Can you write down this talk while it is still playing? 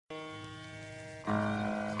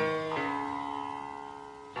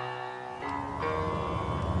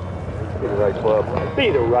right club. Be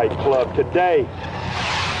the right club today.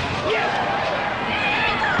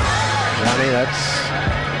 Johnny, that's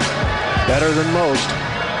better than most.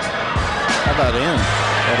 How about in?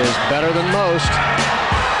 That is better than most.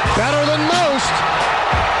 Better than most!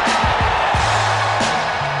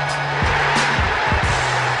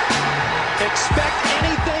 Expect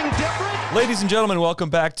anything different? Ladies and gentlemen, welcome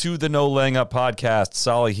back to the No Laying Up podcast.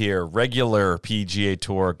 Solly here, regular PGA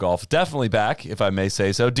Tour golf. Definitely back, if I may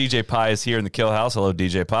say so. DJ Pie is here in the Kill House. Hello,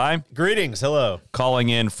 DJ Pie. Greetings. Hello. Calling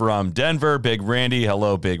in from Denver, Big Randy.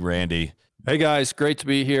 Hello, Big Randy. Hey guys, great to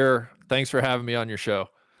be here. Thanks for having me on your show.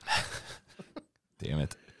 Damn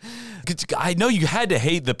it. I know you had to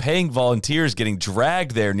hate the paying volunteers getting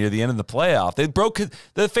dragged there near the end of the playoff.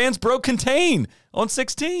 The fans broke contain on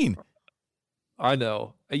 16. I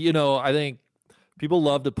know. I think people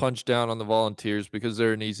love to punch down on the volunteers because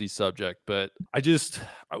they're an easy subject, but I just,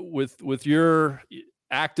 with your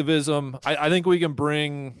activism, I think we can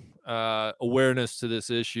bring awareness to this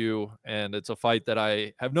issue, and it's a fight that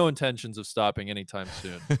I have no intentions of stopping anytime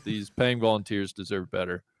soon. These paying volunteers deserve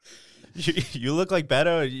better. You look like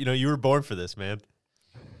Beto. You were born for this, man.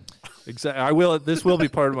 Exactly. This will be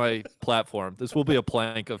part of my platform. This will be a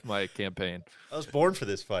plank of my campaign. I was born for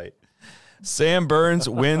this fight. Sam Burns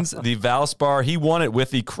wins the Valspar. He won it with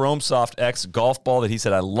the Chrome Soft X golf ball that he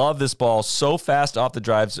said, I love this ball. So fast off the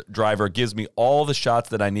driver. Gives me all the shots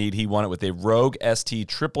that I need. He won it with a Rogue ST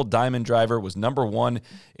triple diamond driver. Was number one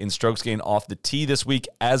in strokes gained off the tee this week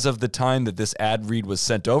as of the time that this ad read was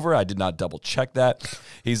sent over. I did not double check that.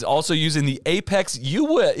 He's also using the Apex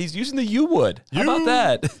U-Wood. He's using the U-Wood. How about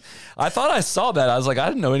that? I thought I saw that. I was like, I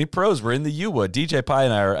didn't know any pros were in the U-Wood. DJ Pie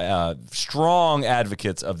and I are strong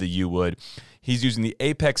advocates of the U-Wood. He's using the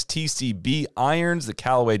Apex TCB irons, the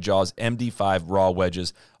Callaway Jaws MD5 raw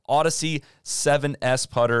wedges, Odyssey 7S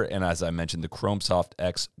putter, and as I mentioned, the Chrome Soft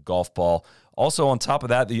X golf ball. Also on top of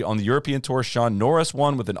that, on the European Tour, Sean Norris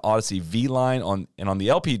won with an Odyssey V-line, and on the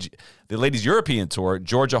LPG, the Ladies European Tour,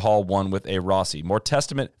 Georgia Hall won with a Rossi. More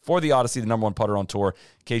testament for the Odyssey, the number one putter on tour.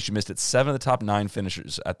 In case you missed it, 7 of the top 9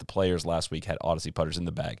 finishers at the Players last week had Odyssey putters in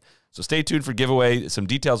the bag. So stay tuned for giveaway. Some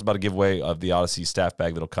details about a giveaway of the Odyssey staff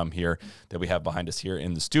bag that'll come here that we have behind us here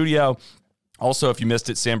in the studio. Also, if you missed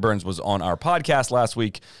it, Sam Burns was on our podcast last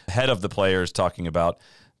week, head of the Players, talking about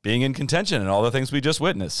being in contention and all the things we just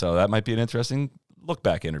witnessed. So that might be an interesting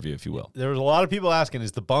look-back interview, if you will. There was a lot of people asking,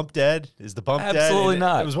 is the bump dead? Is the bump dead? Absolutely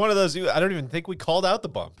not. It was one of those, I don't even think we called out the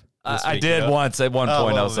bump. I did once at one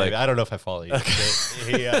point. I was maybe. like, I don't know if I follow you.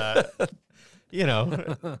 It's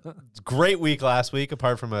a great week last week,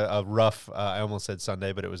 apart from a rough, I almost said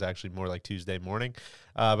Sunday, but it was actually more like Tuesday morning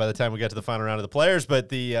by the time we got to the final round of the Players.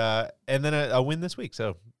 But and then a win this week.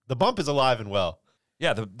 So the bump is alive and well.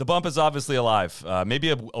 Yeah, the bump is obviously alive. Maybe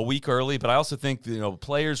a week early, but I also think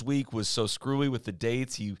Players Week was so screwy with the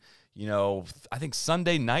dates. I think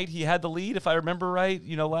Sunday night he had the lead, if I remember right.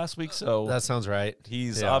 Last week. So that sounds right.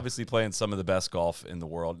 He's obviously playing some of the best golf in the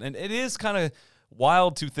world, and it is kind of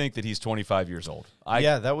wild to think that he's 25 years old.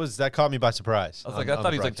 That caught me by surprise. I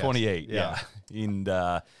thought he was like 28. Yeah. And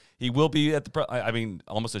he will be at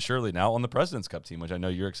almost assuredly now on the President's Cup team, which I know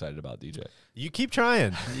you're excited about, DJ. You keep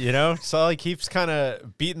trying, Sully keeps kind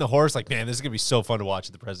of beating the horse like, man, this is going to be so fun to watch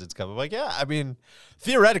at the President's Cup. I'm like,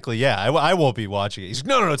 theoretically, I won't be watching it. He's like,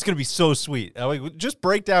 no, it's going to be so sweet. I'm like, just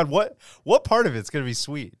break down what part of it's going to be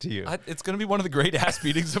sweet to you. It's going to be one of the great ass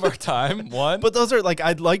beatings of our time, But those are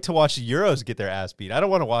I'd like to watch the Euros get their ass beat. I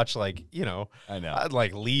don't want to watch I know. I'd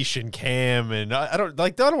like Leash and Cam, and I don't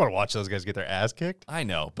want to watch those guys get their ass kicked. I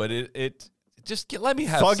know, but let me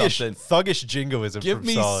have thuggish jingoism. Give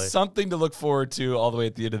me Solly. something to look forward to all the way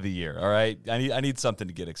at the end of the year. All right, I need something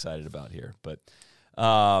to get excited about here. But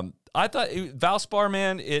I thought Valspar,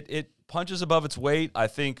 man, it punches above its weight. I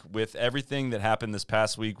think with everything that happened this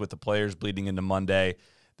past week with the Players bleeding into Monday,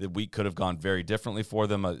 the week could have gone very differently for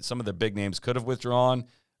them. Some of their big names could have withdrawn.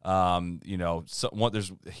 There's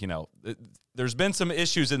been some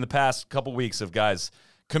issues in the past couple weeks of guys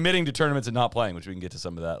committing to tournaments and not playing, which we can get to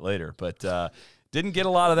some of that later. But didn't get a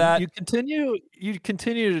lot of that. You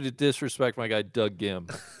continue to disrespect my guy Doug Gim.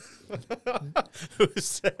 Who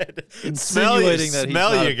said insinuating that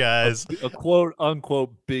smell you guys a quote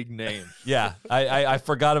unquote big name. Yeah, I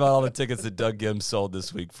forgot about all the tickets that Doug Gim sold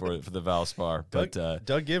this week for the Valspar. But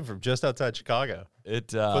Doug Gim from just outside Chicago.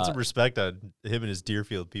 Put some respect on him and his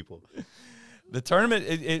Deerfield people. The tournament,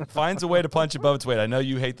 it finds a way to punch above its weight. I know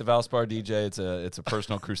you hate the Valspar, DJ. It's a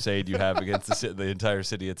personal crusade you have against the entire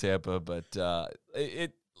city of Tampa, but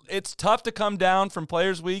it's tough to come down from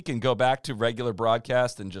Players Week and go back to regular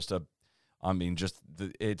broadcast and it's a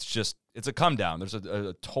come down. There's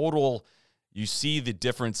a total you see the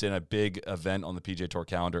difference in a big event on the PGA Tour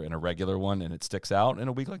calendar and a regular one, and it sticks out in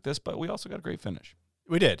a week like this, but we also got a great finish.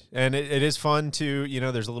 We did, and it is fun to,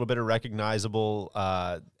 there's a little bit of recognizable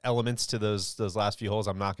elements to those last few holes.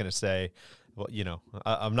 I'm not going to say,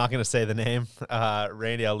 I'm not going to say the name.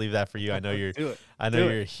 Randy, I'll leave that for you. I know you're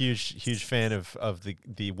a huge fan of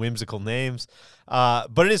the whimsical names,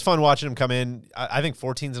 but it is fun watching them come in. I think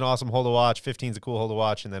 14 is an awesome hole to watch. 15 is a cool hole to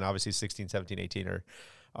watch, and then obviously 16, 17, 18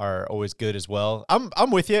 are always good as well.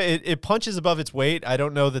 I'm with you. It punches above its weight. I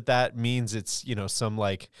don't know that means it's, some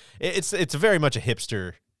like it's very much a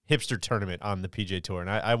hipster tournament on the PGA Tour, and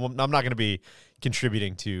I'm not going to be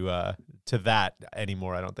contributing to that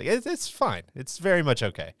anymore. I don't think it's fine. It's very much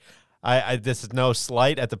okay. This is no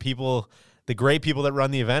slight at the great people that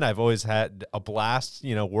run the event. I've always had a blast,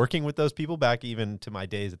 working with those people back even to my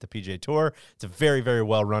days at the PGA Tour. It's a very, very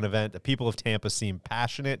well-run event. The people of Tampa seem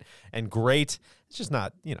passionate and great. It's just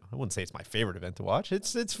not, I wouldn't say it's my favorite event to watch.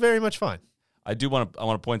 It's very much fun. I want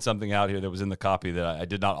to point something out here that was in the copy that I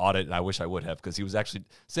did not audit, and I wish I would have, because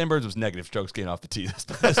Sam Burns was negative strokes getting off the tee this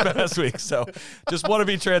past week. So just want to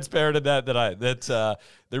be transparent in that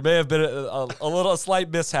there may have been a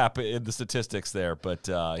slight mishap in the statistics there, but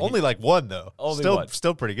only like one though.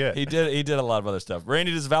 Still pretty good. He did a lot of other stuff.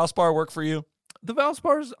 Randy, does Valspar work for you? The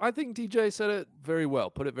Valspars, I think DJ said it very well,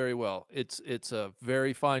 put it very well. It's a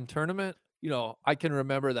very fine tournament. I can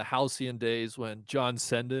remember the halcyon days when John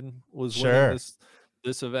Senden was winning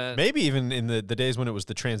this event. Maybe even in the days when it was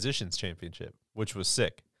the Transitions Championship, which was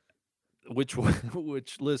sick. Which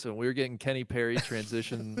listen, we were getting Kenny Perry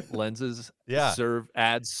transition lenses. Yeah.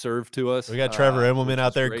 Ads served to us. We got Trevor Immelman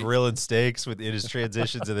out there grilling steaks in his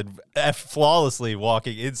transitions and then flawlessly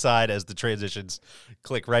walking inside as the transitions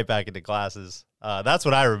click right back into glasses. That's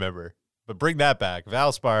what I remember. But bring that back.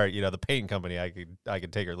 Valspar, the paint company, I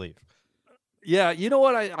could take or leave. Yeah, you know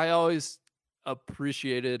what I always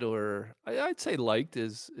appreciated, or I'd say liked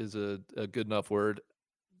is a good enough word,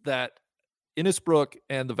 that Innisbrook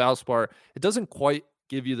and the Valspar, it doesn't quite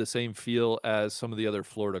give you the same feel as some of the other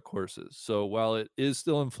Florida courses. So while it is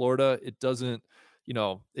still in Florida, it doesn't,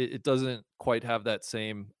 it doesn't quite have that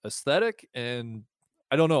same aesthetic. And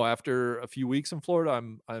I don't know, after a few weeks in Florida,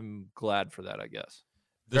 I'm glad for that, I guess.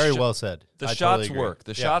 Very well said. The shots work.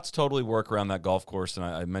 The shots totally work around that golf course, and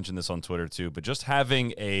I mentioned this on Twitter too. But just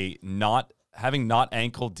having not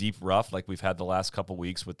ankle deep rough like we've had the last couple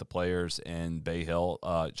weeks with the Players and Bay Hill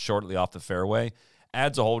shortly off the fairway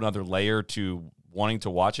adds a whole nother layer to wanting to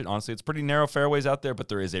watch it. Honestly, it's pretty narrow fairways out there, but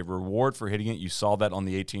there is a reward for hitting it. You saw that on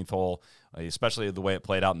the 18th hole, especially the way it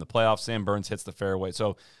played out in the playoffs. Sam Burns hits the fairway.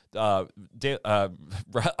 So I'm gonna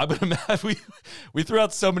we threw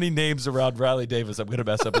out so many names around Riley Davis. I'm gonna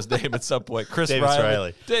mess up his name at some point. Chris Davis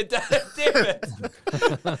Riley. Damn it!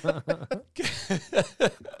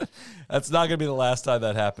 That's not gonna be the last time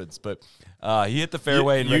that happens. But he hit the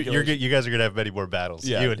fairway. You guys are gonna have many more battles.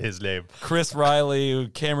 Yeah. You and his name. Chris Riley,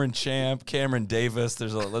 Cameron Champ, Cameron Davis.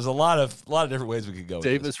 There's a lot of different ways we could go.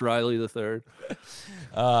 Davis Riley the third.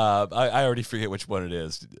 I already forget which one it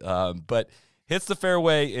is. But hits the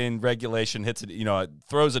fairway in regulation, hits it,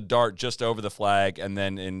 throws a dart just over the flag, and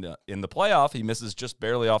then in the playoff, he misses just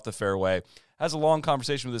barely off the fairway. Has a long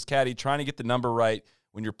conversation with his caddy, trying to get the number right.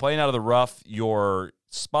 When you're playing out of the rough, your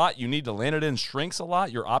spot you need to land it in shrinks a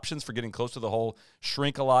lot. Your options for getting close to the hole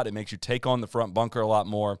shrink a lot. It makes you take on the front bunker a lot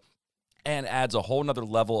more, and adds a whole nother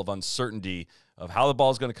level of uncertainty of how the ball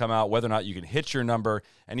is going to come out, whether or not you can hit your number.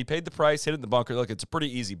 And he paid the price, hit it in the bunker. Look, it's a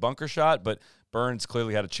pretty easy bunker shot, but Burns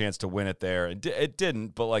clearly had a chance to win it there. It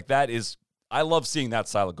didn't, but I love seeing that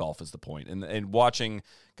style of golf is the point. And watching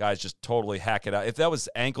guys just totally hack it out. If that was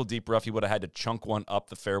ankle deep rough, he would have had to chunk one up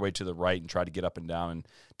the fairway to the right and try to get up and down, and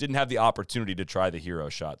didn't have the opportunity to try the hero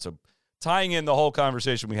shot. So tying in the whole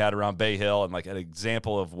conversation we had around Bay Hill and an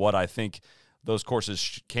example of what I think those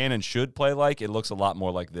courses can and should play like, it looks a lot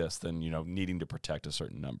more like this than, needing to protect a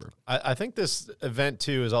certain number. I think this event,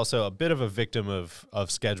 too, is also a bit of a victim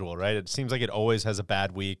of schedule, right? It seems like it always has a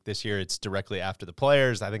bad week. This year, it's directly after the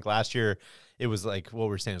Players. I think last year, it was what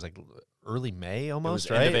we're saying, it was early May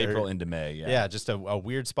almost, right? End of April into May, yeah. Yeah, just a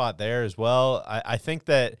weird spot there as well. I think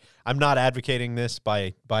that I'm not advocating this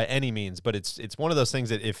by any means, but it's one of those things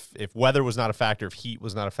that if weather was not a factor, if heat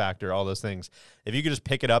was not a factor, all those things, if you could just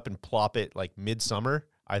pick it up and plop it midsummer,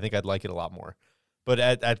 I think I'd like it a lot more. But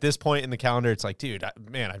at this point in the calendar, it's dude,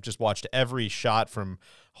 I've just watched every shot from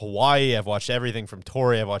Hawaii. I've watched everything from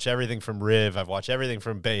Torrey. I've watched everything from Riv. I've watched everything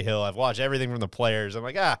from Bay Hill. I've watched everything from the Players. I'm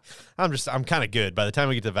I'm kind of good. By the time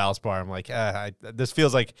we get to Valspar, I'm this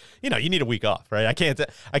feels like, you need a week off, right? I can't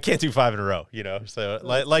do 5 in a row, So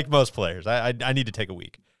like most players, I need to take a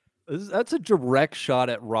week. That's a direct shot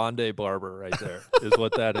at Rondé Barber right there, is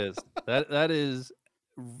what that is. That is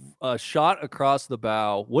a shot across the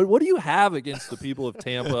bow. What do you have against the people of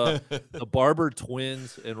Tampa, the Barber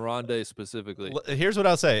twins, and Rondé specifically? Here's what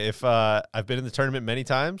I'll say. If I've been in the tournament many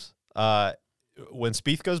times, when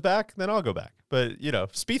Spieth goes back, then I'll go back. But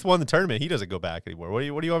Spieth won the tournament. He doesn't go back anymore. What do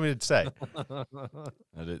you want me to say?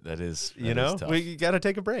 That is tough. We got to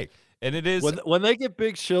take a break. And it is when they get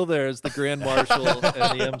Big Shill there as the Grand Marshal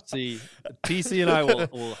and the MC, TC and I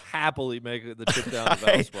will happily make the trip down to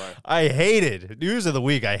Valspar. I hated news of the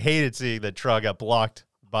week. I hated seeing that Traw got blocked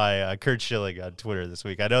by Kurt Schilling on Twitter this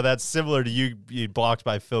week. I know that's similar to you being blocked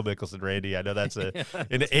by Phil Mickelson, Randy. I know that's an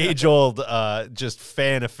age-old just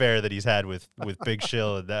fan affair that he's had with Big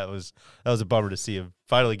Shill, and that was a bummer to see him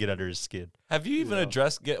finally get under his skin. Have you even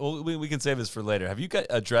addressed we can save this for later. Have you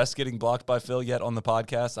addressed getting blocked by Phil yet on the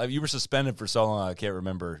podcast? You were suspended for so long, I can't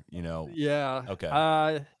remember, Yeah. Okay.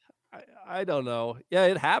 I don't know. Yeah,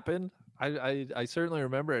 it happened. I certainly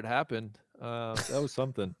remember it happened. That was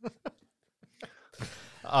something.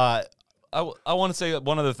 I want to say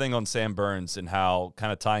one other thing on Sam Burns and how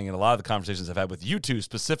kind of tying in a lot of the conversations I've had with you two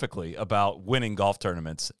specifically about winning golf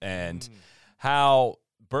tournaments and how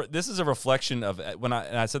this is a reflection of and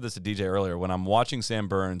I said this to DJ earlier, when I'm watching Sam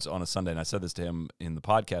Burns on a Sunday, and I said this to him in the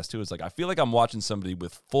podcast too, it's like I feel like I'm watching somebody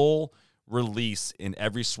with full release in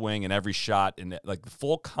every swing and every shot and like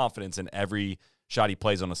full confidence in every shot he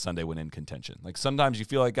plays on a Sunday when in contention. Like sometimes you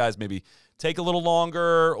feel like guys maybe take a little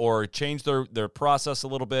longer or change their process a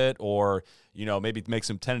little bit or, maybe make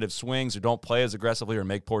some tentative swings or don't play as aggressively or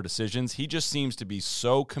make poor decisions. He just seems to be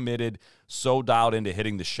so committed, so dialed into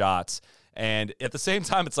hitting the shots. And at the same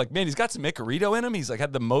time, it's like, man, he's got some Icarito in him. He's like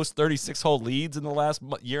had the most 36-hole leads in the last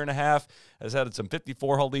year and a half, has had some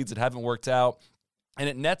 54-hole leads that haven't worked out. And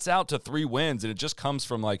it nets out to 3 wins. And it just comes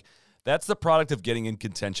from like, that's the product of getting in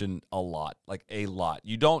contention a lot.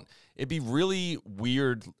 It'd be really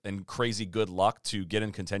weird and crazy good luck to get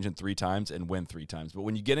in contention 3 times and win 3 times. But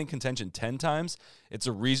when you get in contention 10 times, it's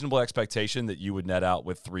a reasonable expectation that you would net out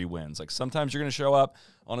with 3 wins. Like sometimes you're going to show up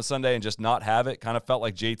on a Sunday and just not have it. Kind of felt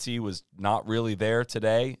like JT was not really there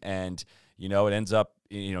today. And, it ends up,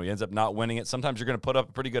 he ends up not winning it. Sometimes you're going to put up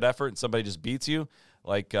a pretty good effort and somebody just beats you.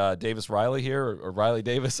 Like Davis Riley here or Riley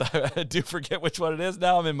Davis. I do forget which one it is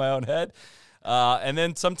now. I'm in my own head. And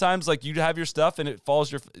then sometimes like you have your stuff and it falls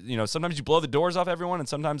sometimes you blow the doors off everyone and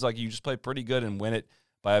sometimes like you just play pretty good and win it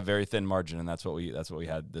by a very thin margin. And that's what we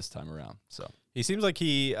had this time around. So he seems like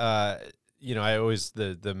he, I always,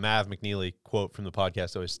 the Mav McNeely quote from the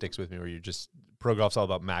podcast always sticks with me where you're just pro golf's all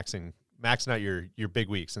about maxing out your big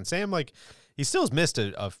weeks. And Sam, like he still has missed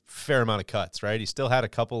a fair amount of cuts, right? He still had a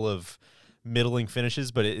couple of middling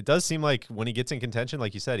finishes, but it does seem like when he gets in contention,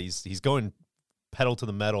 like you said, he's going pedal to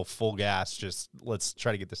the metal, full gas. Just let's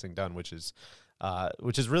try to get this thing done, which is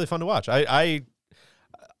really fun to watch.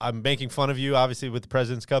 I'm making fun of you, obviously, with the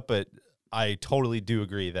President's Cup, but I totally do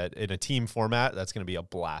agree that in a team format, that's going to be a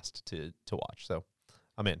blast to watch. So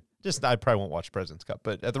I'm in. I probably won't watch President's Cup,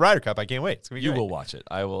 but at the Ryder Cup, I can't wait. It's gonna be great. You will watch it.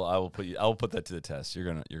 I will put that to the test. You're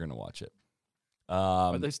gonna watch it.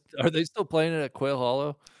 Are they still playing it at Quail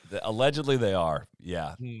Hollow? Allegedly they are.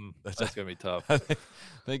 Yeah. That's going to be tough. I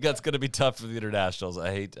think that's going to be tough for the internationals.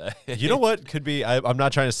 I hate You know what could be? I'm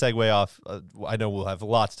not trying to segue off. I know we'll have a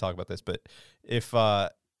lot to talk about this, but if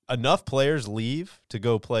enough players leave to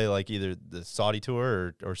go play like either the Saudi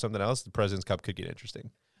tour or something else, the President's Cup could get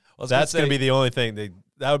interesting. Well, that's going to be the only thing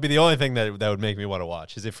that would be the only thing that would make me want to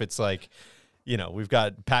watch is if it's like, we've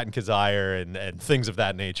got Patton Kazire and things of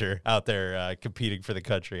that nature out there competing for the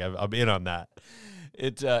country. I'm in on that.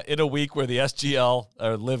 In a week where the SGL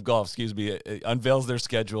or Live Golf, unveils their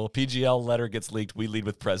schedule, PGL letter gets leaked. We lead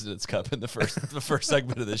with President's Cup in the first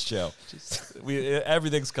segment of this show.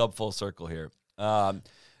 Everything's come full circle here.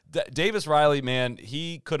 Davis Riley, man,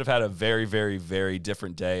 he could have had a very, very, very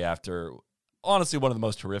different day after. Honestly, one of the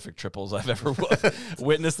most horrific triples I've ever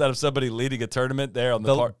witnessed out of somebody leading a tournament there on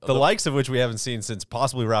the likes of which we haven't seen since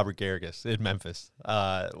possibly Robert Garrigus in Memphis,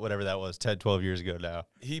 whatever that was, 10, 12 years ago now.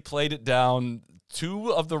 He played it down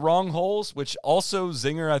 2 of the wrong holes, which also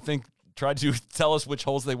Zinger, I think, tried to tell us which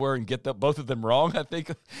holes they were and get both of them wrong, I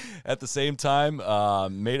think, at the same time.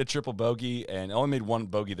 Made a triple bogey and only made 1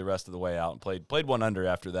 bogey the rest of the way out and played 1 under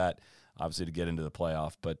after that. Obviously to get into the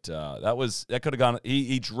playoff, but that could have gone.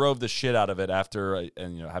 He drove the shit out of it after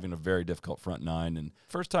having a very difficult front 9 and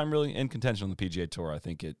first time really in contention on the PGA Tour. I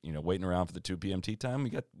think waiting around for the 2 p.m. tee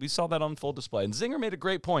time, we saw that on full display. And Zinger made a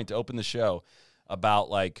great point to open the show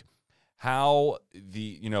about like how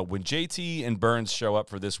when JT and Burns show up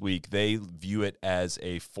for this week, they view it as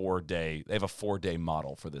a 4-day. They have a 4-day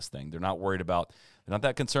model for this thing. They're not worried about, they're not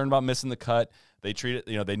that concerned about missing the cut. They treat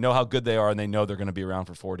it, they know how good they are, and they know they're going to be around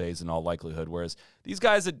for 4 days in all likelihood. Whereas these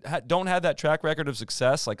guys that don't have that track record of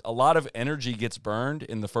success, like a lot of energy gets burned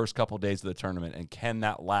in the first couple of days of the tournament, and can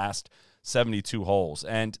that last 72 holes?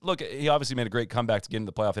 And look, he obviously made a great comeback to get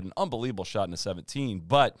into the playoff, hit an unbelievable shot in a 17,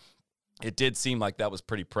 but it did seem like that was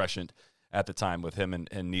pretty prescient at the time with him and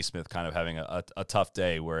Neesmith kind of having a tough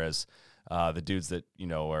day, whereas the dudes that,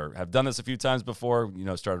 have done this a few times before,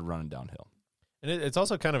 started running downhill. And it's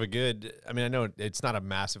also kind of a good, I mean, I know it's not a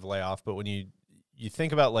massive layoff, but when you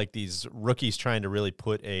think about like these rookies trying to really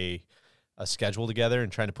put a schedule together and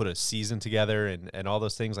trying to put a season together and all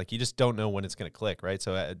those things, like you just don't know when it's going to click, right?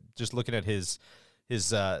 So just looking at his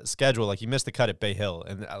schedule, like he missed the cut at Bay Hill,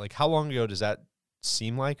 and like how long ago does that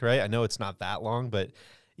seem like, right? I know it's not that long, but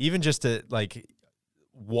even just to like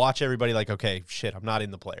watch everybody like, okay, shit, I'm not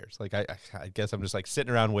in the players. Like I guess I'm just like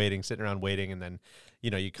sitting around waiting, and then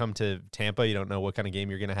you come to Tampa, you don't know what kind of game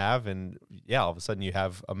you're gonna have, and yeah, all of a sudden you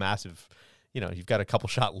have a massive, you've got a couple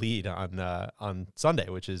shot lead on Sunday,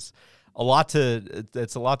 which is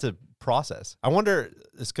it's a lot to process. I wonder,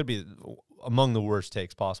 this could be among the worst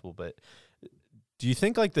takes possible, but do you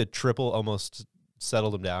think like the triple almost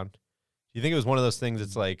settled him down? You think it was one of those things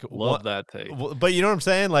that's like... Love that take. But you know what I'm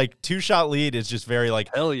saying? Like, 2-shot lead is just very like...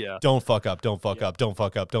 Hell yeah. Don't fuck up, don't fuck up, don't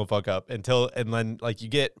fuck up, don't fuck up. And then, like, you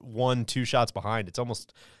get 1-2 shots behind. It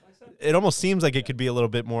almost seems like it could be a little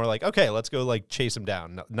bit more like, okay, let's go, like, chase him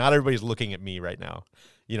down. Not everybody's looking at me right now.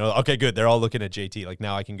 Okay, good. They're all looking at JT. Like,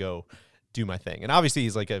 now I can go do my thing. And obviously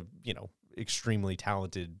he's like a, extremely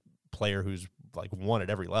talented player who's, like, won at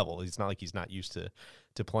every level. It's not like he's not used to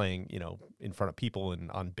playing, in front of people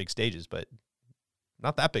and on big stages, but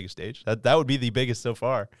not that big a stage. That would be the biggest so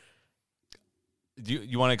far. Do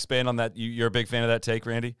you want to expand on that? You're a big fan of that take,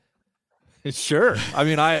 Randy? Sure. I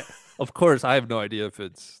mean, of course, I have no idea if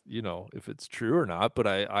it's, if it's true or not, but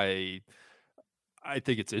I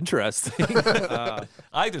think it's interesting. I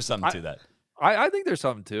think there's something to that. I think there's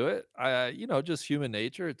something to it. Just human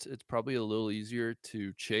nature. It's probably a little easier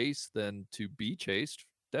to chase than to be chased.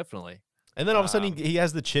 Definitely. And then all of a sudden he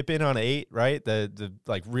has the chip in on 8, right? The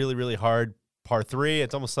like really, really hard par 3.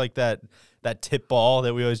 It's almost like that tip ball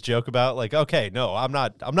that we always joke about. Like, okay, no, I'm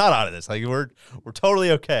not out of this. Like we're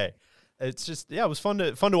totally okay. It's just, it was fun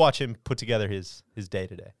to watch him put together his day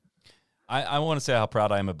today. I want to say how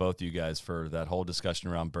proud I am of both you guys for that whole discussion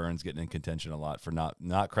around Burns getting in contention a lot, for not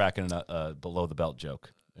cracking a below the belt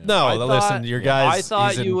joke. No, listen, your guys. I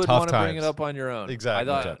thought you would want to bring times. it up on your own.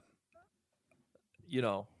 Exactly. I thought,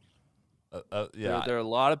 yeah. There are a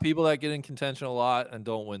lot of people that get in contention a lot and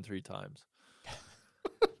don't win 3 times.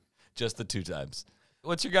 Just the 2 times.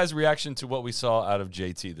 What's your guys' reaction to what we saw out of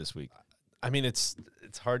JT this week? I mean, it's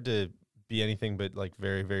hard to be anything but like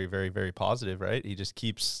very, very, very, very positive, right? He just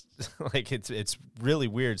keeps like it's really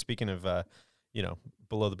weird. Speaking of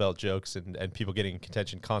below the belt jokes and people getting in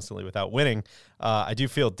contention constantly without winning, I do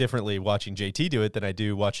feel differently watching JT do it than I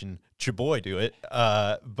do watching Chaboy do it.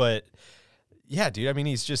 But yeah, dude, I mean,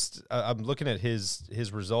 he's just I'm looking at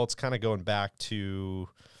his results kind of going back to,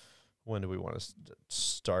 when do we want to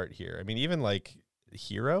start here? I mean, even like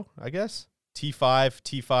Hero, I guess. T5,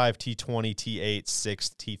 T20, T8, 6,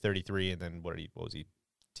 T33, and then what was he?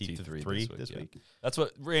 T3 this week. That's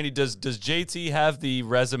what, Randy, does JT have the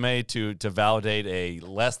resume to validate a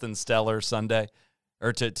less than stellar Sunday,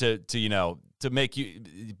 or to make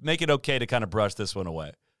it okay to kind of brush this one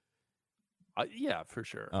away? Yeah, for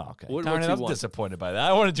sure. Oh, okay. I'm disappointed by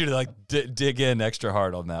that. I wanted you to like dig in extra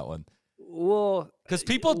hard on that one. Well, because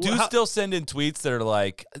people do still send in tweets that are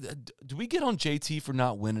like, do we get on JT for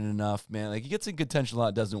not winning enough, man? Like, he gets in contention a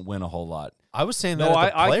lot, doesn't win a whole lot. I was saying that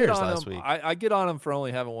at the players last week. I get on him for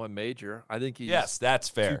only having 1 major. I think he's that's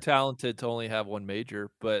fair. Too talented to only have 1 major,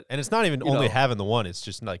 and it's not even only having the one; it's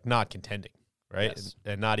just like not contending, right? Yes.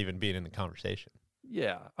 And not even being in the conversation.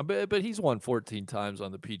 Yeah, but he's won 14 times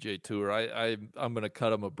on the PGA Tour. I'm going to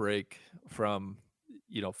cut him a break from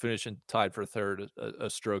finishing tied for 3rd, a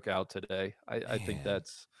stroke out today. I think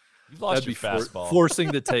you've lost your fastball.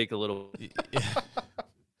 Forcing the take a little.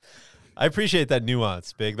 I appreciate that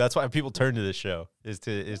nuance, Big. That's why people turn to this show is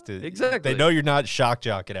to exactly. They know you're not shock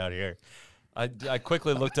jocking out here. I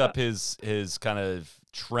quickly looked up his kind of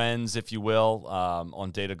trends, if you will,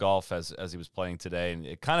 on Data Golf as he was playing today, and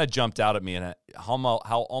it kind of jumped out at me and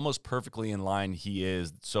how almost perfectly in line he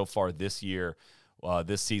is so far this year,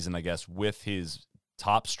 this season, I guess, with his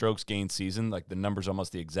top strokes gained season. Like, the number's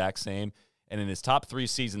almost the exact same. And in his top 3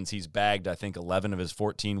 seasons, he's bagged, I think, 11 of his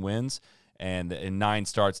 14 wins. and in 9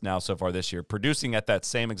 starts now so far this year, producing at that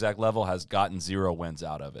same exact level, has gotten 0 wins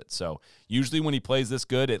out of it. So usually when he plays this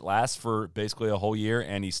good, it lasts for basically a whole year,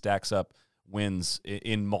 and he stacks up wins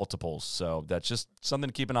in multiples. So that's just something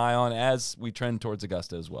to keep an eye on as we trend towards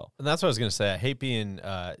Augusta as well. And that's what I was going to say. I hate being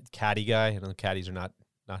a caddy guy. I know caddies are not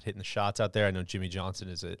hitting the shots out there. I know Jimmy Johnson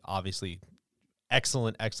is a obviously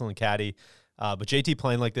excellent caddy. But JT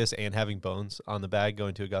playing like this and having Bones on the bag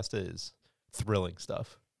going to Augusta is thrilling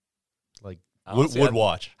stuff. Like, Honestly, would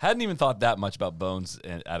watch. Hadn't even thought that much about Bones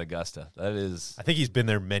at Augusta. That is, I think he's been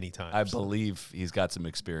there many times. I believe he's got some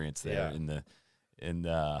experience there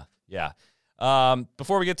Yeah.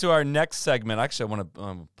 Before we get to our next segment, actually, I want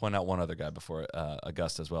to point out one other guy before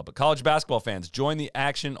Augusta as well. But college basketball fans, join the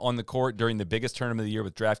action on the court during the biggest tournament of the year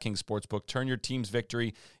with DraftKings Sportsbook. Turn your team's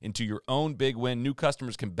victory into your own big win. New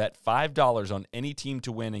customers can bet $5 on any team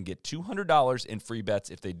to win and get $200 in free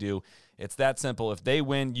bets if they do. It's that simple. If they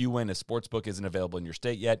win, you win. A sportsbook isn't available in your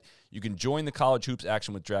state yet. You can join the college hoops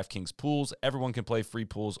action with DraftKings Pools. Everyone can play free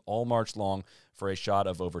pools all March long for a shot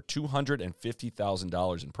of over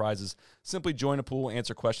 $250,000 in prizes. Simply join a pool,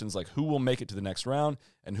 answer questions like who will make it to the next round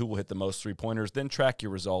and who will hit the most three-pointers, then track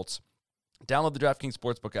your results. Download the DraftKings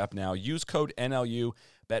Sportsbook app now. Use code NLU.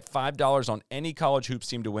 Bet $5 on any college hoops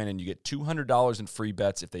team to win, and you get $200 in free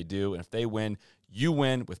bets if they do. And if they win, you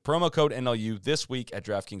win with promo code NLU this week at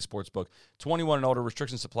DraftKings Sportsbook. 21 and older.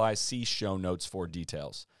 Restrictions apply. See show notes for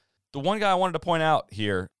details. The one guy I wanted to point out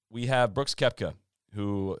here, we have Brooks Koepka,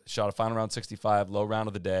 who shot a final round 65, low round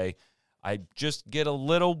of the day. I just get a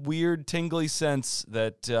little weird, tingly sense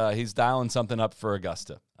that he's dialing something up for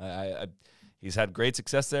Augusta. He's had great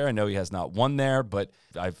success there. I know he has not won there, but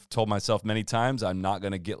I've told myself many times I'm not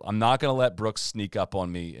going to let Brooks sneak up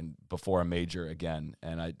on me before a major again.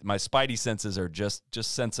 And my spidey senses are just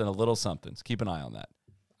sensing a little something. So keep an eye on that.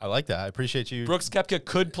 I like that. I appreciate you. Brooks Koepka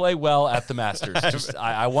could play well at the Masters.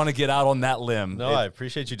 I want to get out on that limb. No, I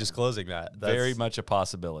appreciate you disclosing that. That's very much a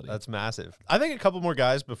possibility. That's massive. I think a couple more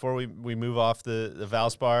guys before we move off the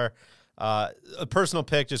Valspar. A personal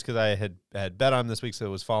pick just because I had bet on him this week, so it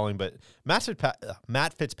was falling. But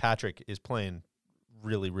Matt Fitzpatrick is playing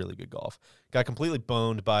really, really good golf. Got completely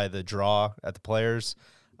boned by the draw at the Players.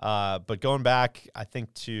 But going back, I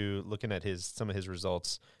think to looking at some of his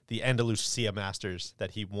results, the Andalusia Masters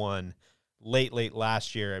that he won late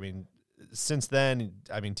last year. I mean, since then,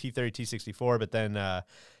 T30, T64, but then T2,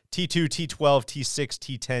 T12,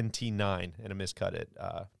 T6, T10, T9, and a miscut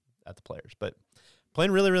at the Players. But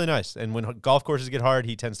playing really, really nice. And when golf courses get hard,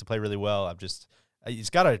 he tends to play really well. He's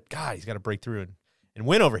got to break through and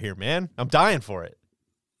win over here, man. I'm dying for it.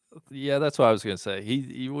 Yeah, that's what I was going to say.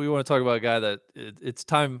 We want to talk about a guy that it's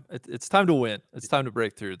time to win. It's time to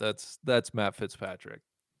break through. That's Matt Fitzpatrick.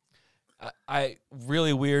 I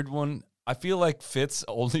really weird one. I feel like Fitz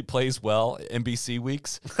only plays well NBC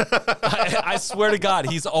weeks. I swear to God,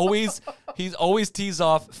 he's always tees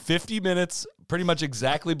off 50 minutes, pretty much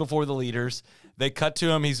exactly before the leaders. They cut to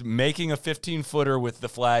him. He's making a 15-footer with the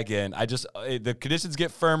flag in. The conditions get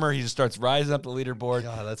firmer. He just starts rising up the leaderboard.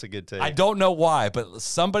 God, that's a good take. I don't know why, but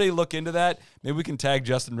somebody look into that. Maybe we can tag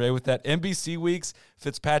Justin Ray with that. NBC weeks,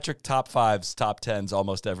 Fitzpatrick top 5s, top 10s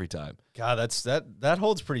almost every time. God, that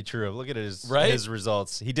holds pretty true. Look at his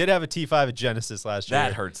results. He did have a T5 at Genesis last year.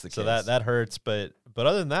 That hurts the case. So that hurts, but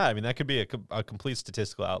other than that, that could be a complete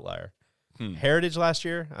statistical outlier. Heritage last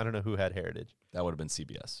year, I don't know who had Heritage. That would have been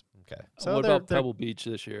CBS. Okay. So what about Pebble Beach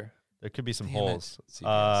this year? There could be some holes.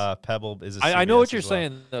 Pebble is a CBS I know what you're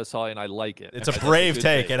saying, though, Solly, and I like it. It's a brave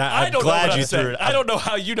take, and I'm glad you threw it. I don't know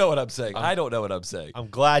how you know what I'm saying. I don't know what I'm saying. I'm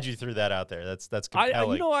glad you threw that out there. That's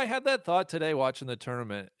compelling. I had that thought today watching the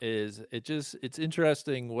tournament. It's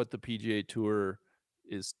interesting what the PGA Tour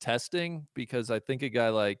is testing, because I think a guy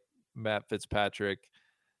like Matt Fitzpatrick,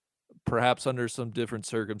 perhaps under some different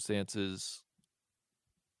circumstances,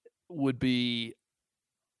 would be,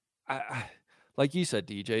 like you said,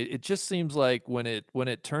 DJ. It just seems like when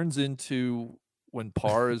it turns into when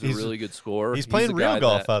par is a really good score, he's playing real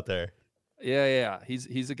golf out there. Yeah.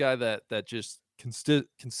 He's a guy that just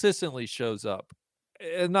consistently shows up,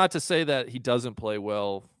 and not to say that he doesn't play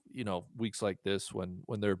well, weeks like this when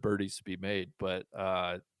there are birdies to be made, but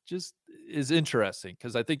just is interesting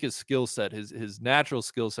because I think his skill set, his natural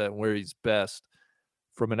skill set, and where he's best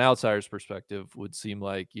from an outsider's perspective would seem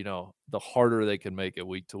like, the harder they can make it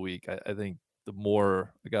week to week, I think the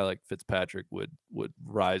more a guy like Fitzpatrick would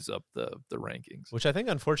rise up the rankings. Which I think,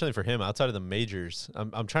 unfortunately for him, outside of the majors,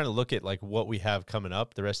 I'm trying to look at like what we have coming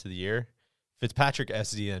up the rest of the year. Fitzpatrick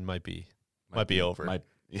SDN might be over.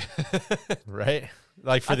 Right?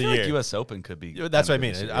 Like for the year. U.S. Open could be. That's what I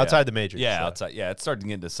mean. Outside the majors. Yeah, outside. Yeah, it's starting to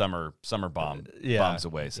get into summer bombs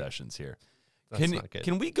away sessions here. not good.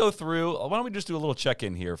 Can we go through? Why don't we just do a little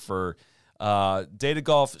check-in here for data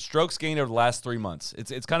golf strokes gained over the last 3 months?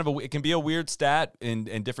 It's kind of it can be a weird stat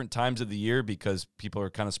in different times of the year because people are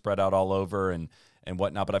kind of spread out all over and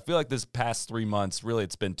whatnot. But I feel like this past 3 months, really,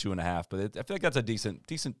 it's been 2.5. But I feel like that's a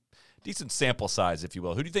decent sample size, if you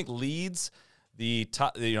will. Who do you think leads the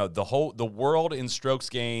top? The world in strokes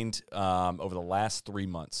gained over the last 3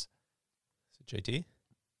 months? JT.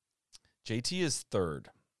 JT is third.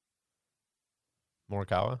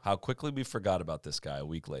 Morikawa. How quickly we forgot about this guy a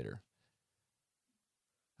week later.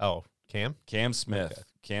 Oh, Cam Smith. Okay.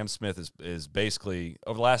 Cam Smith is basically,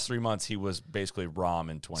 over the last 3 months, he was basically Rahm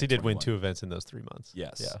in 2021. He did win 2 events in those 3 months.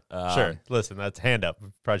 Yes. Yeah. Sure. Listen, that's hand up.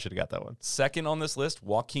 Probably should have got that one. Second on this list,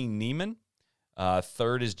 Joaquin Niemann.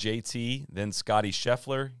 Third is JT. Then Scotty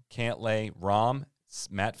Scheffler, Cantlay, Rahm.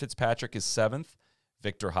 Matt Fitzpatrick is 7th.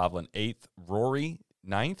 Victor Hovland 8th. Rory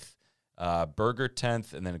 9th. Berger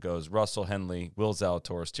 10th. And then it goes Russell Henley, Will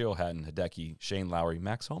Zalatoris, Tyrrell Hatton, Hideki, Shane Lowry,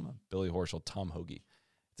 Max Homa, Billy Horschel, Tom Hoagie.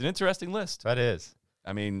 It's an interesting list. That is.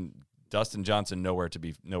 I mean, Dustin Johnson nowhere to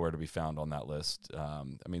be found on that list. I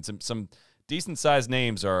mean, some decent sized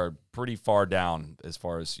names are pretty far down as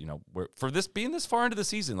far as for this being this far into the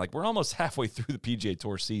season. Like we're almost halfway through the PGA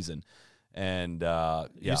Tour season, and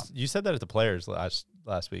you said that at the Players last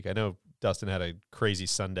week. I know Dustin had a crazy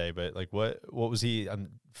Sunday, but like what was he on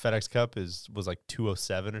FedEx Cup was like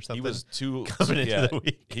 207 or something? He was coming into the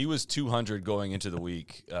week. He was 200 going into the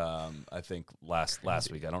week. I think last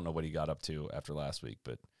week. I don't know what he got up to after last week,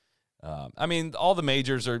 but I mean, all the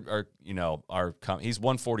majors are he's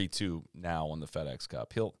 142 now on the FedEx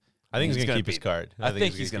Cup. I think he's gonna keep his card. I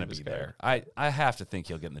think he's gonna be there. I have to think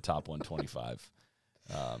he'll get in the top 125.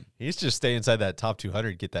 He needs to just stay inside that top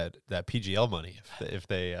 200, get that PGL money if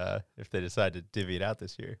they decide to divvy it out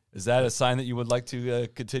this year. Is that a sign that you would like to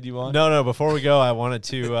continue on? No. Before we go, I wanted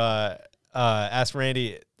to ask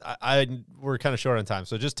Randy. We're kind of short on time,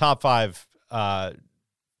 so just top five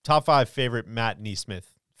favorite Matt NeSmith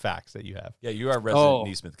facts that you have. Yeah, you are a resident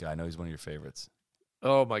NeSmith guy. I know he's one of your favorites.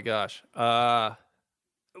 Oh my gosh!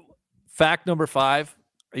 Fact number 5: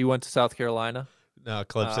 you went to South Carolina. No,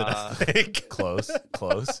 Clemson. I think close.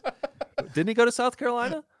 Didn't he go to South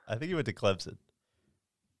Carolina? I think he went to Clemson.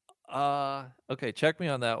 Okay, check me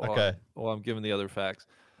on that one. Okay. While I'm giving the other facts.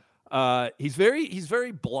 He's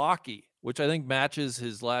very blocky, which I think matches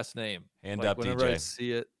his last name. Hand up, whenever DJ. I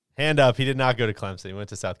see it. Hand up. He did not go to Clemson. He went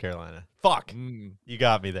to South Carolina. Fuck. You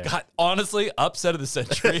got me there. God, honestly, upset of the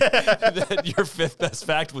century. That your 5th best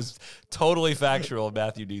fact was totally factual,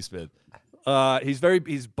 Matthew NeSmith.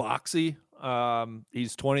 He's boxy.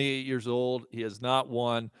 He's 28 years old. He has not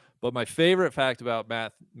won. But my favorite fact about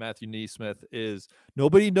Matthew NeSmith is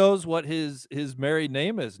nobody knows what his married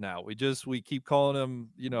name is now. We keep calling him,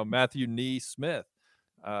 Matthew NeSmith.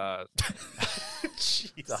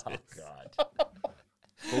 Jesus. Oh, God.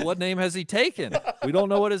 But what name has he taken? We don't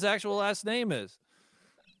know what his actual last name is.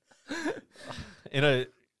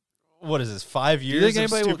 What is this? 5 years of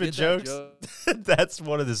stupid jokes? Joke? That's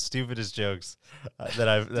one of the stupidest jokes that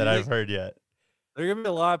I've heard yet. There are gonna be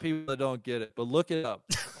a lot of people that don't get it, but look it up.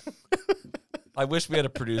 I wish we had a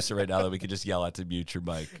producer right now that we could just yell at to mute your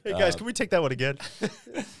mic. Hey guys, can we take that one again?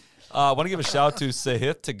 I want to give a shout out to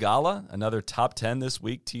Sahith Tagala, another top 10 this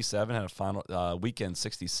week. T7 had a final weekend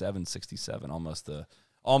 67-67,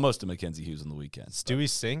 almost a Mackenzie Hughes on the weekend. Stewie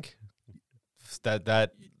Sink.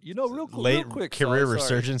 That real quick career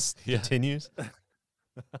resurgence continues.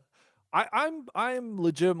 I'm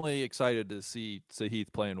legitimately excited to see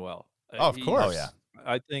Sahith playing well. Oh, of course. Oh, yeah.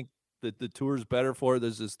 I think that the tour's better for it.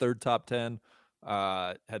 This is his 3rd top 10.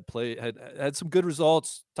 Had some good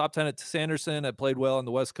results. Top 10 at Sanderson. Had played well on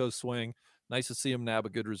the West Coast swing. Nice to see him nab a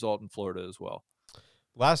good result in Florida as well.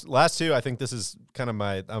 Last two, I think this is kind of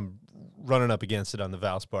I'm running up against it on the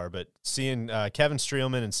Valspar, but seeing Kevin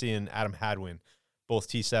Streelman and seeing Adam Hadwin, both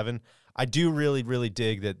T7, I do really, really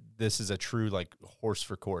dig that this is a true like horse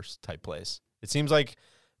for course type place. It seems like,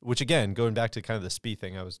 which again, going back to kind of the speed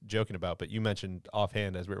thing I was joking about, but you mentioned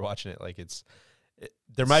offhand as we were watching it, like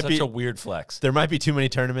there might be such a weird flex. There might be too many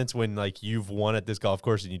tournaments when like you've won at this golf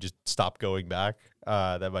course and you just stop going back.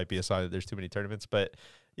 That might be a sign that there's too many tournaments, but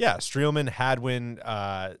yeah, Streelman, Hadwin,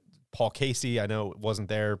 Paul Casey, I know wasn't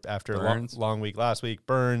there after a long week last week.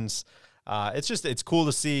 Burns. It's cool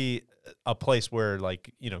to see a place where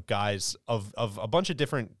like, guys of a bunch of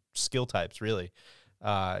different skill types really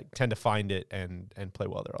tend to find it and play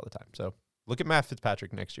well there all the time. So look at Matt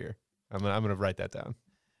Fitzpatrick next year. I'm gonna write that down.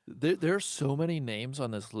 There are so many names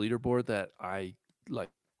on this leaderboard that I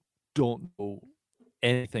don't know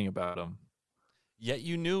anything about them. Yet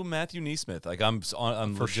you knew Matthew NeSmith. Like I'm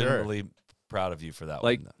for legitimately proud of you for that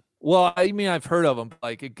one. Well, I mean, I've heard of him.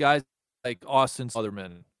 Like a guy like Austin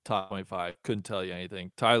Sutherman, top 25, couldn't tell you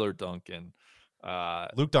anything. Tyler Duncan,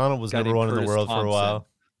 Luke Donald was guy number named one in the Curtis world for a while. Thompson,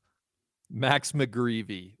 Max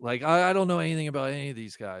McGreevy. Like I don't know anything about any of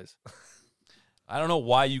these guys. I don't know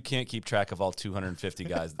why you can't keep track of all 250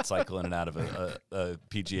 guys that cycle in and out of a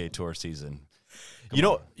PGA Tour season. You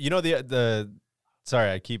know the.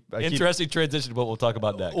 Sorry, I keep Interesting transition to what we'll talk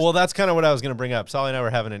about next. Well, that's kind of what I was going to bring up. Solly and I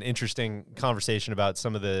were having an interesting conversation about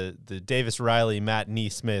some of the Davis Riley, Matt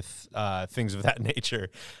Neesmith, things of that nature,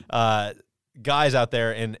 guys out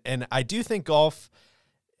there, and I do think golf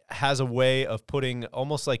has a way of putting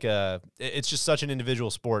almost like it's just such an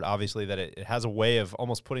individual sport, obviously, that it has a way of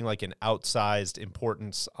almost putting like an outsized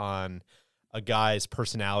importance on a guy's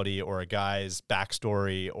personality or a guy's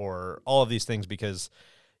backstory or all of these things because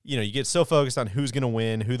you get so focused on who's going to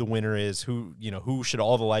win, who the winner is, who should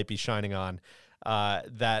all the light be shining on,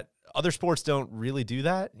 that other sports don't really do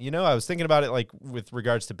that. I was thinking about it like with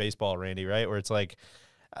regards to baseball, Randy, right? Where it's like,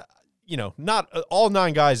 not all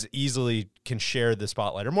 9 guys easily can share the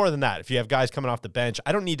spotlight or more than that. If you have guys coming off the bench,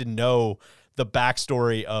 I don't need to know the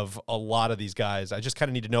backstory of a lot of these guys. I just kind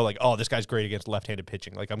of need to know like, oh, this guy's great against left-handed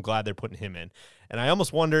pitching. Like, I'm glad they're putting him in. And I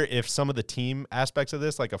almost wonder if some of the team aspects of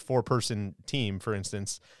this, like a 4-person team, for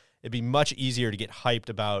instance, it'd be much easier to get hyped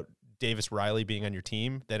about Davis Riley being on your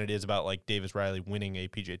team than it is about like Davis Riley winning a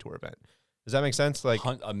PGA Tour event. Does that make sense? Like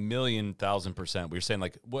 1,000,000%. We were saying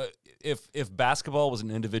like, what if basketball was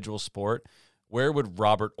an individual sport, where would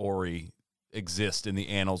Robert Horry exist in the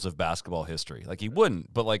annals of basketball history? Like he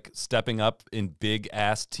wouldn't, but like stepping up in big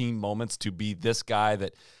ass team moments to be this guy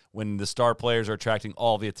that when the star players are attracting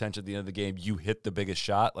all the attention at the end of the game, you hit the biggest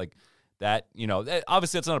shot like that.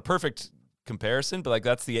 Obviously that's not a perfect comparison, but like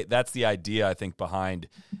that's the idea I think behind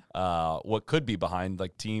what could be behind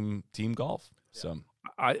like team golf. So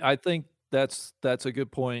I think that's a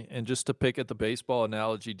good point. And just to pick at the baseball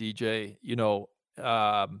analogy, DJ,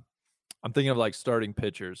 I'm thinking of like starting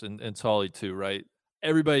pitchers and Solly too, right?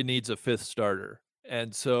 Everybody needs a 5th starter.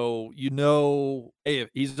 And so, hey,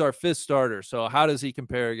 he's our 5th starter. So how does he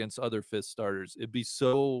compare against other 5th starters? It'd be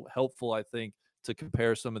so helpful, I think, to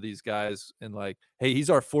compare some of these guys and like, hey,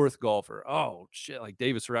 he's our 4th golfer. Oh shit. Like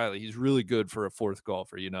Davis Riley, he's really good for a 4th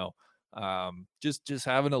golfer, just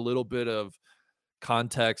having a little bit of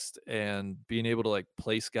context and being able to like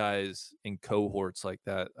place guys in cohorts like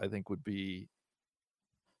that, I think would be,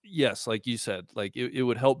 yes, like you said, like it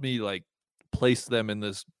would help me like place them in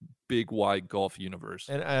this big wide golf universe.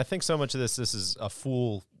 And I think so much of this is a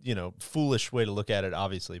foolish way to look at it,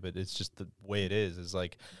 obviously, but it's just the way it is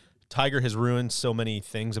like Tiger has ruined so many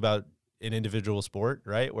things about an individual sport,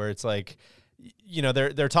 right? Where it's like,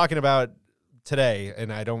 they're talking about today,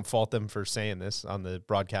 and I don't fault them for saying this on the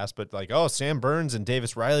broadcast, but like, oh, Sam Burns and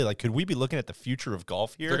Davis Riley, like, could we be looking at the future of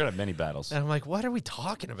golf here? They're gonna have many battles. And I'm like, what are we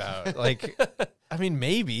talking about? Like, I mean,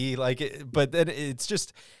 maybe, like, but then it's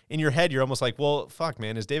just in your head, you're almost like, well, fuck,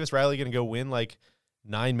 man, is Davis Riley gonna go win like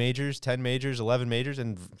 9 majors, 10 majors, 11 majors?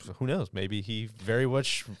 And who knows? Maybe he very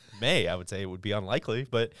much may. I would say it would be unlikely,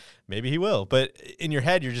 but maybe he will. But in your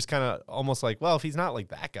head, you're just kind of almost like, well, if he's not like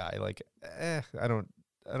that guy, like, I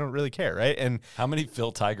don't really care, right? And how many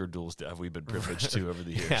Phil Tiger duels have we been privileged to over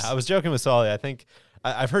the years? Yeah, I was joking with Solly. I think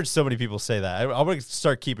I've heard so many people say that. I'm going to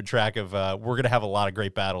start keeping track of we're going to have a lot of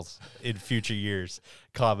great battles in future years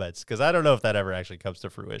comments, because I don't know if that ever actually comes to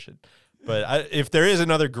fruition. But if there is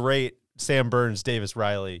another great Sam Burns, Davis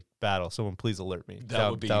Riley battle, someone please alert me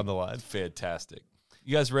that would be down the line. Fantastic.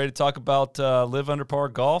 You guys ready to talk about Live Under Par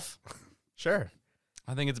golf? Sure.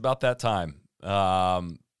 I think it's about that time.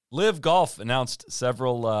 Live Golf announced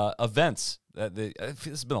several events. This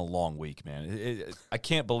has been a long week, man. I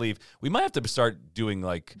can't believe we might have to start doing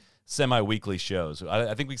like semi-weekly shows.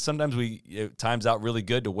 I think sometimes it times out really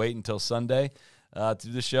good to wait until Sunday to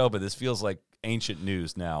do the show, but this feels like ancient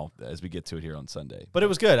news now as we get to it here on Sunday. But it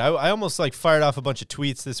was good. I almost like fired off a bunch of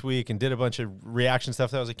tweets this week and did a bunch of reaction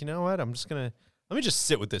stuff that I was like, you know what? Let me just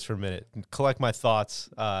sit with this for a minute and collect my thoughts.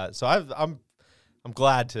 So I'm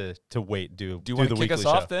glad to wait. Do you want to kick us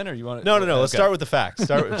off then, or you want to? No. Okay. Let's start with the facts.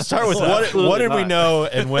 Start with what did we know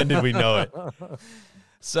and when did we know it?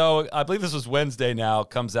 So I believe this was Wednesday. Now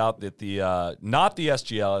comes out that the not the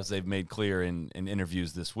SGL, as they've made clear in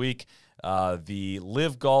interviews this week, the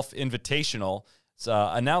Live Golf Invitational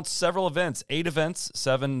announced several events, 8 events,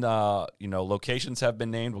 7 locations have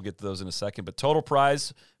been named. We'll get to those in a second. But total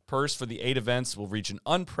prize purse for the 8 events will reach an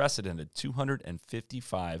unprecedented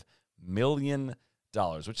 $255 million.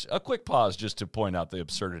 Which a quick pause just to point out the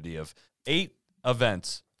absurdity of 8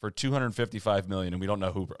 events for $255 million, and we don't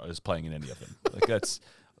know who is playing in any of them. Like that's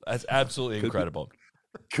absolutely incredible.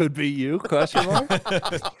 Could be you, question mark?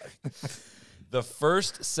 The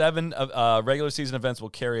first 7 regular season events will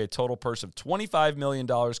carry a total purse of $25 million,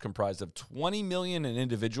 comprised of $20 million in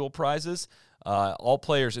individual prizes. All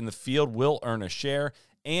players in the field will earn a share,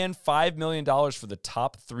 and $5 million for the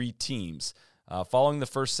top 3 teams. Following the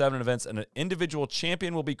first 7 events, an individual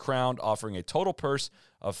champion will be crowned, offering a total purse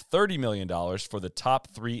of $30 million for the top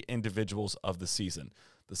 3 individuals of the season.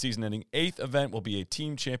 The season-ending 8th event will be a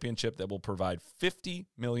team championship that will provide $50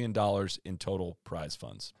 million in total prize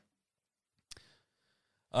funds.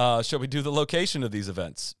 Shall we do the location of these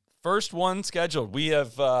events? First one scheduled. We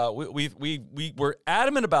have we were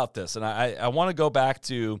adamant about this, and I want to go back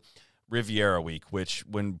to Riviera Week, which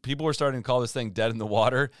when people were starting to call this thing dead in the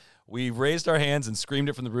water, we raised our hands and screamed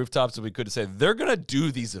it from the rooftops so we could say they're going to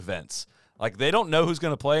do these events. Like, they don't know who's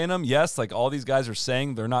going to play in them. Yes, like all these guys are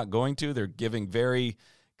saying they're not going to. They're giving very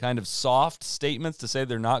kind of soft statements to say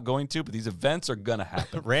they're not going to, but these events are going to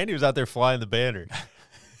happen. Randy was out there flying the banner.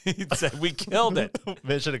 He said, we killed it.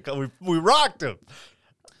 We rocked him.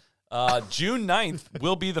 June 9th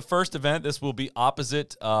will be the first event. This will be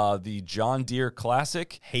opposite the John Deere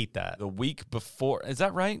Classic. Hate that. The week before. Is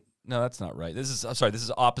that right? No, that's not right. This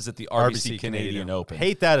is opposite the RBC Canadian Open.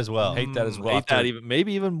 Hate that as well. Hate that as well. Hate that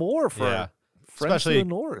maybe even more for friends especially to the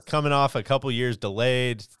north. Coming off a couple years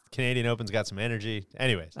delayed. Canadian Open's got some energy.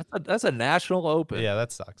 Anyways. That's a national open. Yeah,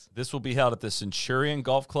 that sucks. This will be held at the Centurion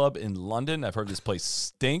Golf Club in London. I've heard this place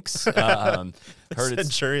stinks. Heard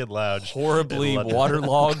Centurion Lounge. Horribly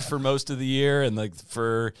waterlogged for most of the year, and like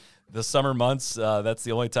for the summer months, that's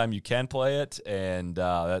the only time you can play it. And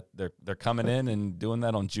that they're coming in and doing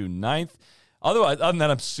that on June 9th. Otherwise, other than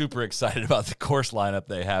that, I'm super excited about the course lineup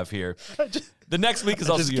they have here. The next week is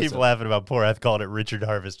also just keep laughing about poor Eth called it Richard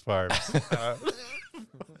Harvest Farms.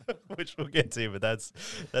 Which we'll get to, but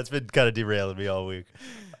that's been kind of derailing me all week.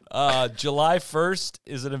 July 1st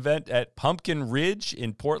is an event at Pumpkin Ridge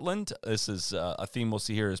in Portland. This is a theme we'll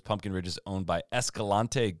see here is Pumpkin Ridge is owned by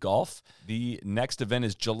Escalante Golf. The next event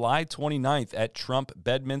is July 29th at Trump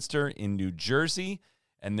Bedminster in New Jersey.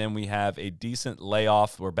 And then we have a decent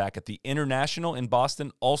layoff. We're back at the International in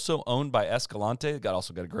Boston, also owned by Escalante.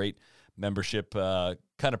 Also got a great membership kind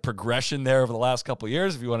of progression there over the last couple of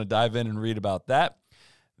years if you want to dive in and read about that.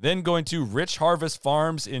 Then going to Rich Harvest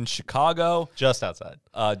Farms in Chicago. Just outside.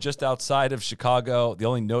 Just outside of Chicago. The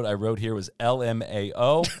only note I wrote here was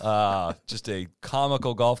LMAO. Just a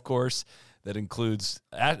comical golf course that includes,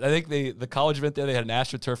 I think the college event there, they had an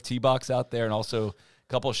AstroTurf tee box out there and also a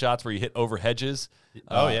couple of shots where you hit over hedges.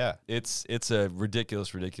 Yeah. It's a ridiculous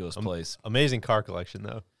place. Amazing car collection,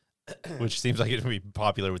 though. Which seems like it would be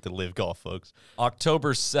popular with the live golf folks.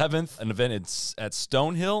 October 7th, an event at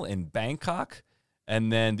Stonehill in Bangkok.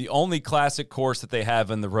 And then the only classic course that they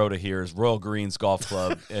have in the Rota here is Royal Greens Golf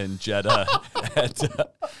Club in Jeddah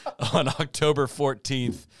on October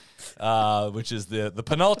 14th, which is the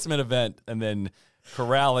penultimate event. And then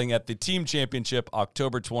corralling at the team championship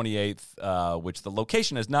October 28th, which the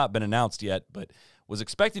location has not been announced yet, but was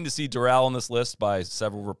expecting to see Doral on this list by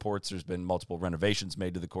several reports. There's been multiple renovations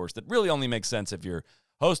made to the course that really only makes sense if you're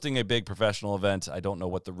hosting a big professional event. I don't know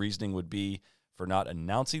what the reasoning would be for not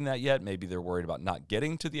announcing that yet. Maybe they're worried about not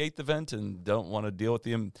getting to the 8th event and don't want to deal with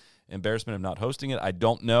the embarrassment of not hosting it. I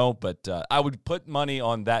don't know, but I would put money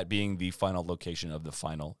on that being the final location of the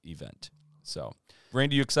final event. So,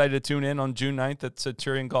 Randy, you excited to tune in on June 9th at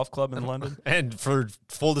Centurion Golf Club in London? And for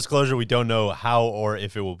full disclosure, we don't know how or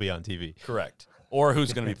if it will be on TV. Correct. Or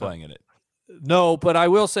who's going to be playing in it. No, but I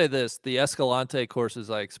will say this. The Escalante courses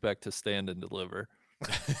I expect to stand and deliver.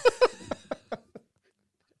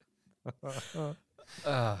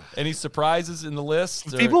 Any surprises in the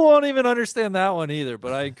list? People won't even understand that one either,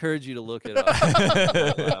 but I encourage you to look it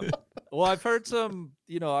up. Well, I've heard some,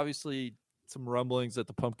 obviously some rumblings that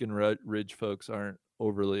the Pumpkin Ridge folks aren't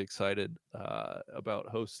overly excited about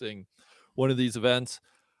hosting one of these events.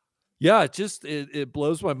 Yeah, it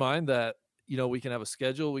blows my mind that, we can have a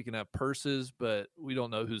schedule, we can have purses, but we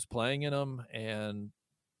don't know who's playing in them and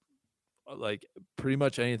like pretty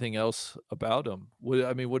much anything else about them.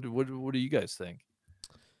 What do you guys think?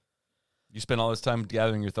 You spent all this time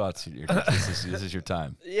gathering your thoughts. This is your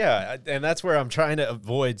time. Yeah, and that's where I'm trying to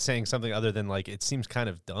avoid saying something other than like it seems kind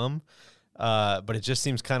of dumb, but it just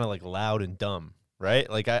seems kind of like loud and dumb, right?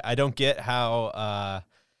 Like I don't get how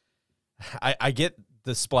I get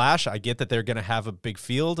the splash. I get that they're going to have a big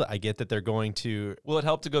field. I get that they're going to. Will it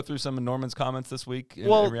help to go through some of Norman's comments this week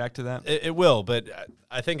and react to that? It will, but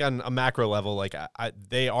I think on a macro level, like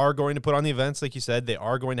they are going to put on the events, like you said. They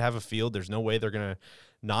are going to have a field. There's no way they're going to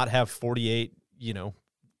not have 48,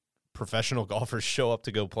 professional golfers show up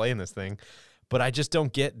to go play in this thing. But I just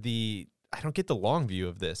don't get don't get the long view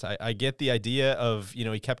of this. I get the idea of,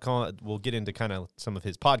 he kept calling, we'll get into kind of some of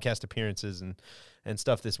his podcast appearances and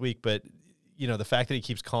stuff this week, but the fact that he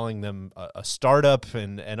keeps calling them a startup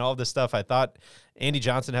and all this stuff. I thought Andy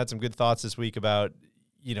Johnson had some good thoughts this week about,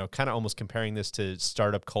 kind of almost comparing this to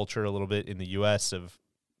startup culture a little bit in the US of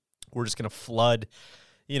we're just going to flood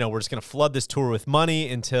this tour with money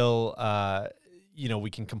until, we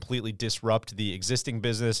can completely disrupt the existing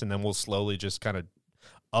business, and then we'll slowly just kind of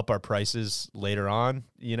up our prices later on,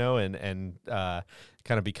 and kind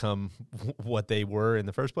of become what they were in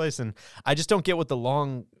the first place. And I just don't get what the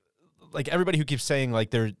long, like everybody who keeps saying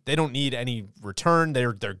like they don't need any return,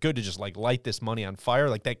 they're good to just like light this money on fire.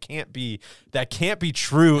 Like that can't be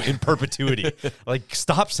true in perpetuity. Like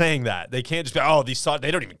stop saying that. They can't just be,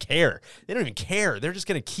 they don't even care. They don't even care. They're just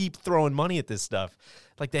gonna keep throwing money at this stuff.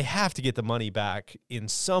 Like they have to get the money back in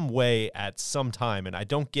some way at some time. And I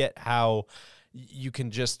don't get how you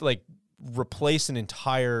can just like replace an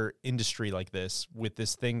entire industry like this with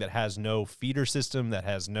this thing that has no feeder system, that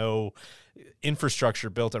has no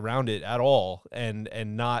infrastructure built around it at all, and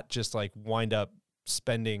not just like wind up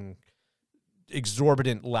spending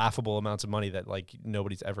exorbitant, laughable amounts of money that like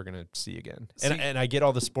nobody's ever going to see again. And I get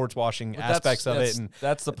all the sports washing aspects of it, and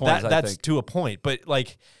that's the point. That's to a point, but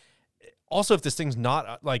like also if this thing's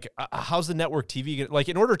not like how's the network TV gonna, like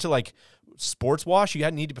in order to like sports wash, you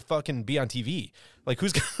need to fucking be on TV. Like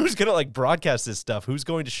who's gonna like broadcast this stuff? Who's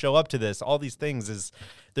going to show up to this? All these things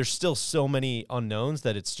there's still so many unknowns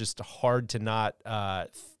that it's just hard to not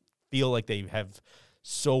feel like they have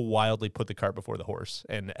so wildly put the cart before the horse,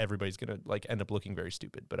 and everybody's gonna like end up looking very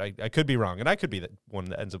stupid. But I could be wrong, and I could be the one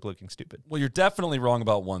that ends up looking stupid. Well, you're definitely wrong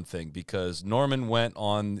about one thing, because Norman went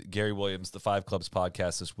on Gary Williams, the Five Clubs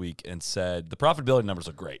podcast this week, and said the profitability numbers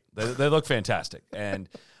are great. They look fantastic. And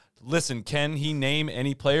listen, can he name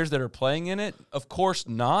any players that are playing in it? Of course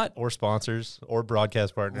not. Or sponsors or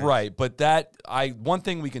broadcast partners. Right, but one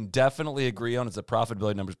thing we can definitely agree on is the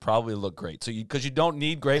profitability numbers probably look great. So because you don't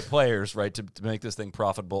need great players, right, to make this thing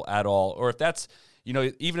profitable at all. Or if that's,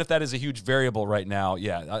 even if that is a huge variable right now,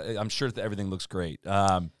 yeah, I'm sure that everything looks great.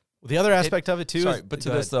 The other aspect of it too. Sorry, but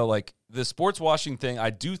to this though, like the sports washing thing,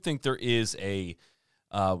 I do think there is a.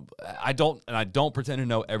 I don't pretend to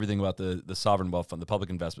know everything about the sovereign wealth fund, the public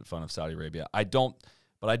investment fund of Saudi Arabia.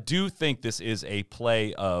 But I do think this is a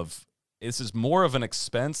play of, this is more of an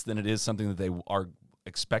expense than it is something that they are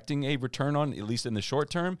expecting a return on, at least in the short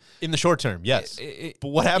term. In the short term, yes. But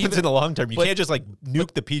what happens in the long term? You can't just like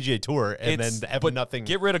nuke the PGA Tour and then have nothing.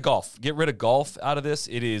 Get rid of golf. Get rid of golf out of this.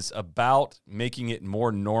 It is about making it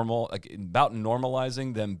more normal, like about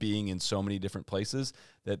normalizing them being in so many different places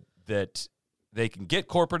that they can get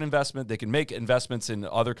corporate investment. They can make investments in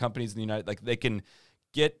other companies in the United. Like they can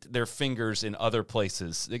get their fingers in other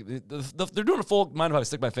places. They're doing a full mind if I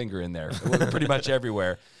stick my finger in there, pretty much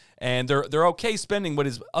everywhere. And they're okay spending what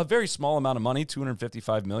is a very small amount of money,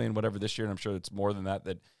 $255 million, whatever this year. And I'm sure it's more than that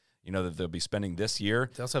that they'll be spending this year.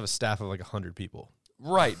 They also have a staff of like 100 people.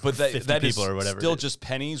 Right, but that is or whatever still just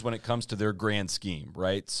pennies when it comes to their grand scheme,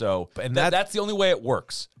 right? So and that's the only way it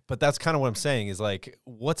works. But that's kind of what I'm saying is like,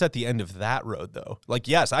 what's at the end of that road though? Like,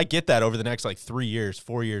 yes, I get that over the next like 3 years,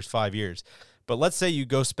 4 years, 5 years. But let's say you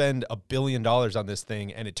go spend $1 billion on this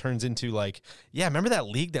thing and it turns into like, yeah, remember that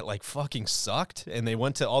league that like fucking sucked? And they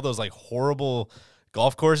went to all those like horrible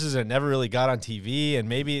golf courses and never really got on TV. And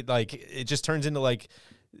maybe like it just turns into like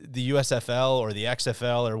the USFL or the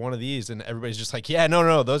XFL or one of these, and everybody's just like, yeah,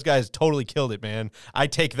 no, those guys totally killed it, man. I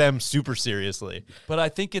take them super seriously. But I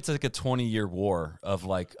think it's like a 20-year war of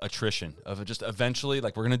like attrition, of just eventually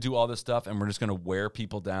like we're going to do all this stuff and we're just going to wear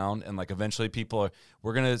people down, and like eventually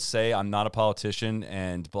we're going to say I'm not a politician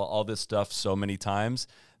and all this stuff so many times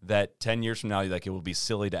that 10 years from now, like it will be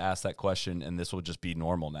silly to ask that question and this will just be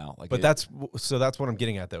normal now. Like, but that's what I'm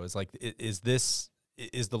getting at though, is like, is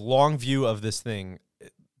the long view of this thing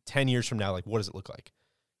 10 years from now, like what does it look like?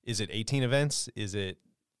 Is it 18 events? Has it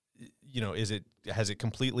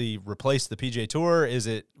completely replaced the PGA Tour? Is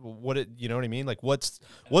it you know what I mean? Like what's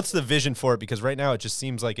the vision for it? Because right now it just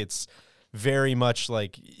seems like it's very much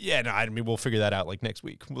like, yeah, no, I mean, we'll figure that out like next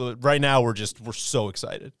week. Right now we're so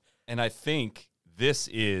excited. And I think this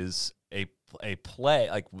is a play,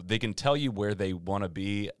 like they can tell you where they want to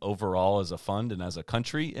be overall as a fund and as a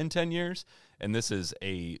country in 10 years. And this is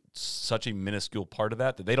such a minuscule part of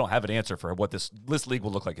that they don't have an answer for what this league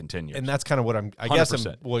will look like in 10 years. And that's kind of what I'm getting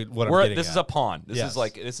This at. is a pawn.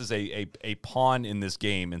 This is a pawn in this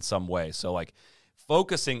game in some way. So like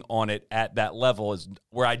focusing on it at that level is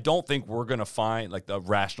where I don't think we're going to find like the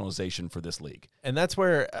rationalization for this league. And that's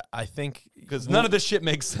where I think, because none of this shit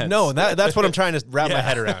makes sense. No, that's what I'm trying to wrap my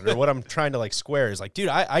head around, or what I'm trying to like square is like, dude,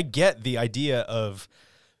 I get the idea of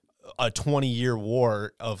a 20-year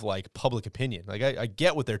war of like public opinion. Like I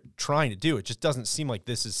get what they're trying to do. It just doesn't seem like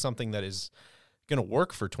this is something that is going to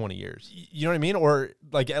work for 20 years. You know what I mean? Or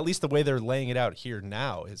like at least the way they're laying it out here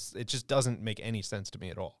now it just doesn't make any sense to me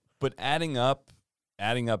at all. But adding up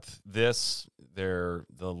this, the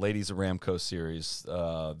Ladies of Ramco series,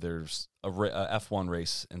 there's a F1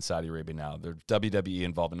 race in Saudi Arabia now. There's WWE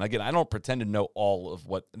involved. And again, I don't pretend to know all of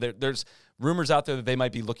what there's rumors out there that they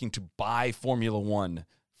might be looking to buy Formula One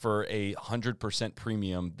for 100%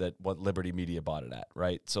 premium that what Liberty Media bought it at,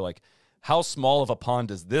 right? So like, how small of a pond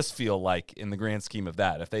does this feel like in the grand scheme of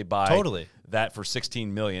that? If they buy that for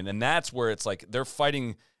 $16 million, and that's where it's like they're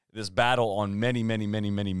fighting this battle on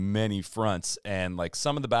many fronts, and like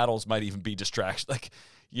some of the battles might even be distraction. Like,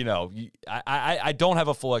 you know, I don't have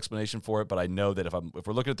a full explanation for it, but I know that if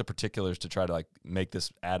we're looking at the particulars to try to like make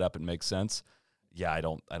this add up and make sense, yeah, I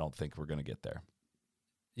don't think we're going to get there.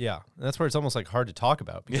 Yeah, and that's where it's almost like hard to talk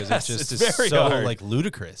about because it's very so hard. like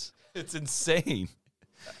ludicrous. It's insane.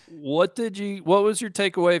 What was your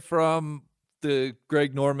takeaway from the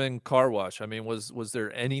Greg Norman car wash? I mean, was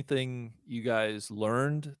there anything you guys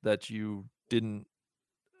learned that you didn't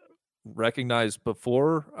recognize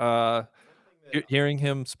before hearing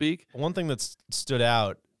him speak? One thing that's stood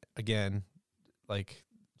out, again, like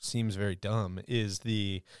seems very dumb, is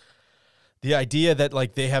the idea that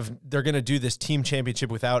like they're going to do this team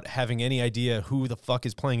championship without having any idea who the fuck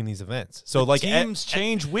is playing in these events. So like teams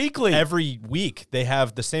change weekly. Every week they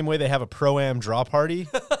have the same way they have a Pro-Am draw party.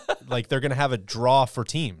 Like they're going to have a draw for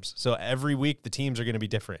teams. So every week the teams are going to be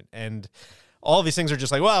different. And all of these things are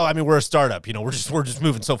just like, well, I mean, we're a startup, you know, we're just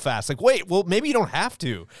moving so fast. Like, wait, well, maybe you don't have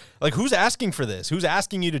to. Like, who's asking for this? Who's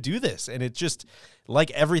asking you to do this? And it just, like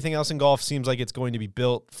everything else in golf, seems like it's going to be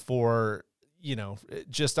built for, you know,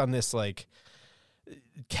 just on this like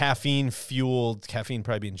caffeine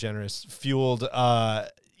probably being generous, fueled,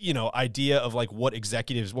 you know, idea of like what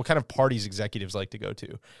kind of parties executives like to go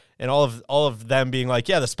to. And all of them being like,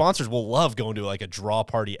 yeah, the sponsors will love going to like a draw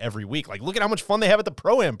party every week. Like, look at how much fun they have at the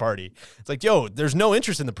Pro-Am party. It's like, yo, there's no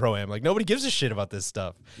interest in the Pro-Am. Like, nobody gives a shit about this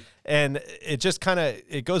stuff. And it just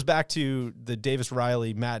it goes back to the Davis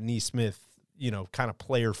Riley, Matt Neesmith, you know, kind of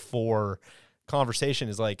player 4 conversation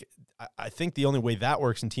is like, I think the only way that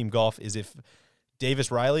works in team golf is if Davis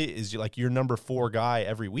Riley is like your number 4 guy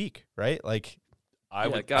every week, right? Like, I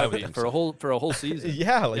would for a whole season.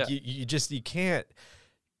 Yeah, like you can't.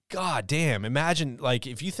 God damn! Imagine like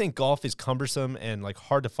if you think golf is cumbersome and like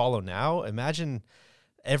hard to follow now. Imagine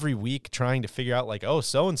every week trying to figure out like, oh,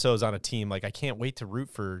 so and so is on a team. Like, I can't wait to root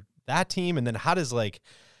for that team. And then how does like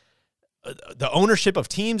the ownership of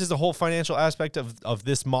teams is a whole financial aspect of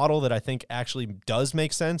this model that I think actually does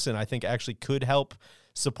make sense, and I think actually could help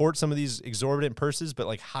support some of these exorbitant purses. But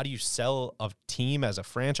like, how do you sell a team as a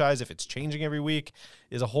franchise if it's changing every week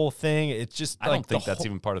is a whole thing. It's just I don't think that's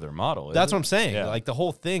even part of their model. That's what I'm saying. Yeah. Like the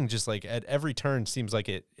whole thing just like at every turn seems like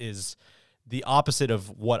it is the opposite of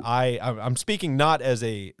what I'm speaking not as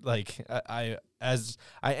a like I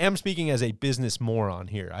am speaking as a business moron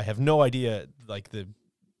here. I have no idea like the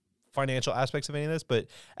financial aspects of any of this, but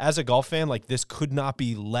as a golf fan, like this could not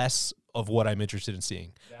be less of what I'm interested in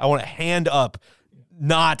seeing. I want to hand up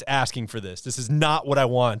not asking for this. This is not what I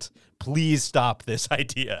want. Please stop this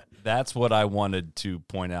idea. That's what I wanted to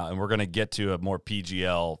point out. And we're going to get to a more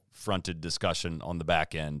PGL fronted discussion on the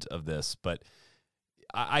back end of this, but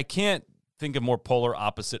I can't think of more polar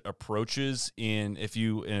opposite approaches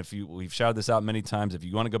we've shouted this out many times. If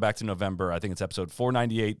you want to go back to November, I think it's episode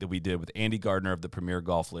 498 that we did with Andy Gardner of the Premier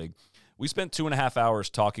Golf League. We spent 2.5 hours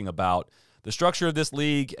talking about the structure of this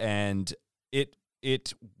league, and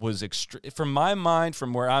it was from my mind,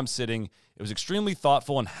 from where I'm sitting, it was extremely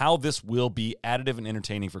thoughtful in how this will be additive and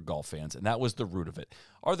entertaining for golf fans, and that was the root of it.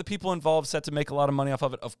 Are the people involved set to make a lot of money off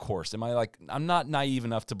of it? Of course. I'm not naive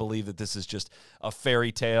enough to believe that this is just a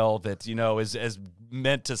fairy tale that, you know, is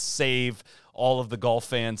meant to save all of the golf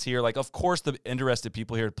fans here. Like, of course, the interested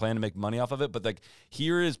people here plan to make money off of it, but like,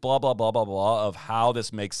 here is blah, blah, blah, blah, blah of how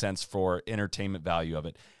this makes sense for entertainment value of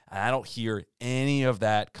it. And I don't hear any of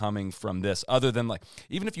that coming from this other than like,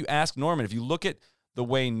 even if you ask Norman, if you look at the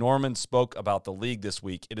way Norman spoke about the league this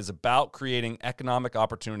week, it is about creating economic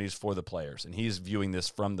opportunities for the players. And he's viewing this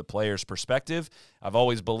from the players' perspective. I've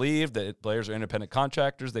always believed that players are independent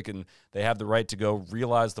contractors. They have the right to go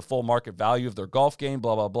realize the full market value of their golf game,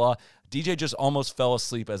 blah, blah, blah. DJ just almost fell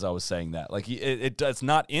asleep as I was saying that. Like, it's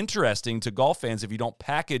not interesting to golf fans if you don't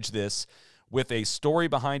package this with a story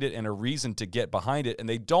behind it and a reason to get behind it. And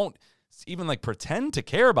they don't even like pretend to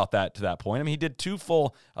care about that to that point. I mean, he did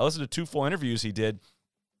I listened to 2 full interviews he did.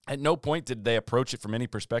 At no point did they approach it from any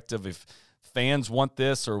perspective if fans want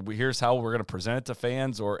this or here's how we're going to present it to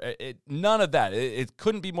fans or none of that. It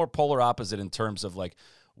couldn't be more polar opposite in terms of like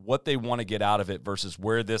what they want to get out of it versus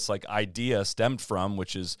where this like idea stemmed from,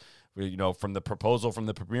 which is, you know, from the proposal from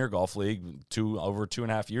the Premier Golf League over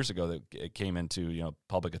 2.5 years ago that it came into, you know,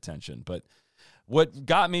 public attention. But what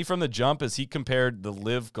got me from the jump is he compared the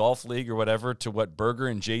Live Golf League or whatever to what Berger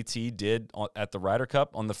and JT did at the Ryder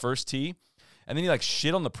Cup on the first tee. And then he like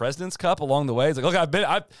shit on the President's Cup along the way. He's like, look,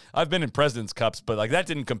 I've been in President's Cups, but like that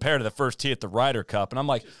didn't compare to the first tee at the Ryder Cup. And I'm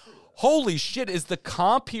like, holy shit, is the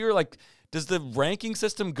comp here like, does the ranking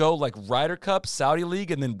system go like Ryder Cup, Saudi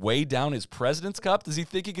League, and then way down his President's Cup? Does he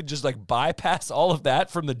think he could just like bypass all of that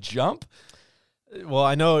from the jump? Well,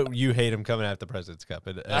 I know you hate him coming at the President's Cup,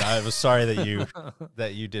 and I was sorry that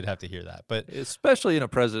you did have to hear that. But especially in a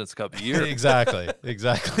President's Cup year.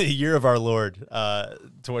 exactly. Year of our Lord,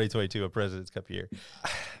 2022, a President's Cup year.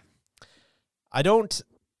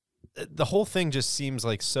 The whole thing just seems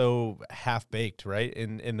like so half-baked, right?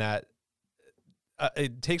 In that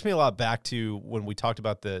it takes me a lot back to when we talked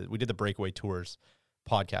about we did the Breakaway Tours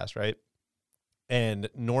podcast, right? And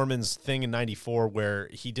Norman's thing in '94 where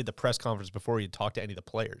he did the press conference before he talked to any of the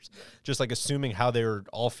players, just like assuming how they were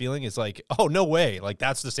all feeling is like, oh, no way. Like,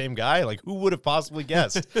 that's the same guy. Like, who would have possibly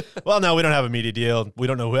guessed? Well, no, we don't have a media deal. We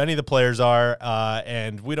don't know who any of the players are.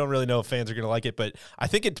 And we don't really know if fans are going to like it. But I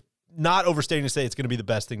think it's not overstating to say it's going to be the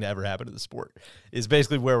best thing to ever happen to the sport is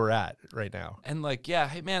basically where we're at right now. And like, yeah,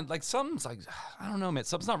 hey man, like something's like, I don't know, man,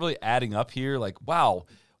 something's not really adding up here. Like, wow,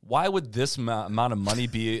 why would this amount of money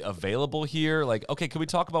be available here? Like, okay, can we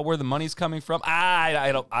talk about where the money's coming from? I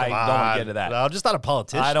don't want to get into that. I'm just not a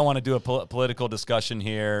politician. I don't want to do a political discussion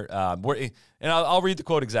here. And I'll read the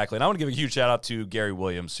quote exactly. And I want to give a huge shout out to Gary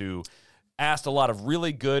Williams, who asked a lot of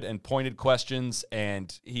really good and pointed questions,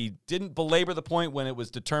 and he didn't belabor the point when it was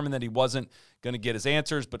determined that he wasn't going to get his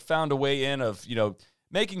answers, but found a way in of, you know,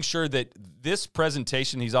 making sure that this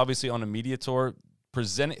presentation, he's obviously on a media tour,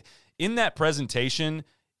 in that presentation,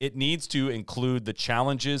 it needs to include the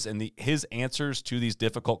challenges and his answers to these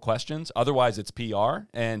difficult questions. Otherwise, it's PR,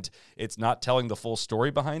 and it's not telling the full story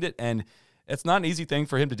behind it, and it's not an easy thing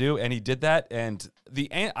for him to do, and he did that, and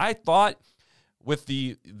I thought with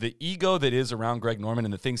the ego that is around Greg Norman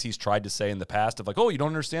and the things he's tried to say in the past of like, oh, you don't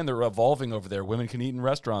understand, they're evolving over there. Women can eat in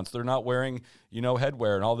restaurants. They're not wearing, you know,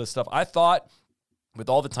 headwear and all this stuff. I thought with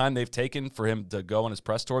all the time they've taken for him to go on his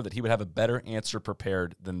press tour that he would have a better answer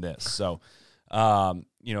prepared than this. So,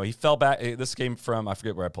 you know, he fell back. This came from, I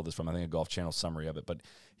forget where I pulled this from. I think a Golf Channel summary of it, but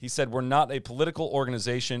he said, we're not a political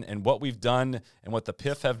organization, and what we've done and what the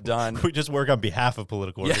PIF have done. We just work on behalf of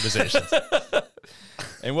political organizations.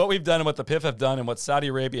 And what we've done and what the PIF have done and what Saudi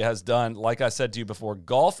Arabia has done, like I said to you before,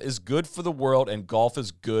 golf is good for the world and golf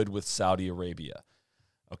is good with Saudi Arabia.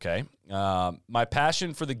 Okay. My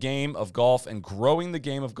passion for the game of golf and growing the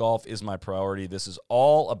game of golf is my priority. This is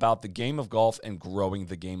all about the game of golf and growing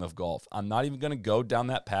the game of golf. I'm not even going to go down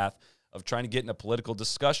that path of trying to get in a political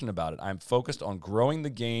discussion about it. I'm focused on growing the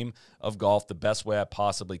game of golf the best way I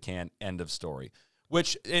possibly can. End of story.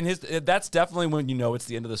 Which that's definitely when you know it's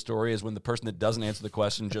the end of the story, is when the person that doesn't answer the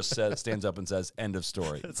question just stands up and says, end of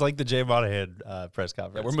story. It's like the Jay Monahan press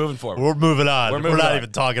conference. Yeah, we're moving forward. We're moving on. We're not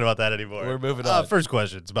even talking about that anymore. We're moving on. First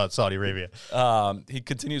question, it's about Saudi Arabia. He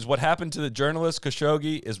continues, what happened to the journalist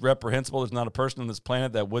Khashoggi is reprehensible. There's not a person on this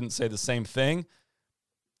planet that wouldn't say the same thing.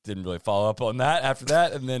 Didn't really follow up on that after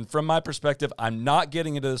that. And then from my perspective, I'm not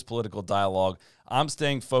getting into this political dialogue. I'm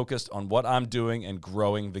staying focused on what I'm doing and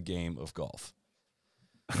growing the game of golf.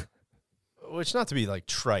 Which, not to be like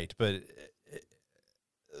trite, but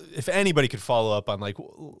if anybody could follow up on like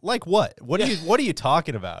what? What are you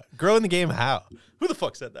talking about? Growing the game how? Who the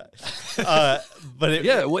fuck said that?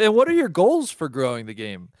 And what are your goals for growing the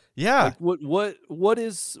game? Yeah. Like what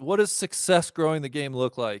does success growing the game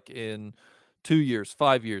look like in 2 years,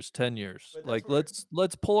 5 years, 10 years? Like let's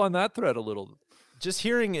pull on that thread a little. Just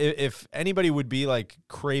hearing if anybody would be like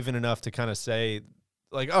craven enough to kind of say,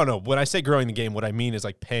 like, oh no, when I say growing the game, what I mean is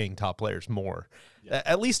like paying top players more. Yeah.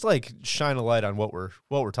 At least like shine a light on what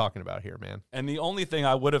we're talking about here, man. And the only thing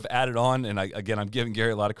I would have added on, and I'm giving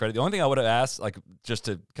Gary a lot of credit. The only thing I would have asked, like just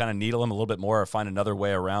to kind of needle him a little bit more or find another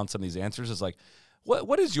way around some of these answers, is like,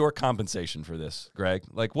 what is your compensation for this, Greg?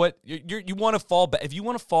 Like, what you want to fall back? If you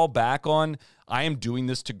want to fall back on, I am doing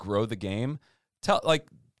this to grow the game.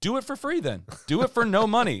 Do it for free then. Do it for no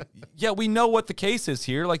money. Yeah, we know what the case is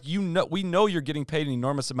here. Like, we know you're getting paid an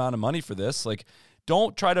enormous amount of money for this. Like,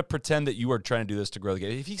 don't try to pretend that you are trying to do this to grow the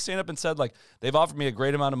game. If he stand up and said, like, they've offered me a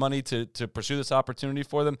great amount of money to pursue this opportunity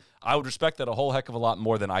for them, I would respect that a whole heck of a lot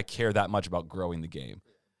more than I care that much about growing the game.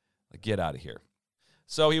 Like, get out of here.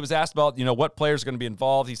 So he was asked about, what players are going to be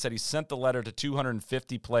involved. He said he sent the letter to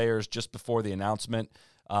 250 players just before the announcement.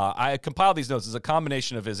 I compiled these notes as a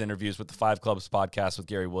combination of his interviews with the Five Clubs podcast with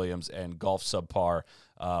Gary Williams and Golf Subpar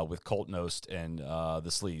with Colt Knost and the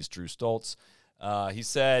Sleaze, Drew Stoltz. He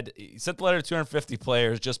said he sent the letter to 250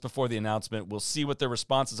 players just before the announcement. We'll see what their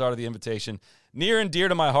responses are to the invitation. Near and dear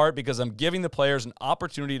to my heart because I'm giving the players an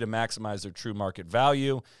opportunity to maximize their true market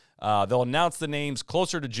value. They'll announce the names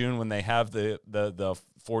closer to June when they have the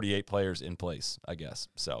 48 players in place, I guess.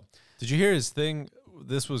 So, did you hear his thing?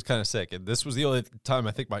 This was kind of sick, and this was the only time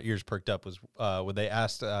I think my ears perked up was when they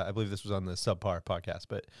asked. I believe this was on the Subpar podcast,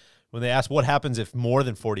 but when they asked what happens if more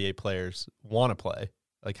than 48 players want to play,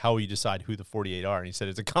 like how will you decide who the 48 are? And he said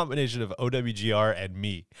it's a combination of OWGR and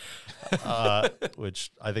me,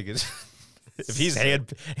 which I think is if he's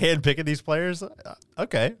hand picking these players,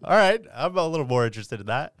 okay, all right, I'm a little more interested in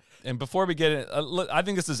that. And before we get it, I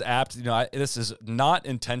think this is apt. This is not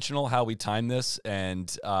intentional how we time this,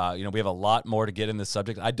 and we have a lot more to get in this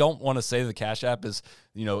subject. I don't want to say the Cash App is,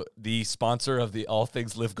 the sponsor of the All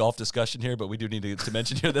Things Live Golf discussion here, but we do need to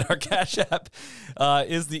mention here that our Cash App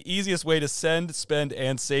is the easiest way to send, spend,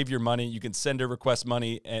 and save your money. You can send or request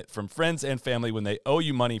money from friends and family when they owe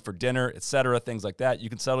you money for dinner, etc., things like that. You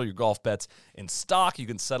can settle your golf bets in stock. You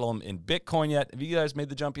can settle them in Bitcoin yet. Have you guys made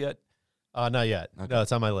the jump yet? Not yet. Okay. No,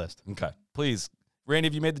 it's on my list. Okay. Please. Randy,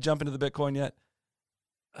 have you made the jump into the Bitcoin yet?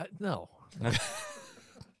 No.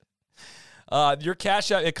 Your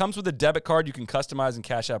Cash App, it comes with a debit card you can customize, and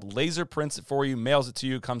Cash App laser prints it for you, mails it to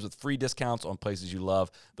you, comes with free discounts on places you love.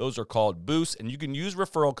 Those are called boosts, and you can use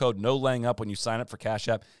referral code No Laying Up when you sign up for Cash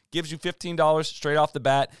App. Gives you $15 straight off the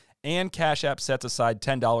bat, and Cash App sets aside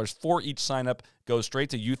 $10 for each sign up. Goes straight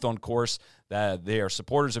to Youth on Course. They are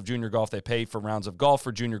supporters of junior golf. They pay for rounds of golf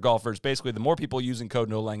for junior golfers. Basically, the more people using code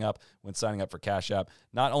No Laying Up when signing up for Cash App,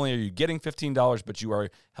 not only are you getting $15, but you are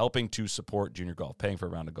helping to support junior golf, paying for a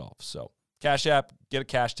round of golf. So Cash App, get a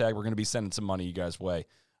cash tag. We're going to be sending some money you guys' way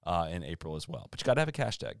in April as well. But you got to have a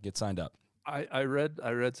cash tag. Get signed up. I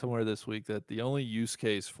read somewhere this week that the only use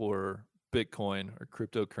case for Bitcoin or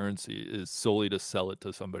cryptocurrency is solely to sell it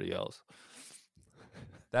to somebody else.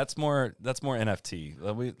 That's more NFT.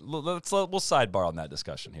 We'll sidebar on that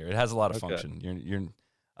discussion here. It has a lot of function.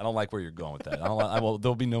 I don't like where you're going with that.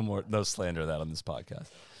 There'll be no slander of that on this podcast.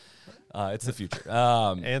 It's the future.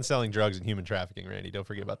 And selling drugs and human trafficking, Randy. Don't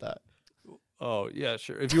forget about that. Oh, yeah,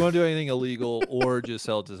 sure. If you want to do anything illegal or just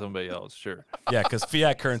sell it to somebody else, sure. Yeah, because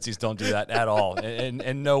fiat currencies don't do that at all.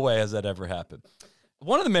 And no way has that ever happened.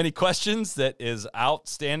 One of the many questions that is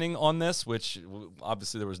outstanding on this, which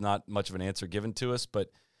obviously there was not much of an answer given to us, but,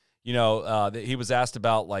 he was asked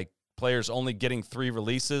about, like, players only getting 3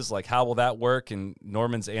 releases. Like, how will that work? And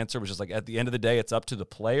Norman's answer was just like, at the end of the day, it's up to the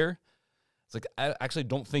player. It's like, I actually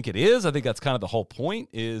don't think it is. I think that's kind of the whole point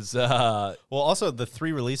is... Well, also the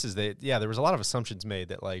 3 releases, there was a lot of assumptions made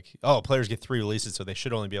that, like, players get 3 releases, so they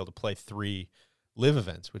should only be able to play 3 live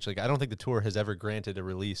events, which, like, I don't think the tour has ever granted a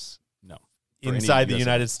release. No. Inside the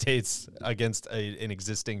United States against an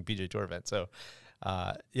existing PGA Tour event. So,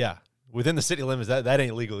 within the city limits, that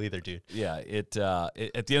ain't legal either, dude. Yeah, it at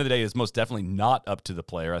the end of the day is most definitely not up to the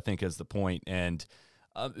player, I think, is the point. And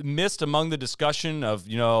missed among the discussion of,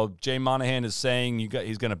 Jay Monahan is saying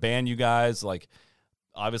he's going to ban you guys. Like,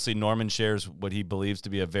 obviously Norman shares what he believes to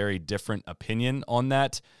be a very different opinion on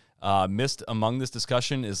that. Missed among this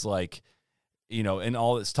discussion is like, and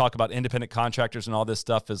all this talk about independent contractors and all this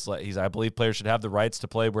stuff is like, I believe players should have the rights to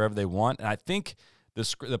play wherever they want. And I think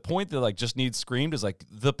the point that like just needs screamed is like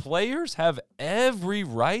the players have every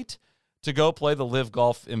right to go play the Live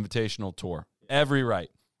Golf Invitational Tour. Every right.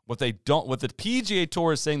 What the PGA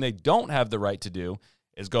Tour is saying they don't have the right to do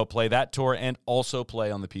is go play that tour and also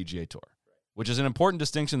play on the PGA Tour, which is an important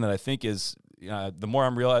distinction that I think is the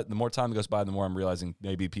more time goes by, the more I'm realizing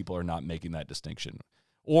maybe people are not making that distinction,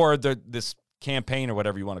 or this campaign or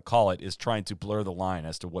whatever you want to call it is trying to blur the line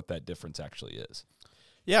as to what that difference actually is.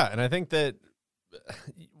 Yeah, and I think that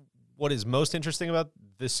what is most interesting about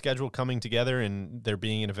this schedule coming together and there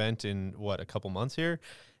being an event in a couple months here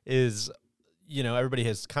is, everybody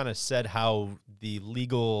has kind of said how the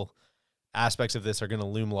legal aspects of this are going to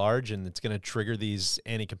loom large and it's going to trigger these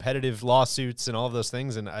anti-competitive lawsuits and all of those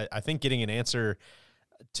things. And I think getting an answer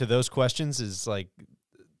to those questions is like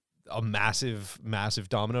a massive, massive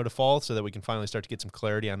domino to fall so that we can finally start to get some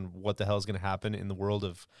clarity on what the hell is going to happen in the world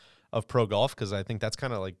of pro golf. Cause I think that's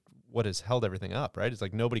kind of like what has held everything up, right? It's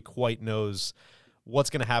like nobody quite knows what's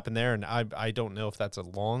going to happen there. And I don't know if that's a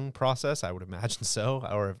long process. I would imagine so.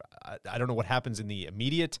 Or I don't know what happens in the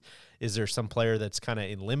immediate. Is there some player that's kind of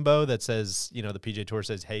in limbo that says, the PGA Tour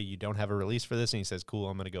says, hey, you don't have a release for this, and he says, cool,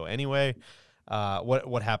 I'm going to go anyway.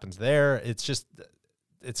 What happens there? It's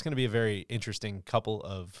going to be a very interesting couple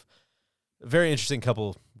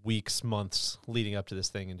weeks, months leading up to this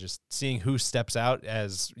thing, and just seeing who steps out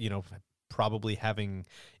as, probably having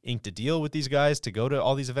inked a deal with these guys to go to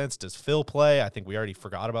all these events. Does Phil play? I think we already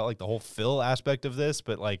forgot about like the whole Phil aspect of this,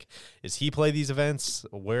 but like, is he play these events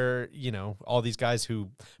where, all these guys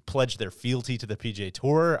who pledge their fealty to the PGA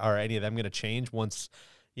Tour, are any of them going to change once,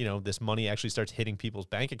 this money actually starts hitting people's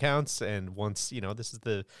bank accounts? And once, this is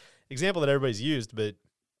the example that everybody's used, but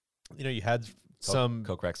you had some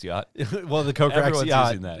Kokrak's yacht. well, the Kokrak's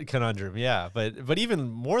yacht using that conundrum. Yeah. But even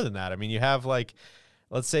more than that, I mean, you have like,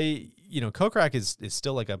 let's say, Kokrak is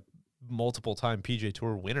still like a multiple time PGA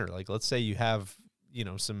Tour winner. Like, let's say you have,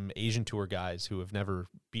 some Asian Tour guys who have never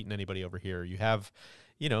beaten anybody over here. You have,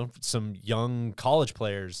 some young college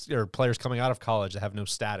players or players coming out of college that have no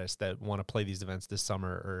status that want to play these events this summer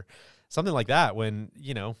or something like that. When,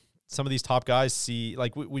 some of these top guys see,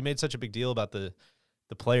 like we made such a big deal about the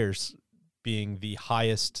players being the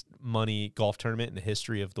highest money golf tournament in the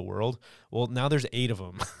history of the world. Well, now there's 8 of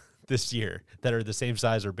them this year that are the same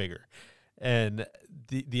size or bigger. And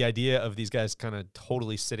the idea of these guys kind of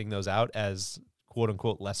totally sitting those out as quote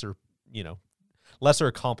unquote lesser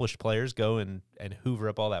accomplished players go and hoover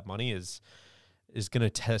up all that money is going to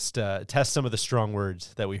test some of the strong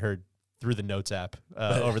words that we heard through the Notes app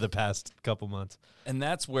over the past couple months. And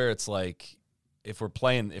that's where it's like, if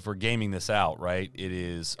we're gaming this out, right, it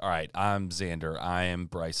is, all right, I'm Xander, I am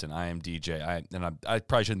Bryson, I am DJ, I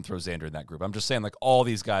probably shouldn't throw Xander in that group. I'm just saying, like, all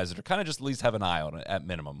these guys that are kind of just at least have an eye on it at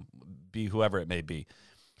minimum, be whoever it may be.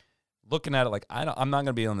 Looking at it like, I'm not going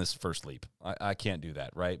to be on this first leap. I can't do that,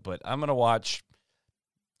 right? But I'm going to watch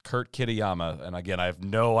Kurt Kitayama, and again, I have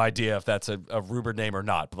no idea if that's a rumored name or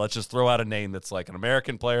not, but let's just throw out a name that's like an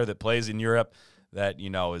American player that plays in Europe that,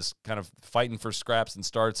 is kind of fighting for scraps and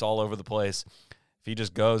starts all over the place. If he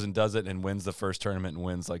just goes and does it and wins the first tournament and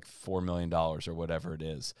wins like $4 million or whatever it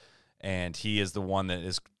is, and he is the one that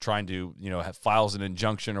is trying to, files an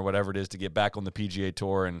injunction or whatever it is to get back on the PGA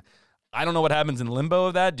Tour, and I don't know what happens in limbo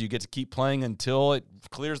of that. Do you get to keep playing until it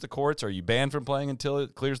clears the courts? Are you banned from playing until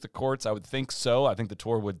it clears the courts? I would think so. I think the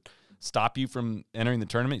tour would stop you from entering the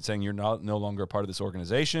tournament, saying you're no longer a part of this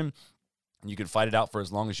organization. You can fight it out for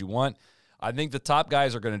as long as you want. I think the top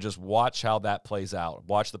guys are going to just watch how that plays out,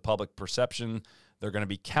 watch the public perception. They're going to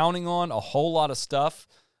be counting on a whole lot of stuff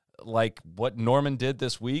like what Norman did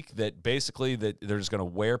this week, that basically that they're just going to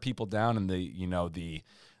wear people down, and the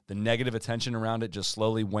negative attention around it just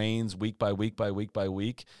slowly wanes week by week by week by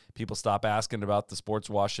week. People stop asking about the sports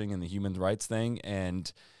washing and the human rights thing.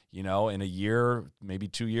 And, in a year, maybe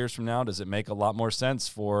 2 years from now, does it make a lot more sense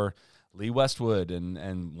for Lee Westwood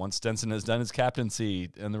and once Stenson has done his captaincy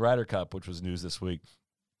in the Ryder Cup, which was news this week,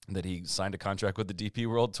 that he signed a contract with the DP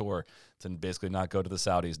World Tour to basically not go to the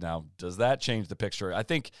Saudis now? Does that change the picture? I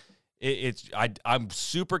think I'm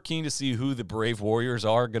super keen to see who the brave warriors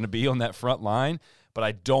are going to be on that front line, but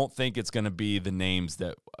I don't think it's going to be the names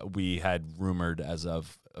that we had rumored as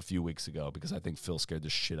of a few weeks ago, because I think Phil scared the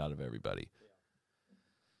shit out of everybody.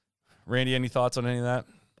 Randy, any thoughts on any of that?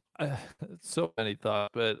 So many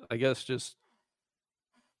thoughts, but I guess just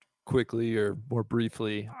quickly or more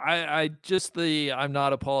briefly, I just the I'm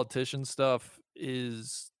not a politician stuff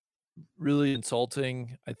is really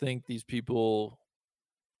insulting. I think these people,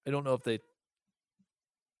 I don't know if they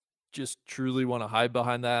just truly want to hide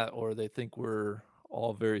behind that or they think we're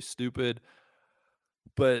all very stupid,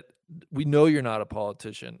 but we know you're not a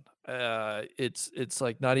politician. It's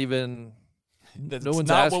like not even That's no one's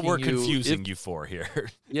not asking what we're you confusing if- you for here.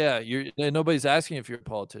 Yeah, nobody's asking if you're a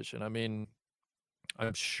politician. I mean,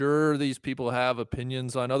 I'm sure these people have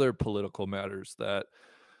opinions on other political matters that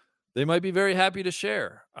they might be very happy to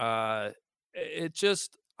share. It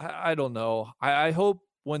just, I don't know. I hope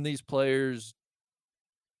when these players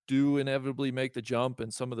do inevitably make the jump,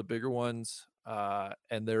 and some of the bigger ones,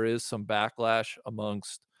 and there is some backlash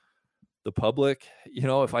amongst the public,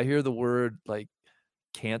 if I hear the word like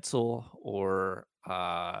cancel or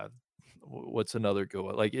what's another go,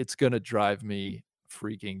 like it's going to drive me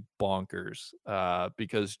freaking bonkers,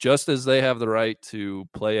 because just as they have the right to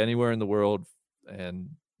play anywhere in the world and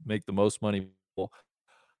make the most money,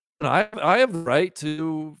 I have the right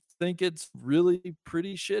to think it's really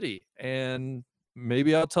pretty shitty, and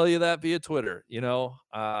maybe I'll tell you that via Twitter.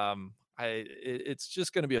 It's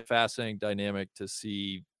just going to be a fascinating dynamic to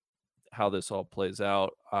see how this all plays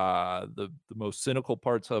out. The most cynical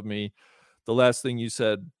parts of me the last thing you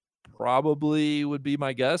said probably would be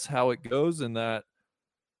my guess how it goes, and that,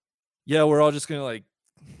 yeah, we're all just going to like,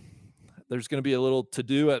 there's going to be a little to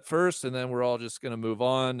do at first, and then we're all just going to move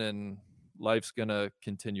on, and life's going to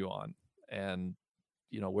continue on. And,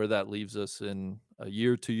 where that leaves us in a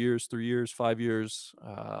year, 2 years, 3 years, 5 years,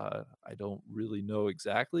 I don't really know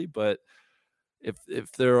exactly. But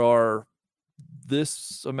if there are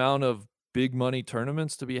this amount of big money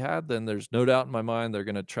tournaments to be had, then there's no doubt in my mind they're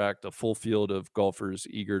going to attract a full field of golfers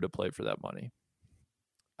eager to play for that money.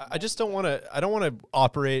 I just don't want to. I don't want to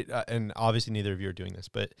operate, and obviously neither of you are doing this,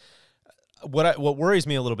 but what worries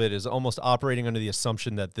me a little bit is almost operating under the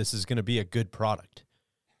assumption that this is going to be a good product.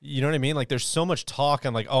 You know what I mean? Like, there's so much talk.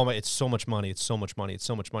 I'm like, oh my, it's so much money. It's so much money. It's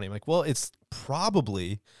so much money. I'm like, well, it's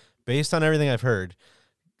probably, based on everything I've heard,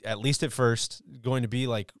 at least at first, going to be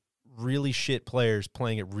like really shit players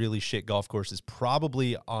playing at really shit golf courses,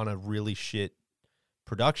 probably on a really shit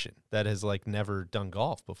production that has like never done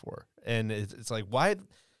golf before. And it's like, why?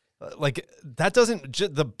 Like, that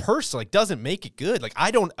doesn't, the purse like doesn't make it good. Like, I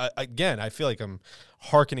don't, again, I feel like I'm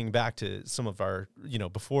hearkening back to some of our,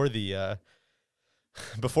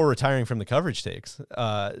 before retiring from the coverage takes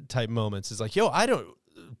type moments. Is like,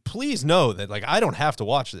 please know that like, I don't have to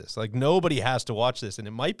watch this. Like, nobody has to watch this. And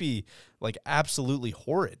it might be like absolutely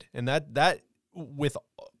horrid. And that with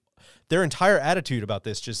their entire attitude about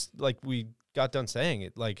this, just like we got done saying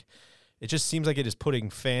it, like, it just seems like it is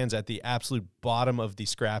putting fans at the absolute bottom of the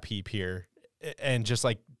scrap heap here, and just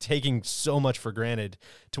like taking so much for granted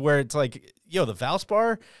to where it's like, the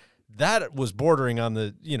Valspar, that was bordering on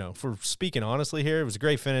the, for speaking honestly here, it was a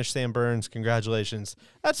great finish. Sam Burns, congratulations.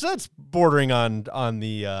 That's bordering on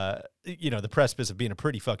the, the precipice of being a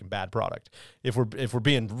pretty fucking bad product. If we're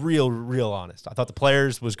being real honest, I thought the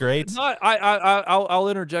players was great. I'll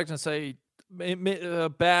interject and say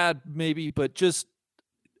bad maybe, but just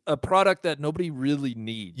a product that nobody really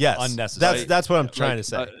needs. Yes, unnecessary. That's what I'm trying to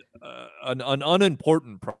say. An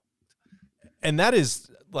unimportant product, and that is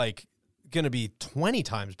like going to be 20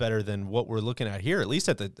 times better than what we're looking at here, at least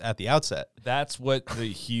at the outset. That's what the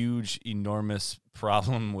huge, enormous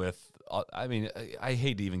problem with. I mean, I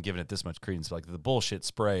hate even giving it this much credence. Like, the bullshit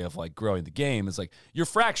spray of like growing the game is like, you're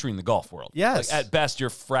fracturing the golf world. Yes, like, at best you're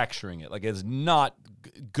fracturing it. Like, it's not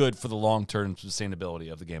good for the long-term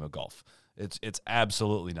sustainability of the game of golf. It's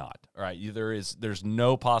absolutely not. All right, there's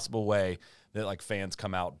no possible way that like fans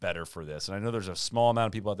come out better for this. And I know there's a small amount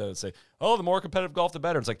of people out there that say, oh, the more competitive golf, the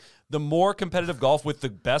better. It's like, the more competitive golf with the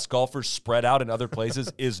best golfers spread out in other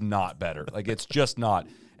places is not better. Like, it's just not.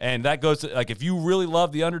 And that goes to, like, if you really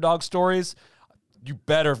love the underdog stories, you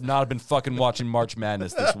better have not been fucking watching March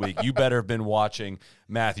Madness this week. You better have been watching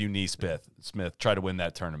Matthew Neesmith try to win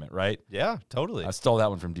that tournament, right? Yeah, totally. I stole that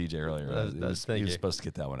one from DJ earlier. He was you. supposed to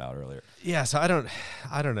get that one out earlier. Yeah, so I don't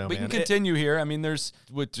know, We man. can continue here. I mean, there's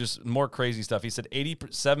with just more crazy stuff. He said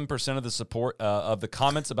 87% of the support of the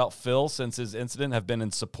comments about Phil since his incident have been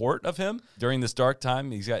in support of him during this dark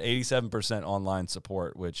time. He's got 87% online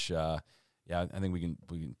support, which yeah, I think we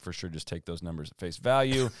can for sure just take those numbers at face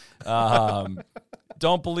value.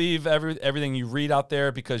 Don't believe everything you read out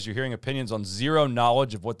there because you're hearing opinions on zero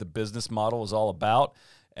knowledge of what the business model is all about.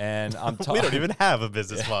 And I'm talking. We don't even have a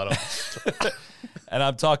business model. And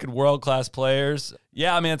I'm talking world-class players.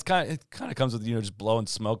 Yeah, I mean, it kind of comes with, just blowing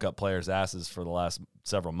smoke up players' asses for the last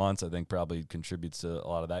several months. I think probably contributes to a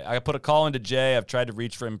lot of that. I put a call into Jay. I've tried to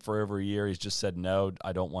reach for him for over a year. He's just said no.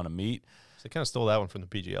 I don't want to meet. So they kind of stole that one from the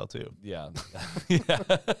PGL too. Yeah.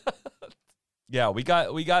 Yeah. Yeah, we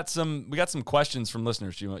got some questions from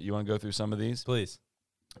listeners. You want to go through some of these? Please.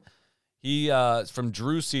 He from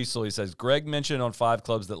Drew Cecil. He says Greg mentioned on 5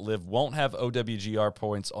 clubs that Live won't have OWGR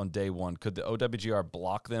points on day one. Could the OWGR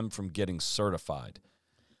block them from getting certified?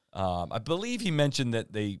 I believe he mentioned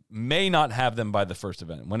that they may not have them by the first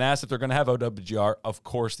event. When asked if they're going to have OWGR, of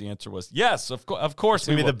course the answer was yes. Of course, it's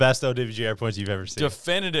going to be the best OWGR points you've ever seen.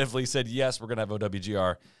 Definitively said yes. We're going to have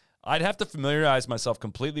OWGR. I'd have to familiarize myself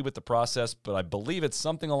completely with the process, but I believe it's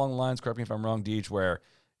something along the lines, correct me if I'm wrong, Deej, where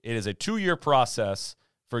it is a 2-year process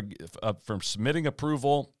from submitting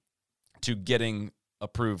approval to getting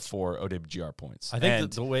approved for OWGR points. I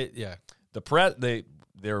think the way, yeah.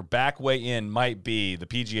 Their back way in might be the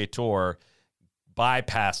PGA Tour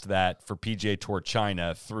bypassed that for PGA Tour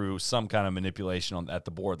China through some kind of manipulation at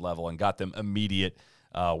the board level and got them immediate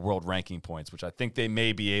world ranking points, which I think they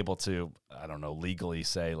may be able to, I don't know, legally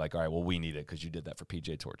say like, all right, well, we need it because you did that for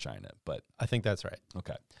PGA Tour China. But I think that's right.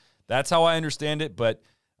 Okay. That's how I understand it. But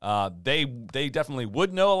they definitely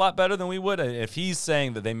would know a lot better than we would. If he's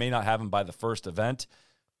saying that they may not have him by the first event,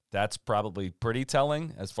 that's probably pretty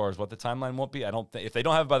telling as far as what the timeline won't be. I don't think if they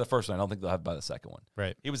don't have it by the first one, I don't think they'll have it by the second one.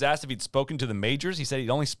 Right. He was asked if he'd spoken to the majors. He said he'd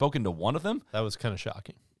only spoken to one of them. That was kind of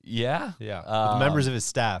shocking. Yeah. Yeah. The members of his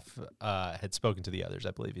staff had spoken to the others,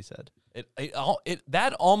 I believe he said.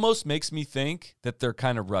 That almost makes me think that they're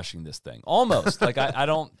kind of rushing this thing. Almost. Like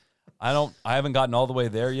I haven't gotten all the way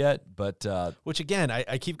there yet, but which again,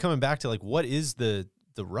 I keep coming back to, like, what is the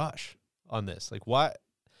rush on this? Like, why,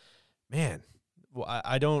 man,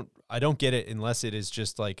 I don't get it unless it is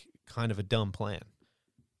just like kind of a dumb plan.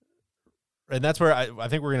 And that's where I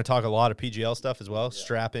think we're going to talk a lot of PGL stuff as well. Yeah.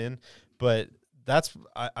 Strap in, but that's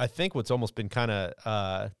I think what's almost been kind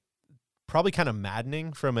of probably kind of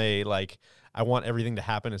maddening from a, like, I want everything to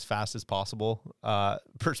happen as fast as possible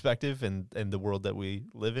perspective and the world that we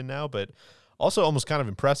live in now, but also almost kind of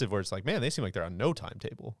impressive where it's like, man, they seem like they're on no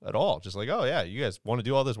timetable at all. Just like, oh yeah, you guys want to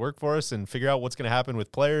do all this work for us and figure out what's going to happen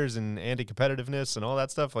with players and anti-competitiveness and all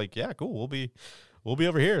that stuff. Like, yeah, cool. We'll be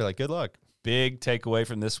over here. Like, good luck. Big takeaway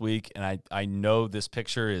from this week. And I know this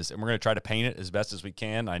picture is, and we're going to try to paint it as best as we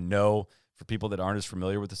can. I know for people that aren't as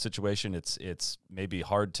familiar with the situation, it's maybe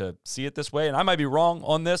hard to see it this way. And I might be wrong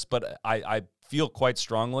on this, but I feel quite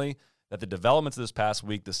strongly that the developments of this past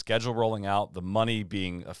week, the schedule rolling out, the money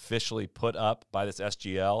being officially put up by this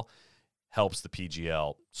SGL helps the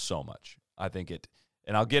PGL so much. I think it,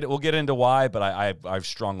 and we'll get into why, but I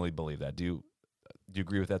strongly believe that. Do you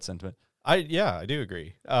agree with that sentiment? I do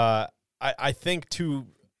agree. I think to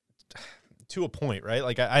a point, right?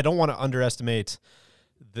 Like, I don't want to underestimate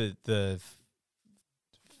the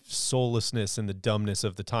soullessness and the dumbness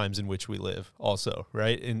of the times in which we live also,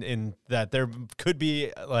 right? In that there could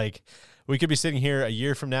be, like, we could be sitting here a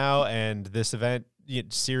year from now and this event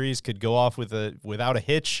series could go off without a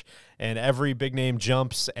hitch and every big name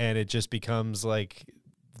jumps and it just becomes like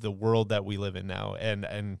the world that we live in now. And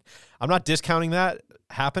I'm not discounting that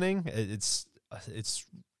happening. It's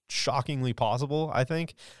shockingly possible, I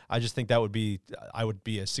think. I just think I would be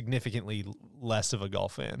a significantly less of a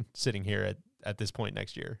golf fan sitting here at this point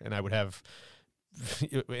next year. And I would have,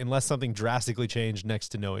 unless something drastically changed, next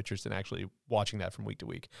to no interest in actually watching that from week to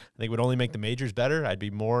week. I think it would only make the majors better. I'd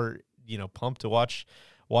be more, pumped to watch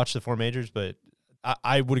the four majors. But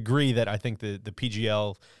I would agree that I think the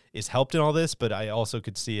PGL is helped in all this, but I also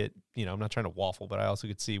could see it, I'm not trying to waffle, but I also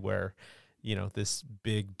could see where, this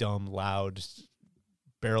big, dumb, loud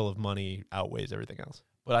barrel of money outweighs everything else.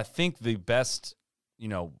 But I think the best,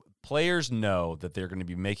 players know that they're going to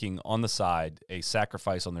be making on the side a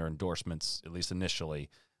sacrifice on their endorsements, at least initially,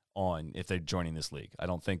 on if they're joining this league. I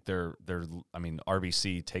don't think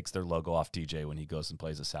RBC takes their logo off DJ when he goes and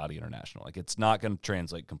plays a Saudi International. Like, it's not going to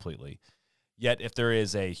translate completely. Yet if there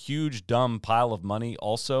is a huge, dumb pile of money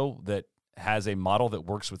also that has a model that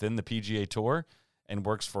works within the PGA Tour and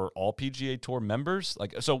works for all PGA Tour members,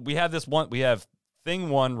 so we have Thing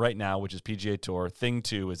 1 right now, which is PGA Tour. Thing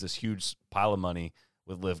 2 is this huge pile of money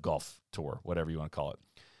with Live Golf Tour, whatever you want to call it.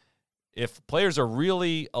 If players are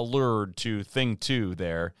really allured to Thing 2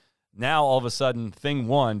 there, now all of a sudden Thing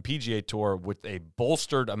 1, PGA Tour, with a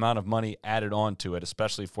bolstered amount of money added on to it,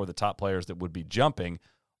 especially for the top players that would be jumping,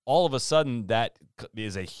 all of a sudden that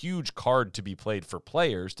is a huge card to be played for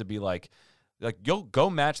players to be like, go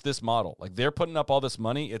match this model. Like, they're putting up all this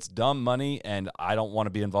money. It's dumb money, and I don't want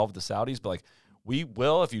to be involved with the Saudis, but like, we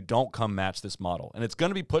will if you don't come match this model. And it's going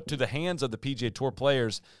to be put to the hands of the PGA Tour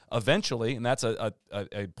players eventually, and that's an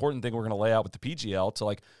important thing we're going to lay out with the PGL, to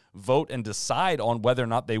like vote and decide on whether or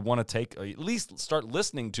not they want to take, at least start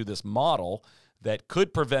listening to this model that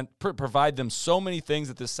could provide them so many things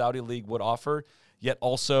that this Saudi league would offer, yet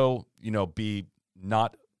also, be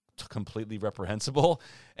not completely reprehensible,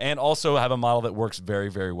 and also have a model that works very,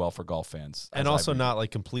 very well for golf fans. And also not like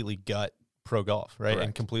completely gut pro golf, right? Correct.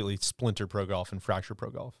 And completely splinter pro golf and fracture pro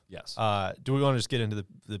golf. Yes. Do we want to just get into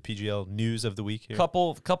the PGL news of the week here?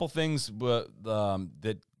 Couple things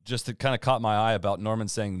that just kind of caught my eye about Norman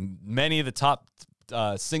saying many of the top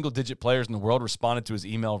single-digit players in the world responded to his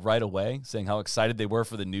email right away, saying how excited they were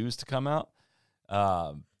for the news to come out.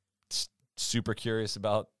 Super curious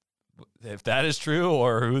about if that is true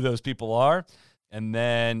or who those people are. And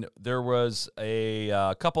then there was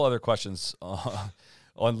a couple other questions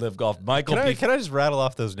on Live Golf. Michael, can I just rattle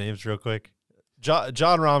off those names real quick? John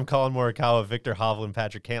Rahm, Colin Morikawa, Victor Hovland,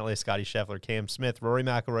 Patrick Cantlay, Scotty Scheffler, Cam Smith, Rory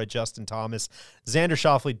McIlroy, Justin Thomas, Xander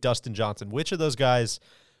Schauffele, Dustin Johnson. Which of those guys,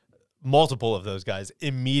 multiple of those guys,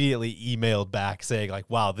 immediately emailed back saying like,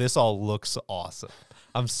 wow, this all looks awesome.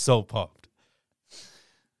 I'm so pumped.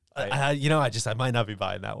 I might not be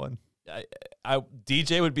buying that one.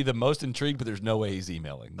 DJ would be the most intrigued, but there's no way he's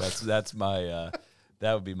emailing. That's my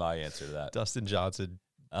that would be my answer to that. Dustin Johnson,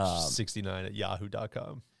 69 at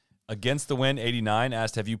yahoo.com. Against the Win 89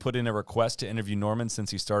 asked, have you put in a request to interview Norman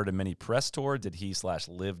since he started a mini press tour? Did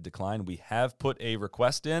he/live decline? We have put a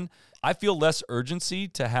request in. I feel less urgency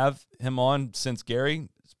to have him on since Gary's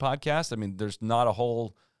podcast. I mean, there's not a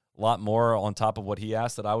whole lot more on top of what he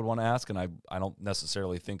asked that I would want to ask, and I don't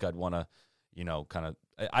necessarily think I'd want to,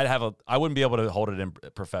 I wouldn't be able to hold it in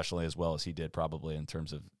professionally as well as he did probably in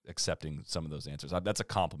terms of accepting some of those answers. That's a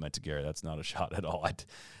compliment to Gary. That's not a shot at all.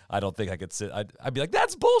 I don't think I could sit. I'd be like,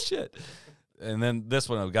 that's bullshit. And then this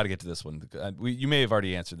one, I've got to get to this one. You may have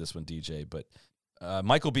already answered this one, DJ, but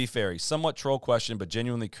Michael B. Ferry, somewhat troll question, but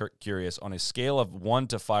genuinely curious. On a scale of 1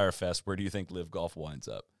 to Firefest, where do you think Live Golf winds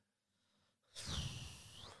up?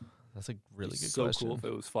 That's a really good so question. Cool if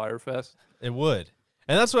it was Firefest. It would.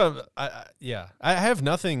 And that's what I have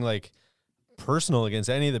nothing like personal against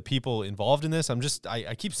any of the people involved in this.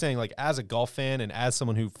 I keep saying, like, as a golf fan and as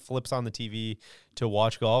someone who flips on the TV to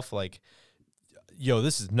watch golf, like,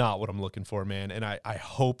 this is not what I'm looking for, man. And I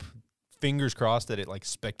hope, fingers crossed, that it like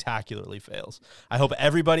spectacularly fails. I hope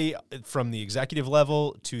everybody from the executive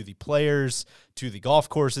level to the players to the golf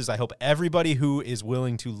courses, I hope everybody who is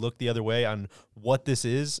willing to look the other way on what this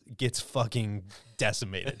is gets fucking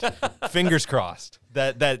decimated. Fingers crossed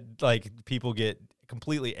that like people get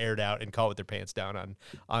completely aired out and caught with their pants down on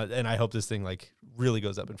and I hope this thing like really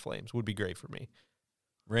goes up in flames. Would be great for me.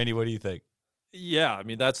 Randy, what do you think? Yeah, I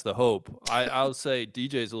mean, that's the hope. I'll say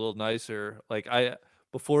DJ's a little nicer. Like,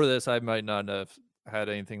 before this, I might not have had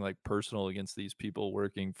anything like personal against these people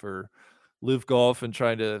working for Live Golf and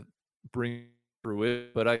trying to bring through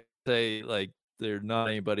it. But I say, like, they're not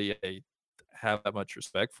anybody I have that much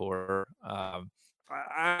respect for.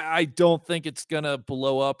 I don't think it's going to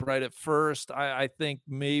blow up right at first. I think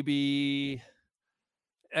maybe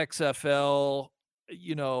XFL,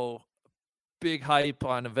 big hype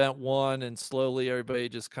on event 1, and slowly everybody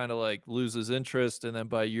just kind of like loses interest. And then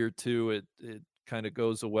by year 2, it kind of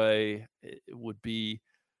goes away. It would be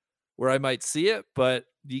where I might see it, but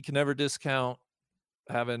you can never discount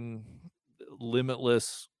having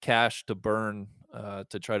limitless cash to burn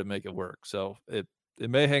to try to make it work. So it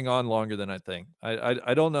may hang on longer than I think.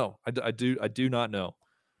 I don't know. I do not know.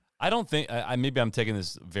 I don't think maybe I'm taking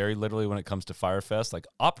this very literally when it comes to Firefest. Like,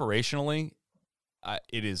 operationally,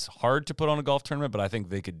 it is hard to put on a golf tournament, but I think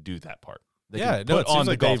they could do that part. They put on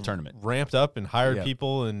the golf tournament. Ramped up and hired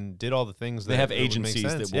people and did all the things. They have agencies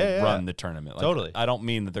that will run the tournament. Like, totally. I don't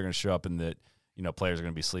mean that they're going to show up and that players are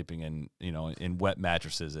going to be sleeping in in wet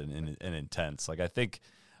mattresses and in tents. Like, I think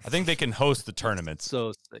they can host the tournaments.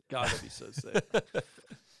 So sick. God, that'd be so sick.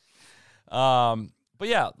 But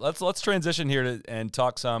yeah, let's transition here and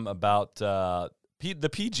talk some about the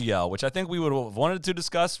PGL, which I think we would have wanted to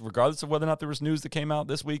discuss regardless of whether or not there was news that came out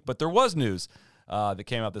this week. But there was news that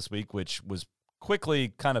came out this week, which was quickly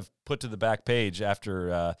kind of put to the back page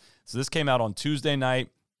after. So this came out on Tuesday night.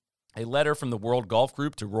 A letter from the World Golf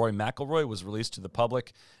Group to Rory McIlroy was released to the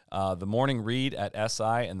public. The Morning Read at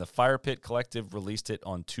SI and the Fire Pit Collective released it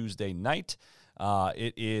on Tuesday night.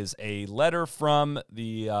 It is a letter from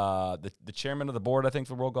the chairman of the board, I think,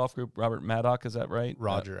 for World Golf Group, Robert Maddock. Is that right?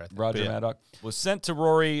 Roger, I think. Roger Maddock was sent to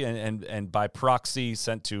Rory and by proxy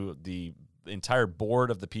sent to the entire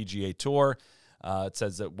board of the PGA Tour. It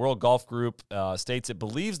says that World Golf Group states it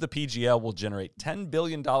believes the PGL will generate $10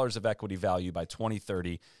 billion of equity value by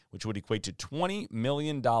 2030, which would equate to $20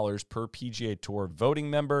 million per PGA Tour voting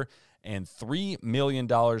member and $3 million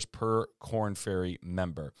per Korn Ferry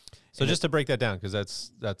member. So just to break that down,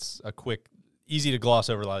 because that's a quick, easy to gloss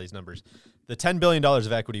over a lot of these numbers. The $10 billion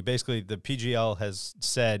of equity, basically the PGL has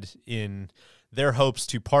said in their hopes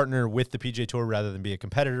to partner with the PGA Tour rather than be a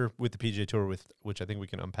competitor with the PGA Tour, which I think we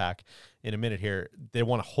can unpack in a minute here. They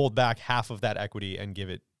want to hold back half of that equity and give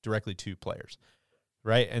it directly to players,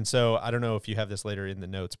 right? And so I don't know if you have this later in the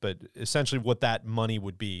notes, but essentially what that money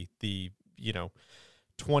would be, the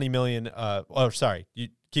 20 million. You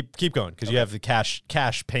keep going because you have the cash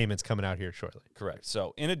payments coming out here shortly. Correct.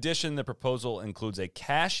 So in addition, the proposal includes a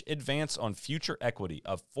cash advance on future equity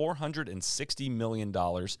of $460 million.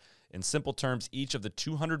 In simple terms, each of the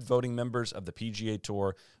 200 voting members of the PGA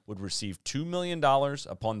Tour would receive $2 million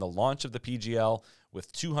upon the launch of the PGL, with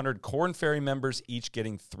 200 Korn Ferry members each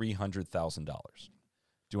getting $300,000. Do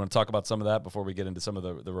you want to talk about some of that before we get into some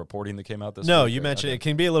of the reporting that came out this week? No, you mentioned it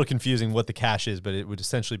can be a little confusing what the cash is, but it would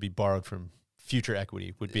essentially be borrowed from future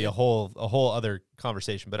equity. Would be a whole other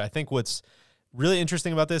conversation. But I think what's really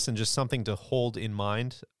interesting about this, and just something to hold in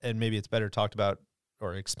mind, and maybe it's better talked about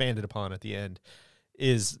or expanded upon at the end,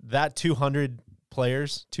 is that 200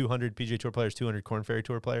 players, 200 PGA Tour players, 200 Korn Ferry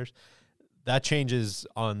Tour players, that changes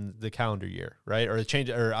on the calendar year, right? Or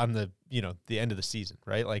on the the end of the season,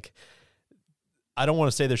 right? Like, I don't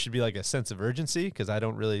want to say there should be like a sense of urgency because I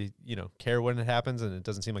don't really, care when it happens, and it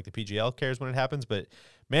doesn't seem like the PGL cares when it happens. But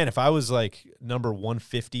man, if I was like number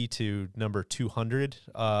 150 to number 200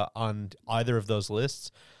 on either of those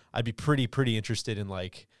lists, I'd be pretty interested in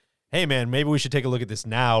like, hey man, maybe we should take a look at this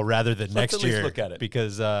now rather than next year. Look at it,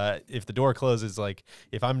 because if the door closes, like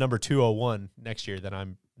if I'm number 201 next year, then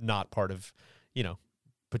I'm not part of,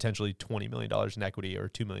 potentially $20 million in equity or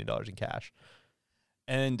 $2 million in cash.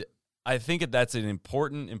 And I think that's an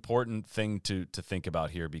important thing to think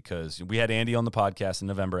about here, because we had Andy on the podcast in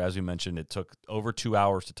November. As we mentioned, it took over 2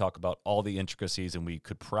 hours to talk about all the intricacies, and we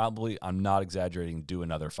could probably, I'm not exaggerating, do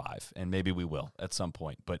another 5, and maybe we will at some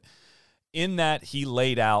point. But in that, he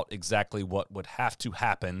laid out exactly what would have to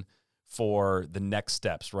happen for the next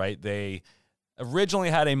steps, right? They originally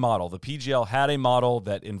had a model. The PGL had a model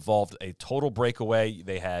that involved a total breakaway.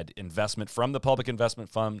 They had investment from the Public Investment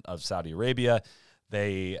Fund of Saudi Arabia.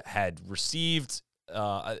 They had received,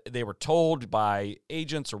 they were told by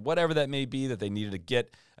agents or whatever that may be that they needed to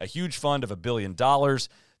get a huge fund of $1 billion.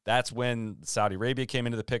 That's when Saudi Arabia came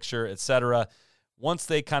into the picture, et cetera. Once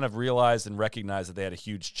they kind of realized and recognized that they had a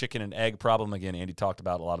huge chicken and egg problem, again, Andy talked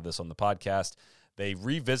about a lot of this on the podcast, they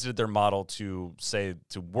revisited their model to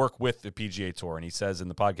work with the PGA Tour. And he says in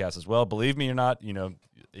the podcast as well, believe me or not,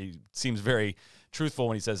 he seems very truthful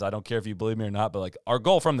when he says, I don't care if you believe me or not, but like our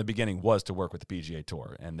goal from the beginning was to work with the PGA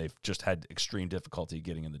Tour, and they've just had extreme difficulty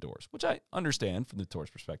getting in the doors, which I understand from the Tour's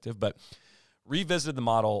perspective, but revisited the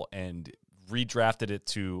model and redrafted it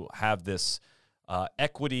to have this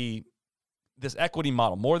equity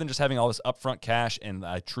model, more than just having all this upfront cash and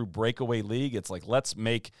a true breakaway league. It's like, let's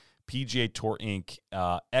make PGA Tour Inc.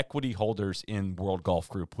 Equity holders in World Golf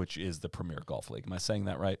Group, which is the premier golf league. Am I saying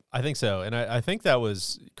that right? I think so. And I think that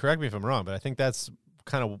was, correct me if I'm wrong, but I think that's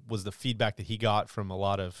kind of was the feedback that he got from a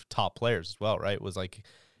lot of top players as well, right? It was like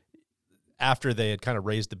after they had kind of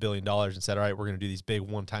raised $1 billion and said, all right, we're going to do these big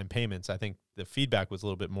one-time payments, I think the feedback was a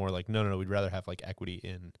little bit more like, no, we'd rather have like equity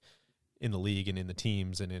in the league and in the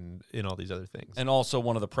teams and in all these other things. And also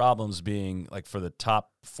one of the problems being, like, for the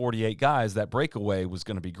top 48 guys, that breakaway was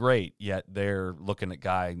going to be great, yet they're looking at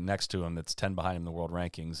guy next to him that's 10 behind him in the world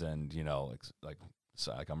rankings, and,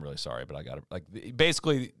 I'm really sorry, but I got to,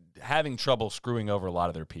 basically having trouble screwing over a lot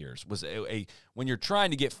of their peers was when you're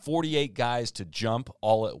trying to get 48 guys to jump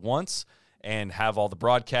all at once and have all the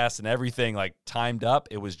broadcasts and everything like timed up,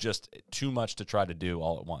 it was just too much to try to do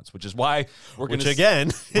all at once, which is why we're going to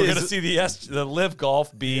see the Live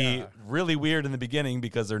Golf be really weird in the beginning,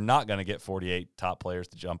 because they're not going to get 48 top players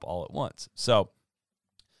to jump all at once. So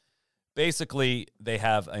basically they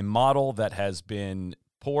have a model that has been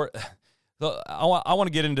poor. I want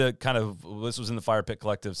to get into kind of, this was in the Fire Pit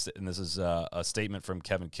Collective, and this is a statement from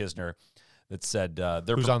Kevin Kisner that said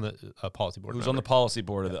who's on the policy board. Who's on the policy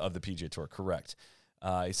board of the PGA Tour, correct.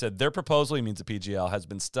 He said, their proposal, he means the PGL, has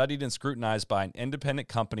been studied and scrutinized by an independent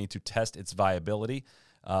company to test its viability.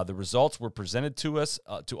 The results were presented to us,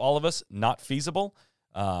 to all of us, not feasible.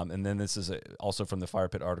 And then this is also from the Fire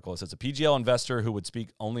Pit article. It says, a PGL investor who would speak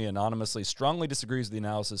only anonymously strongly disagrees with the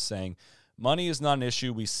analysis, saying, money is not an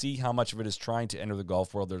issue. We see how much of it is trying to enter the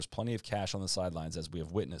golf world. There's plenty of cash on the sidelines, as we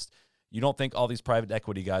have witnessed. You don't think all these private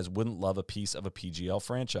equity guys wouldn't love a piece of a PGL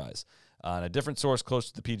franchise? And a different source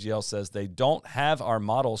close to the PGL says, they don't have our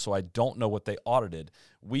model, so I don't know what they audited.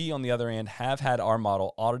 We, on the other hand, have had our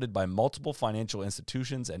model audited by multiple financial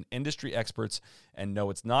institutions and industry experts and know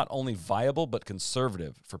it's not only viable but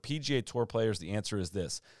conservative. For PGA Tour players, the answer is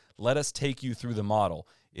this. Let us take you through the model.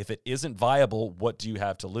 If it isn't viable, what do you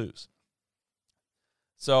have to lose?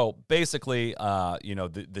 So basically,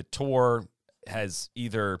 the tour has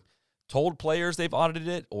either told players they've audited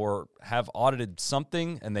it or have audited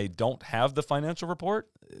something and they don't have the financial report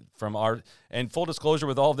from and full disclosure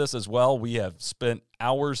with all of this as well, we have spent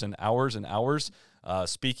hours and hours and hours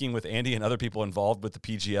speaking with Andy and other people involved with the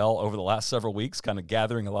PGL over the last several weeks, kind of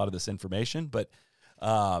gathering a lot of this information. But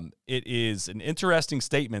it is an interesting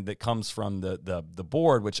statement that comes from the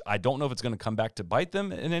board, which I don't know if it's going to come back to bite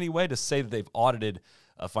them in any way, to say that they've audited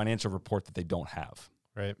a financial report that they don't have.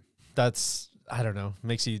 Right. That's, I don't know,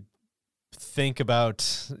 makes you think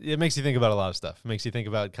about a lot of stuff. It makes you think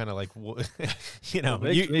about kind of like, it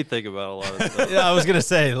makes me think about a lot of stuff. Yeah, I was going to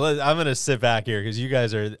say, I'm going to sit back here because you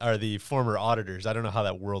guys are the former auditors. I don't know how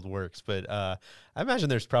that world works, but I imagine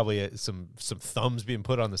there's probably some thumbs being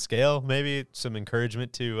put on the scale, maybe some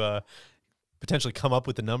encouragement to potentially come up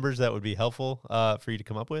with the numbers that would be helpful for you to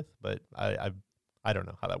come up with. But I don't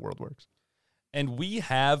know how that world works. And we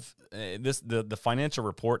have the financial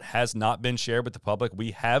report has not been shared with the public.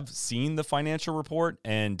 We have seen the financial report,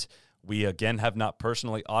 and We, again, have not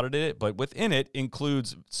personally audited it, but within it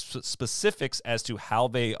includes specifics as to how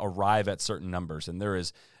they arrive at certain numbers. And there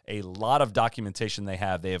is a lot of documentation they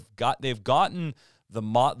have. They've gotten the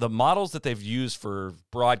models that they've used for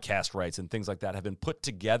broadcast rights and things like that have been put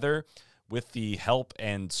together with the help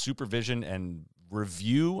and supervision and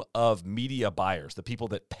review of media buyers, the people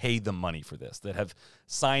that pay the money for this, that have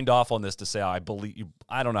signed off on this to say, I believe you.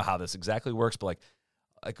 I don't know how this exactly works, but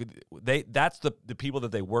that's the people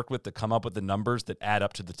that they work with to come up with the numbers that add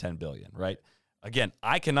up to the $10 billion, right? Again,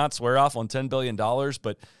 I cannot swear off on $10 billion,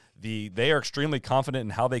 but they are extremely confident in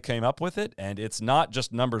how they came up with it, and it's not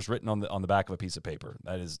just numbers written on the back of a piece of paper.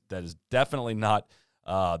 That is definitely not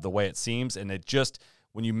the way it seems, and it just,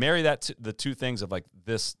 when you marry that to the two things of like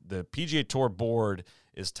this, the PGA Tour board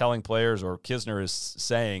is telling players, or Kisner is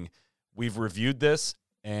saying, we've reviewed this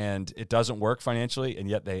and it doesn't work financially, and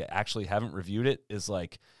yet they actually haven't reviewed it, is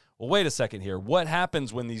like, well, wait a second here. What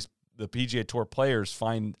happens when the PGA Tour players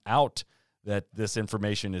find out that this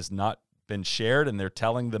information is not been shared, and they're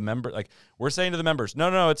telling the member, like, we're saying to the members,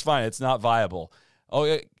 no, it's fine, it's not viable.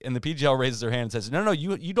 Oh, and the PGL raises their hand and says, no,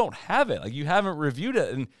 you don't have it. Like, you haven't reviewed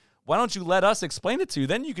it, and why don't you let us explain it to you?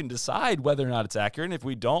 Then you can decide whether or not it's accurate. And if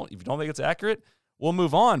you don't think it's accurate, we'll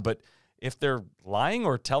move on. But if they're lying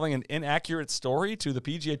or telling an inaccurate story to the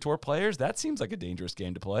PGA Tour players, that seems like a dangerous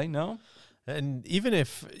game to play, no? And even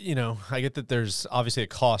if, I get that there's obviously a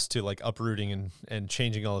cost to like uprooting and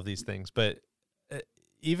changing all of these things, but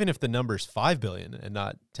even if the number's $5 billion and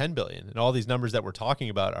not $10 billion, and all these numbers that we're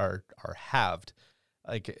talking about are halved,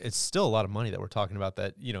 like, it's still a lot of money that we're talking about.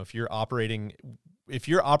 That, if your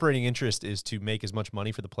operating interest is to make as much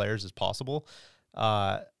money for the players as possible,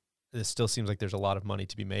 this still seems like there's a lot of money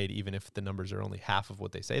to be made, even if the numbers are only half of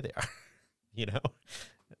what they say they are.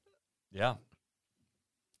 Yeah.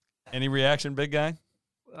 Any reaction, big guy?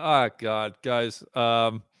 God, guys.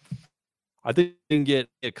 I think you can get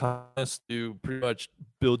economists to pretty much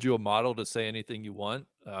build you a model to say anything you want,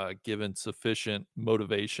 given sufficient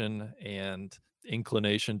motivation and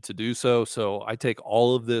inclination to do so. So I take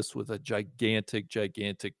all of this with a gigantic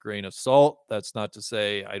grain of salt. That's not to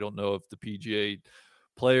say I don't know if the PGA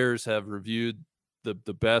players have reviewed the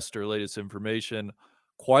best or latest information.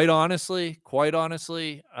 Quite honestly,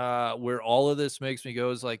 where all of this makes me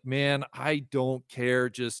go is like, man, I don't care.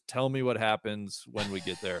 Just tell me what happens when we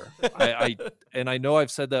get there. I know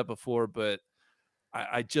I've said that before, but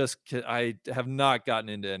I have not gotten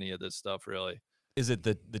into any of this stuff really. Is it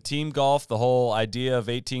the team golf, the whole idea of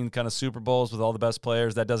 18 kind of Super Bowls with all the best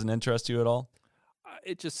players, that doesn't interest you at all?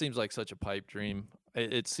 It just seems like such a pipe dream.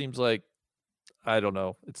 It seems like, I don't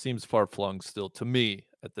know. It seems far-flung still to me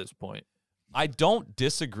at this point. I don't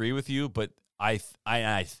disagree with you, but I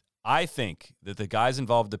think that the guys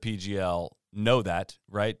involved with the PGL know that,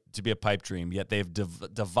 right, to be a pipe dream, yet they've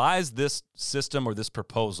devised this system or this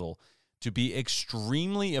proposal to be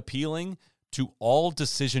extremely appealing to all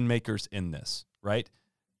decision makers in this, right?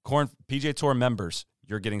 PGA Tour members,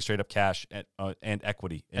 you're getting straight up cash and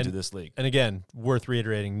equity into this league. And again, worth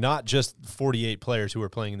reiterating, not just 48 players who are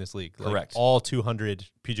playing in this league. Correct. Like all 200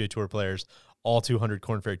 PGA Tour players, all 200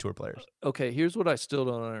 Korn Ferry Tour players. Okay, here's what I still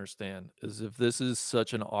don't understand is if this is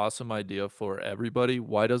such an awesome idea for everybody,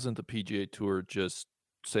 why doesn't the PGA Tour just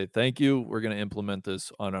say, thank you, we're going to implement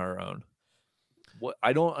this on our own?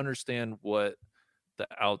 I don't understand what the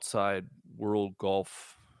outside World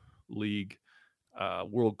Golf League,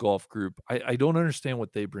 World Golf Group, I don't understand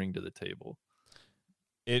what they bring to the table.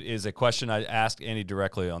 It is a question I asked Andy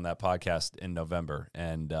directly on that podcast in November,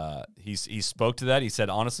 and he spoke to that. He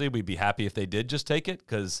said, honestly, we'd be happy if they did just take it,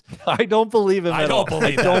 because I don't believe him at all.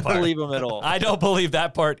 I don't believe him at all. I don't believe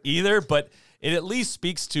that part either, but it at least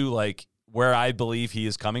speaks to like where I believe he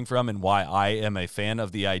is coming from and why I am a fan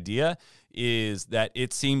of the idea, is that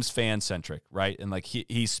it seems fan-centric, right? And like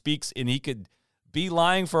he speaks, and he could be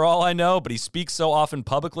lying for all I know, but he speaks so often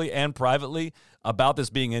publicly and privately about this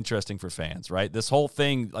being interesting for fans, right? This whole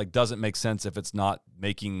thing like doesn't make sense if it's not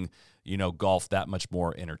making, golf that much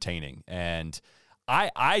more entertaining. And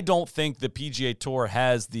I don't think the PGA Tour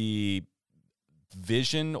has the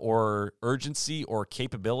vision or urgency or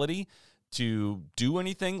capability to do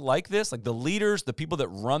anything like this. Like the leaders, the people that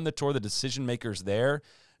run the tour, the decision makers there,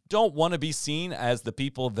 don't want to be seen as the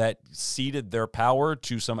people that ceded their power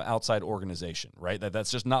to some outside organization, right?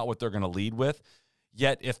 That's just not what they're going to lead with.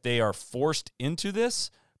 Yet if they are forced into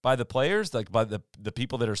this by the players, like by the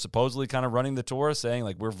people that are supposedly kind of running the tour, saying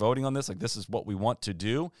like, we're voting on this, like this is what we want to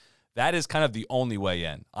do, that is kind of the only way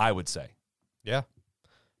in, I would say. Yeah,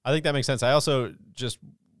 I think that makes sense. I also, just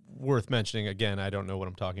worth mentioning, again, I don't know what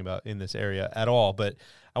I'm talking about in this area at all, but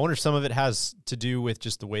I wonder if some of it has to do with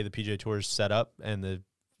just the way the PGA Tour is set up and the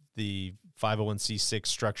the 501c6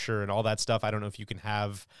 structure and all that stuff. I don't know if you can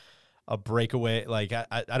have a breakaway. Like,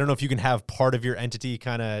 I don't know if you can have part of your entity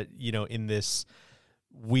kind of, you know, in this,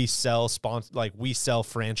 we sell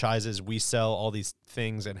franchises, we sell all these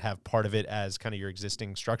things and have part of it as kind of your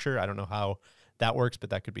existing structure. I don't know how that works, but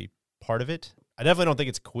that could be part of it. I definitely don't think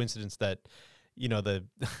it's a coincidence that, you know,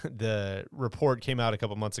 the report came out a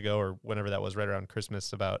couple months ago or whenever that was, right around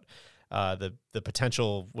Christmas, about the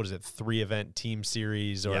potential, 3-event team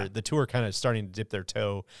series, or the tour kind of starting to dip their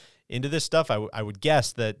toe into this stuff. I would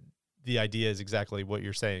guess that the idea is exactly what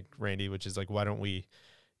you're saying, Randy, which is like, why don't we,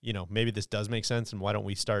 you know, maybe this does make sense, and why don't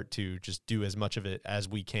we start to just do as much of it as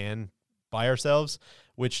we can by ourselves,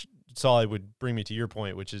 which, Solly, would bring me to your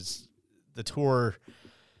point, which is the tour.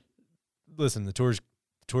 Listen, the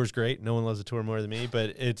tour's great. No one loves the tour more than me,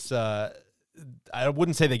 but it's, I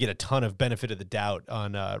wouldn't say they get a ton of benefit of the doubt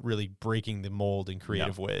on really breaking the mold in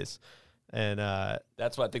creative ways. And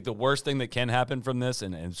that's why I think the worst thing that can happen from this,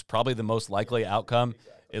 and it's probably the most likely outcome,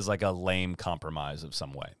 is like a lame compromise of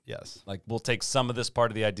some way. Yes. Like, we'll take some of this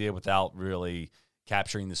part of the idea without really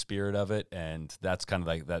capturing the spirit of it. And that's kind of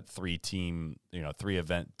like that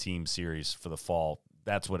 3-event team series for the fall.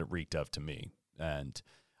 That's what it reeked of to me. And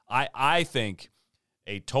I think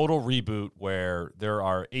a total reboot where there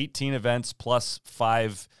are 18 events plus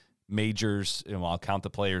 5 majors, and I'll count the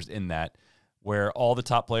players in that, where all the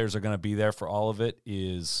top players are going to be there for all of it,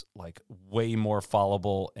 is like way more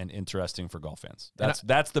followable and interesting for golf fans.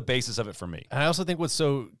 That's the basis of it for me. And I also think what's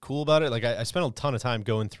so cool about it, like I spent a ton of time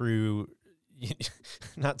going through,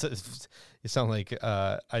 not to it sound like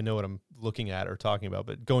I know what I'm looking at or talking about,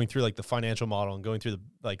 but going through like the financial model and going through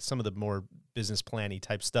some of the more business planning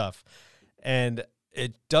type stuff. And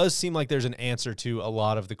it does seem like there's an answer to a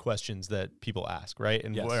lot of the questions that people ask, right?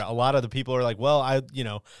 And where a lot of the people are like, well, I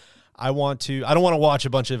don't want to watch a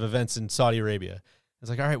bunch of events in Saudi Arabia. It's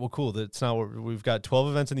like, all right, well, cool. That's not what we've got. 12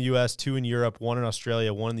 events in the US, 2 in Europe, 1 in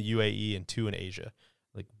Australia, 1 in the UAE, and 2 in Asia.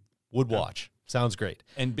 Like, would watch. Sounds great.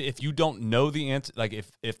 And if you don't know the answer, like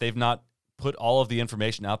if they've not put all of the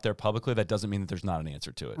information out there publicly, that doesn't mean that there's not an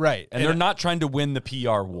answer to it. Right. And they're not trying to win the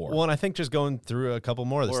PR war. Well, and I think just going through a couple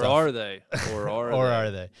more of the stuff. Are they? Or are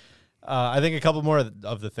they? I think a couple more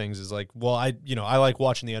of the things is like, well, I like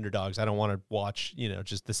watching the underdogs. I don't want to watch,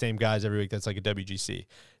 just the same guys every week. That's like a WGC.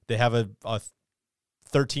 They have a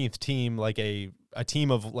 13th team, like a team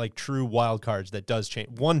of like true wild cards that does change.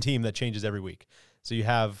 One team that changes every week. So you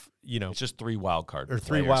have, it's just 3 wild card or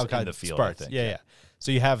 3 wild card in the field. Sparks. I think. Yeah.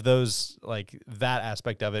 So you have those, like that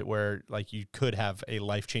aspect of it where like you could have a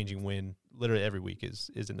life-changing win literally every week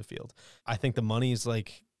is in the field. I think the money is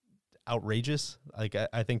like outrageous. Like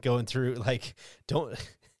I think going through, like,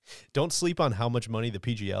 don't sleep on how much money the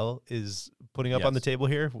PGL is putting up on the table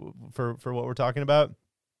here for what we're talking about.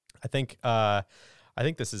 I think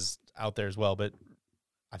this is out there as well, but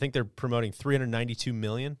I think they're promoting $392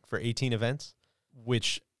 million for 18 events,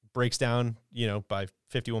 which breaks down, by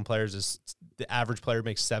 51 players, is the average player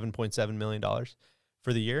makes $7.7 million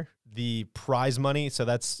for the year. The prize money, so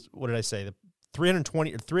that's, what did I say? The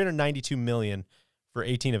 $392 million for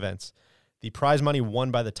 18 events. The prize money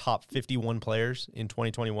won by the top 51 players in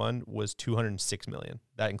 2021 was $206 million.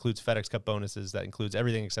 That includes FedEx Cup bonuses. That includes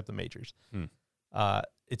everything except the majors.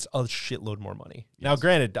 It's a shitload more money. Yes. Now,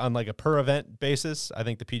 granted, on like a per event basis, I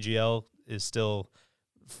think the PGL is still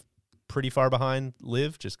pretty far behind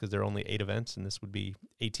LIV just because there are only 8 events and this would be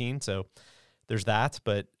 18. So there's that.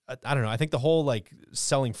 But I don't know. I think the whole like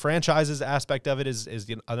selling franchises aspect of it is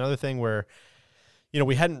another thing where,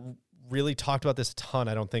 we hadn't really talked about this a ton,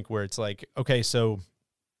 I don't think, where it's like, okay, so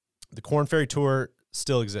the Korn Ferry Tour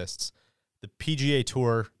still exists. The PGA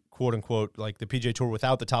Tour, quote unquote, like the PGA Tour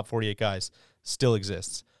without the top 48 guys still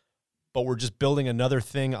exists. But we're just building another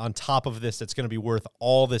thing on top of this that's going to be worth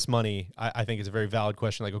all this money. I think it's a very valid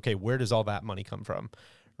question. Like, okay, where does all that money come from,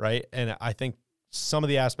 right? And I think some of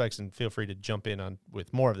the aspects, and feel free to jump in on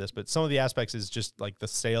with more of this, but some of the aspects is just like the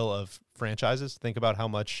sale of franchises. Think about how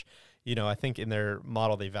much, I think in their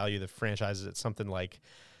model they value the franchises at something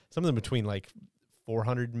between like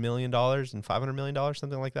 $400 million and $500 million,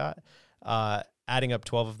 something like that. Adding up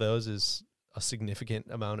 12 of those is a significant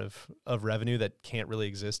amount of revenue that can't really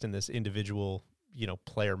exist in this individual,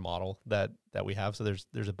 player model that we have. So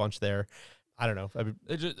there's a bunch there. I don't know. I mean,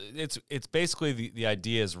 it's basically the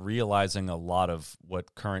idea is realizing a lot of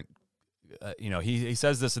what current, he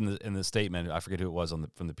says this in the statement. I forget who it was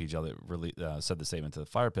from the PGL that really said the statement to the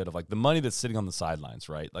Fire Pit of like the money that's sitting on the sidelines,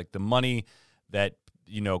 right? Like the money that,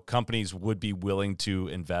 companies would be willing to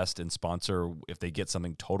invest and sponsor if they get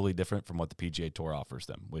something totally different from what the PGA Tour offers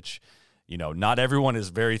them, which, not everyone is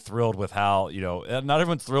very thrilled with how, not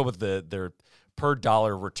everyone's thrilled with their per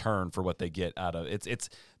dollar return for what they get out of it. It's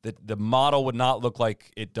the model would not look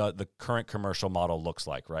like it does the current commercial model looks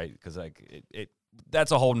like, right? Because like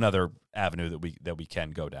that's a whole nother avenue that we can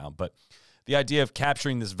go down. But the idea of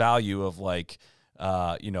capturing this value of like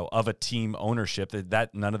of a team ownership,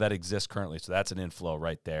 that none of that exists currently. So that's an inflow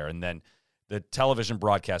right there. And then the television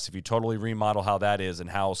broadcast, if you totally remodel how that is and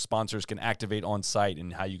how sponsors can activate on site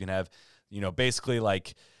and how you can have, basically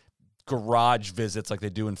like garage visits like they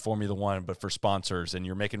do in Formula One, but for sponsors, and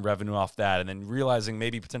you're making revenue off that. And then realizing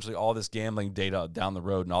maybe potentially all this gambling data down the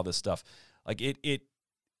road and all this stuff. Like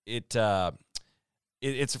it's a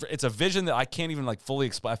vision that I can't even like fully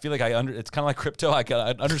explain. I feel like it's kind of like crypto. I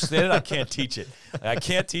understand it. I can't teach it. I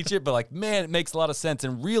can't teach it, but like, man, it makes a lot of sense.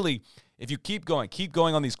 And really, if you keep going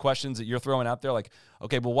on these questions that you're throwing out there, like,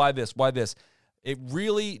 okay, well, why this? Why this? It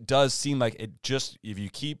really does seem like if you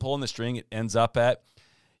keep pulling the string, it ends up at,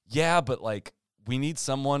 yeah, but like we need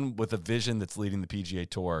someone with a vision that's leading the PGA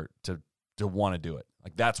Tour to want to do it.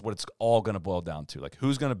 Like that's what it's all going to boil down to. Like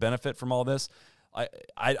who's going to benefit from all this?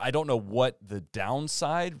 I don't know what the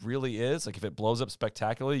downside really is. Like if it blows up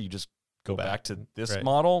spectacularly, you just go back to this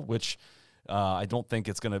model, which I don't think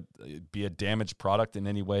it's going to be a damaged product in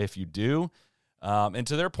any way if you do. And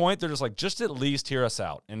to their point, they're just like, just at least hear us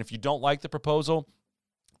out. And if you don't like the proposal,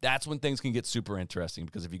 that's when things can get super interesting.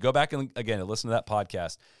 Because if you go back and again listen to that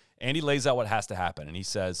podcast, Andy lays out what has to happen. And he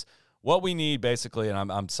says, what we need basically,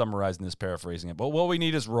 and I'm summarizing this, paraphrasing it, but what we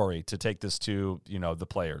need is Rory to take this to, the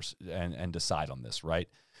players and decide on this, right?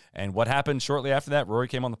 And what happened shortly after that, Rory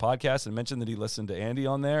came on the podcast and mentioned that he listened to Andy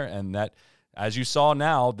on there, and that, as you saw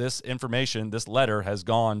now, this information, this letter has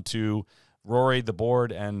gone to Rory, the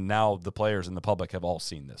board, and now the players and the public have all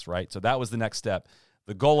seen this, right? So that was the next step.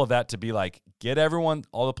 The goal of that to be like, get everyone,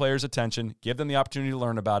 all the players' attention, give them the opportunity to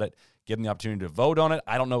learn about it, give them the opportunity to vote on it.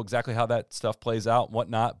 I don't know exactly how that stuff plays out and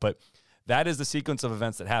whatnot, but that is the sequence of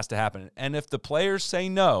events that has to happen. And if the players say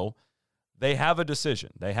no, they have a decision.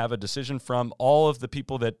 They have a decision from all of the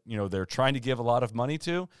people that, they're trying to give a lot of money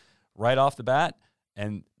to right off the bat.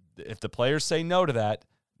 And if the players say no to that,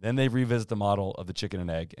 then they revisit the model of the chicken and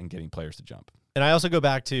egg and getting players to jump. And I also go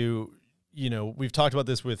back to, we've talked about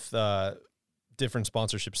this with different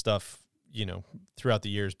sponsorship stuff, throughout the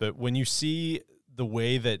years. But when you see the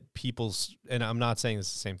way that and I'm not saying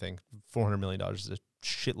it's the same thing, $400 million is a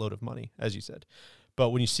shitload of money, as you said. But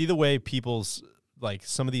when you see the way like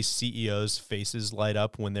some of these CEOs' faces light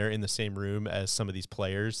up when they're in the same room as some of these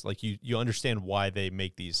players, like you understand why they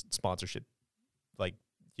make these sponsorship, like,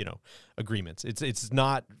 agreements. It's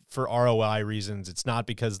not for ROI reasons. It's not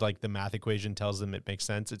because like the math equation tells them it makes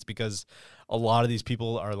sense. It's because a lot of these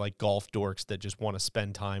people are like golf dorks that just want to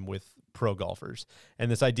spend time with pro golfers. And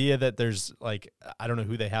this idea that there's like, I don't know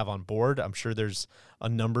who they have on board. I'm sure there's a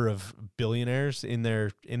number of billionaires in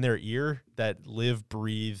their ear that live,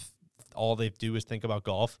 breathe, all they do is think about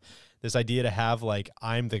golf. This idea to have like,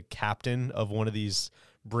 I'm the captain of one of these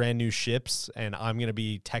brand new ships and I'm going to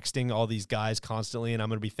be texting all these guys constantly and I'm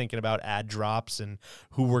going to be thinking about ad drops and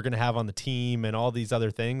who we're going to have on the team and all these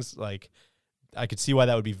other things. Like I could see why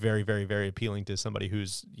that would be very, very, very appealing to somebody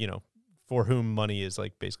who's, for whom money is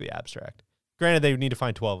like basically abstract. Granted, they would need to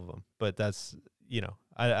find 12 of them, but that's,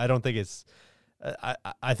 I don't think it's,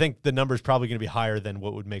 I think the number is probably going to be higher than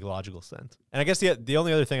what would make logical sense. And I guess the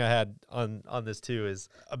only other thing I had on this too is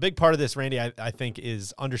a big part of this, Randy, I think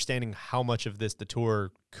is understanding how much of this the tour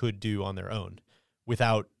could do on their own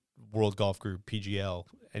without World Golf Group, PGL,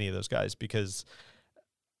 any of those guys. Because,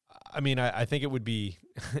 I mean, I think it would be,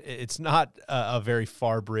 it's not a very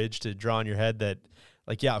far bridge to draw in your head that,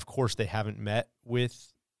 like, yeah, of course they haven't met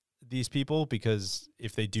with these people, because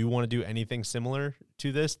if they do want to do anything similar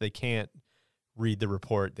to this, they can't read the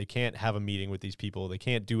report. They can't have a meeting with these people. They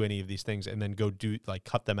can't do any of these things and then go do, like,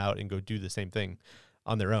 cut them out and go do the same thing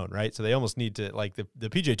on their own, right? So they almost need to, like, the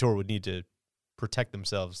PGA Tour would need to protect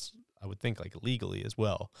themselves, I would think, like, legally as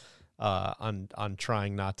well, on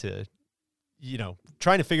trying not to,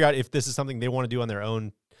 trying to figure out if this is something they want to do on their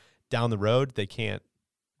own down the road. They can't,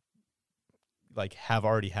 like, have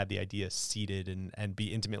already had the idea seeded and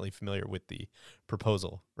be intimately familiar with the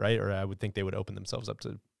proposal, right? Or I would think they would open themselves up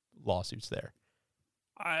to lawsuits there.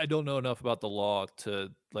 I don't know enough about the law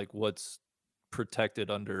to, like, what's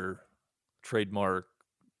protected under trademark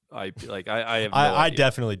IP. Like, I have no I idea.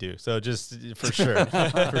 definitely do. So just for sure,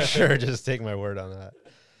 for sure, just take my word on that.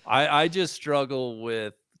 I just struggle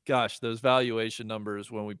with, gosh, those valuation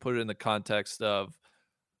numbers when we put it in the context of,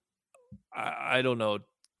 I don't know,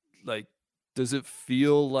 like, does it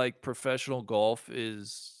feel like professional golf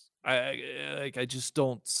is, I just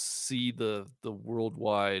don't see the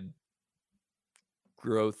worldwide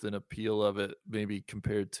growth and appeal of it, maybe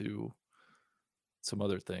compared to some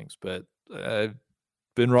other things. But I've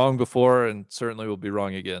been wrong before, and certainly will be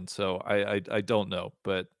wrong again. So I don't know,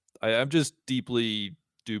 but I'm just deeply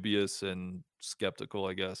dubious and skeptical,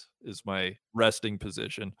 I guess, is my resting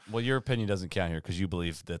position. Well, your opinion doesn't count here because you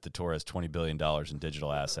believe that the tour has $20 billion in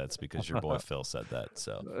digital assets because your boy Phil said that.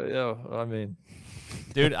 So, Yeah, I mean,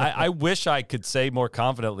 dude, I wish I could say more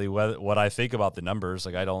confidently what I think about the numbers.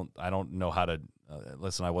 Like I don't know how to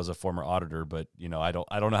listen. I was a former auditor, but I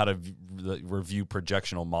don't know how to review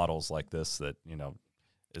projectional models like this. That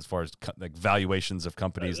as far as like valuations of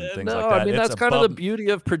companies and things like that. I mean, it's that's kind of the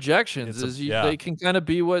beauty of projections is yeah. they can kind of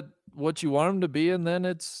be what you want them to be, and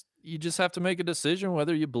then you just have to make a decision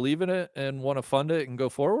whether you believe in it and want to fund it and go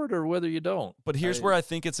forward, or whether you don't. But here's where I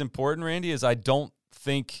think it's important, Randy, is I don't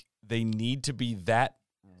think they need to be that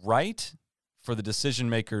right for the decision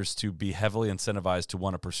makers to be heavily incentivized to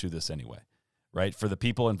want to pursue this anyway, right? For the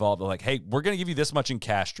people involved, they're like, hey, we're going to give you this much in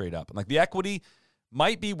cash straight up. And like the equity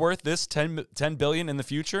might be worth this $10 billion in the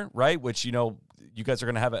future, right? Which, you guys are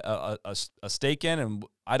going to have a stake in. And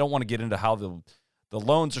I don't want to get into how the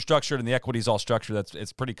loans are structured and the equity is all structured.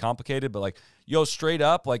 It's pretty complicated, but like, straight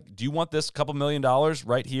up, like, do you want this couple $1 million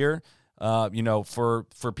right here? For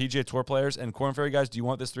PGA Tour players and Korn Ferry guys, do you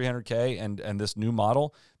want this $300K and this new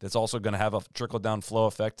model that's also going to have a trickle down flow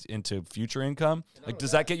effect into future income? Like,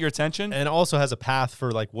 does that get your attention? And also has a path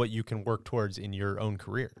for like what you can work towards in your own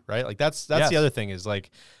career, right? Like that's Yes. the other thing is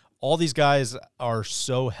like all these guys are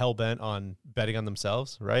so hell bent on betting on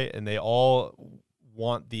themselves, right? And they all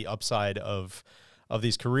want the upside of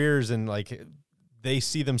these careers, and like they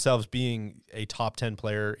see themselves being a top 10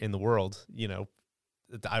 player in the world,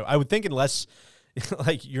 I would think unless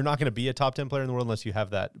like you're not going to be a top 10 player in the world unless you have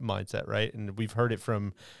that mindset, right? And we've heard it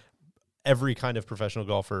from every kind of professional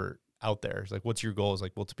golfer out there. It's like, what's your goal? It's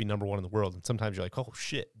like, well, to be number one in the world. And sometimes you're like, oh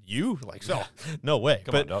shit, you like, so no way.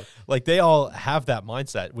 Come on, dog. Like they all have that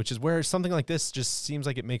mindset, which is where something like this just seems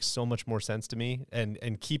like it makes so much more sense to me.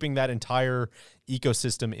 And keeping that entire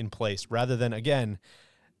ecosystem in place rather than, again,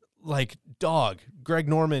 like Greg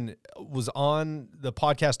Norman was on the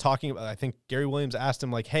podcast talking about, I think Gary Williams asked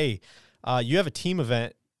him like, hey, you have a team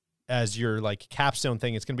event as your like capstone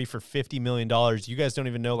thing. It's going to be for $50 million. You guys don't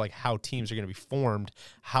even know like how teams are going to be formed.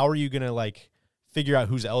 How are you going to like figure out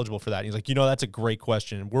who's eligible for that? And he's like, that's a great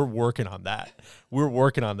question. We're working on that.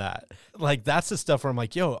 Like, that's the stuff where I'm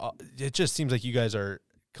like, it just seems like you guys are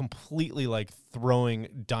completely like throwing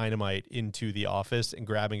dynamite into the office and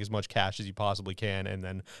grabbing as much cash as you possibly can, and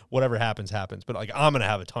then whatever happens but like I'm gonna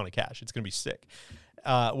have a ton of cash, it's gonna be sick,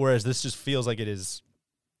 whereas this just feels like it is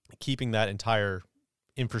keeping that entire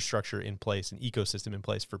infrastructure in place and ecosystem in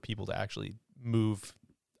place for people to actually move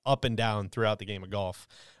up and down throughout the game of golf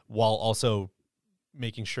while also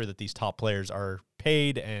making sure that these top players are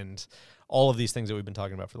paid and all of these things that we've been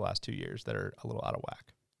talking about for the last 2 years that are a little out of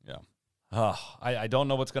whack. Yeah. I don't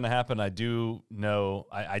know what's going to happen. I do know.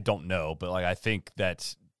 I don't know, but like I think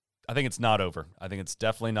it's not over. I think it's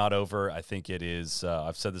definitely not over. I think it is.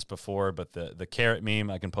 I've said this before, but the carrot meme.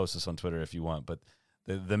 I can post this on Twitter if you want. But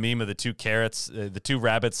the meme of the two carrots, the two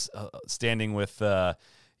rabbits standing with the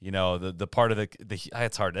part of the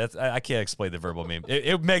it's hard. I can't explain the verbal meme.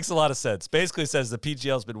 It makes a lot of sense. Basically, it says the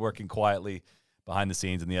PGL has been working quietly behind the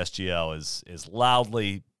scenes, and the SGL is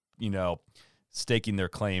loudly staking their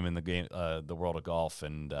claim in the game, the world of golf,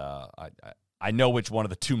 and I know which one of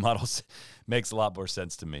the two models makes a lot more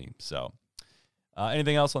sense to me. So,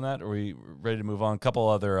 anything else on that? Are we ready to move on? A couple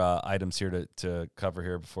other items here to cover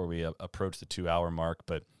here before we approach the 2-hour mark,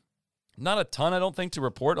 but not a ton, I don't think, to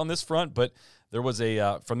report on this front. But there was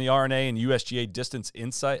a from the RNA and USGA distance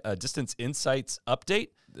insights update.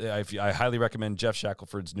 I highly recommend Jeff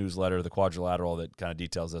Shackelford's newsletter, The Quadrilateral, that kind of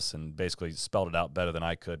details this and basically spelled it out better than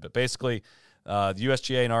I could. But basically, the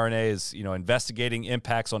USGA and RNA is investigating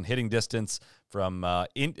impacts on hitting distance from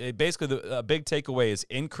basically the big takeaway is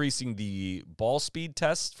increasing the ball speed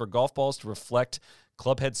tests for golf balls to reflect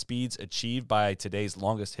club head speeds achieved by today's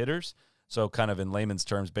longest hitters. So kind of in layman's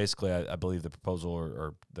terms, basically, I believe the proposal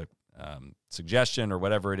or the suggestion or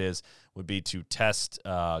whatever it is would be to test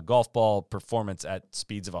golf ball performance at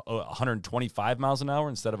speeds of 125 miles an hour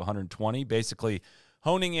instead of 120, basically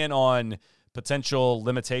honing in on potential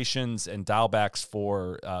limitations and dialbacks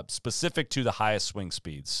for specific to the highest swing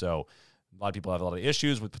speeds. So a lot of people have a lot of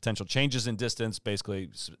issues with potential changes in distance, basically,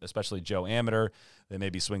 especially Joe Amateur, that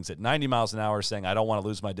maybe swings at 90 miles an hour saying, I don't want to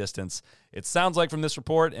lose my distance. It sounds like from this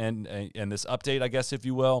report and this update, I guess, if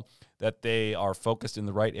you will, that they are focused in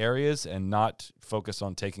the right areas and not focused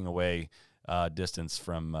on taking away distance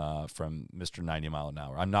from Mr. 90 mile an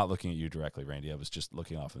hour. I'm not looking at you directly, Randy. I was just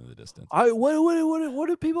looking off into the distance. What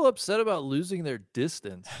are people upset about losing their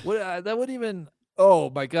distance? That wouldn't even. Oh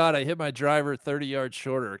my God, I hit my driver 30 yards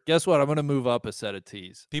shorter. Guess what? I'm going to move up a set of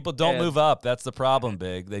tees. People don't move up. That's the problem,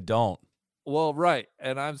 Big. They don't. Well, right.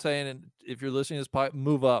 And I'm saying, if you're listening to this podcast,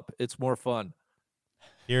 move up. It's more fun.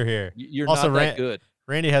 Here. You're also, not that good.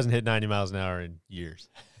 Randy hasn't hit 90 miles an hour in years.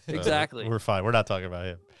 So Exactly. We're fine. We're not talking about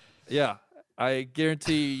him. Yeah. I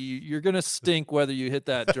guarantee you're going to stink whether you hit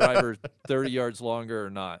that driver 30 yards longer or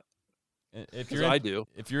not. I do.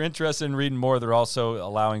 If you're interested in reading more, they're also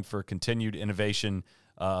allowing for continued innovation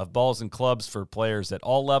of balls and clubs for players at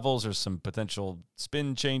all levels. There's some potential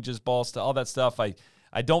spin changes, balls, all that stuff.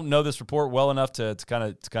 I don't know this report well enough to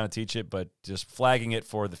kind of teach it, but just flagging it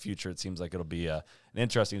for the future, it seems like it'll be an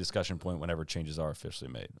interesting discussion point whenever changes are officially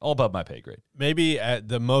made. All above my pay grade. Maybe at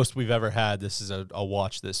the most we've ever had, this is a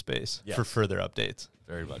watch this space for further updates.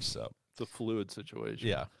 Very much so. It's a fluid situation.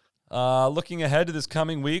 Yeah. Looking ahead to this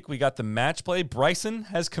coming week, we got the match play. Bryson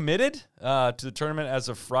has committed to the tournament as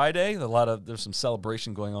of Friday. There's some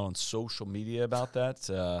celebration going on social media about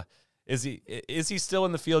that. Is he still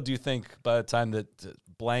in the field, do you think, by the time that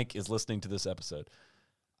blank is listening to this episode?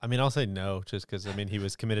 I mean, I'll say no, just because, I mean, he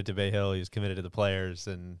was committed to Bay Hill. He was committed to the players.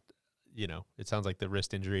 And, you know, it sounds like the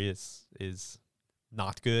wrist injury is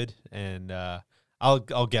not good. And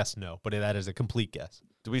I'll guess no, but that is a complete guess.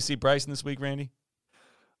 Do we see Bryson this week, Randy?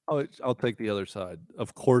 I'll take the other side.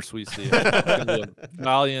 Of course we see it.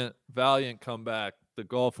 Valiant comeback. The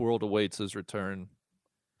golf world awaits his return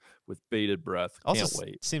with bated breath. Can't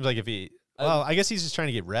wait. Seems like I guess he's just trying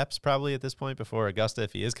to get reps probably at this point before Augusta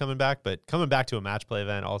if he is coming back. But coming back to a match play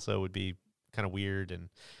event also would be kind of weird. And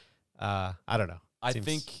I don't know.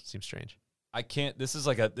 Seems strange. I can't. This is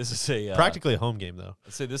a practically a home game though.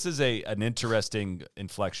 Let's say this is an interesting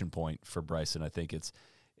inflection point for Bryson. I think it's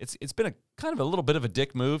been a kind of a little bit of a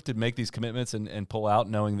dick move to make these commitments and pull out,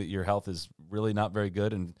 knowing that your health is really not very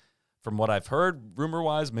good. And from what I've heard, rumor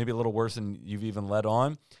wise, maybe a little worse than you've even led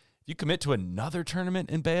on. If you commit to another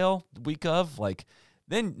tournament in Bale the week of,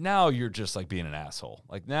 then now you're just like being an asshole.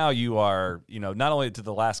 Like now you are, not only to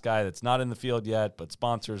the last guy that's not in the field yet, but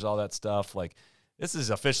sponsors, all that stuff. Like this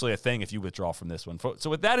is officially a thing if you withdraw from this one.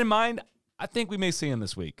 So with that in mind, I think we may see him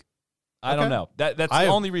this week. I don't know. That's the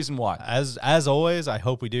only reason why. As always, I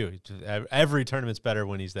hope we do. Every tournament's better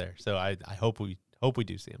when he's there. So I hope we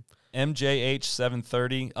do see him. MJH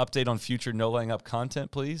 730 update on future no laying up content,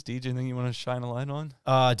 please. DJ, anything you want to shine a light on?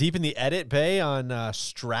 Deep in the edit bay on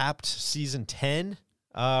Strapped season 10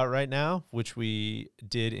 right now, which we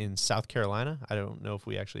did in South Carolina. I don't know if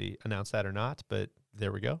we actually announced that or not, but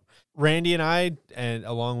there we go. Randy and I, and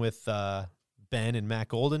along with Ben and Matt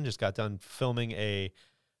Golden, just got done filming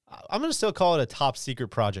I'm going to still call it a top secret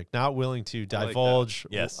project. Not willing to divulge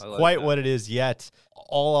quite what it is yet.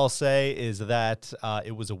 All I'll say is that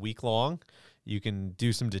it was a week long. You can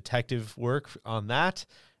do some detective work on that.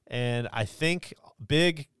 And I think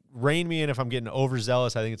rein me in if I'm getting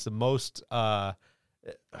overzealous. I think it's the most, I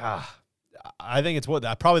think it's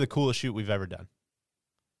probably the coolest shoot we've ever done.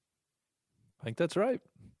 I think that's right.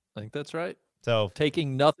 So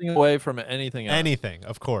taking nothing away from anything else. Anything,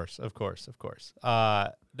 of course.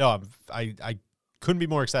 No, I couldn't be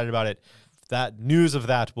more excited about it. That news of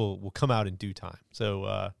that will come out in due time.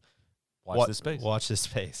 So watch this space. Watch this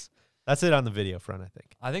space. That's it on the video front, I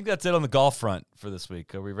think. I think that's it on the golf front for this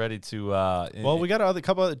week. Are we ready to? Well, we got a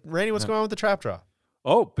couple. Randy, what's going on with the trap draw?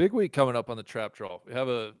 Oh, big week coming up on the trap draw. We have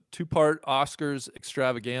a 2-part Oscars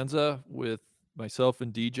extravaganza with myself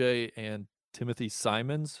and DJ and Timothy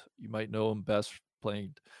Simons. You might know him best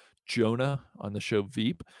playing Jonah on the show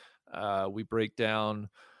Veep. We break down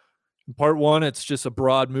in part 1, it's just a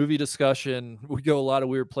broad movie discussion. We go a lot of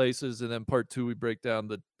weird places. And then part 2, we break down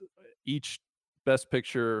each Best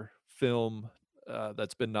Picture film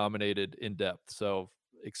that's been nominated in depth. So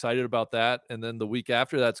excited about that. And then the week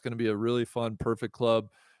after, that's going to be a really fun Perfect Club.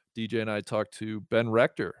 DJ and I talked to Ben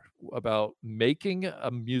Rector about making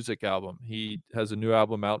a music album. He has a new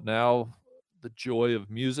album out now, The Joy of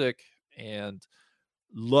Music, and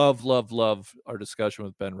love our discussion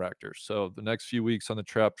with Ben Rector. So the next few weeks on the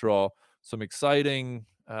trap draw, some exciting,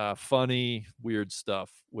 funny, weird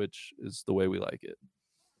stuff, which is the way we like it.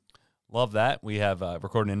 Love that. We have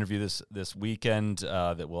recorded an interview this weekend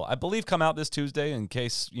that will, I believe, come out this Tuesday. In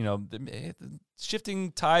case the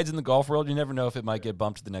shifting tides in the golf world, you never know if it might get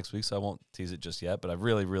bumped to the next week. So I won't tease it just yet. But I've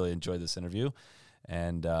really enjoyed this interview,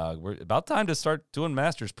 and we're about time to start doing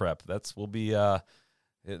Masters prep. It's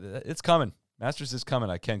coming. Masters is coming.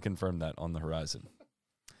 I can confirm that on the horizon.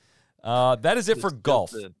 That is it for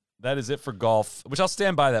golf. That is it for golf, which I'll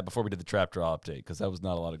stand by that before we did the trap draw update, because that was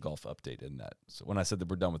not a lot of golf update in that. So when I said that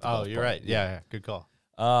we're done with the golf you're part, right. Yeah, good call.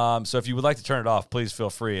 So if you would like to turn it off, please feel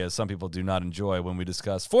free, as some people do not enjoy when we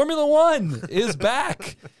discuss Formula One is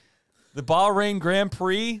back. The Bahrain Grand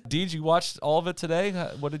Prix. Deej, you watched all of it today.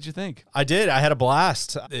 What did you think? I did. I had a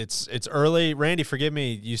blast. It's early. Randy, forgive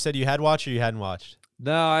me. You said you had watched or you hadn't watched?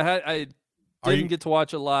 No, I didn't get to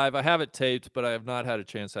watch it live. I have it taped, but I have not had a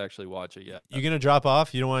chance to actually watch it yet. You going to drop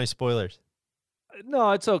off? You don't want any spoilers?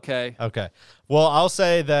 No, it's okay. Okay. Well, I'll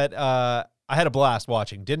say that I had a blast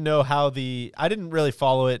watching. Didn't know how I didn't really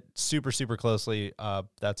follow it super, super closely.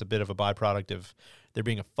 That's a bit of a byproduct of there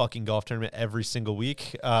being a fucking golf tournament every single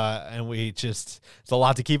week. And it's a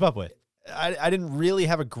lot to keep up with. I didn't really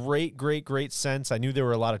have a great sense. I knew there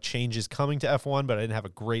were a lot of changes coming to F1, but I didn't have a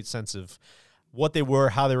great sense of what they were,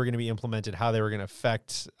 how they were going to be implemented, how they were going to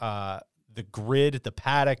affect the grid, the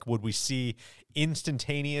paddock. Would we see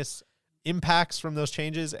instantaneous impacts from those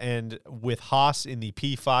changes? And with Haas in the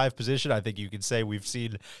P5 position, I think you could say we've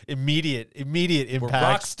seen immediate impacts. We're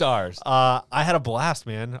rock stars. I had a blast,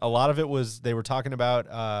 man. A lot of it was they were talking about,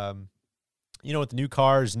 with the new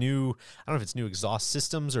cars, I don't know if it's new exhaust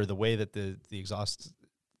systems or the way that the exhaust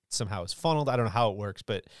somehow is funneled. I don't know how it works,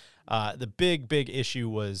 but the big issue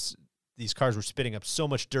was these cars were spitting up so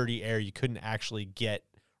much dirty air you couldn't actually get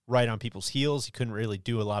right on people's heels. You couldn't really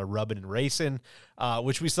do a lot of rubbing and racing,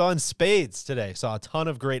 which we saw in spades today. Saw a ton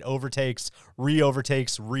of great overtakes,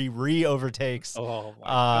 re-overtakes. Oh, my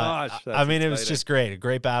gosh. I mean, it was just great. A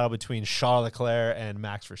great battle between Charles Leclerc and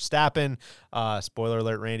Max Verstappen. Spoiler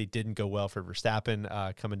alert, Randy, didn't go well for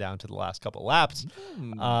Verstappen coming down to the last couple laps.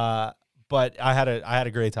 But I had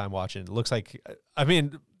a great time watching. It looks like,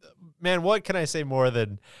 man, what can I say more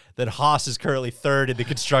than that Haas is currently third in the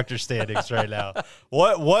constructor standings right now?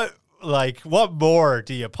 What more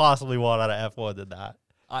do you possibly want out of F1 than that?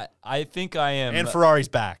 I think I am. And Ferrari's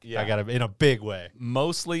back. Yeah. I got him in a big way.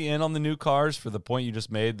 Mostly in on the new cars for the point you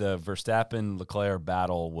just made. The Verstappen-Leclerc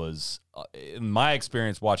battle was, in my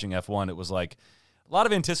experience watching F1, it was like a lot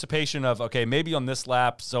of anticipation of, okay, maybe on this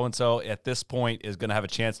lap, so-and-so at this point is going to have a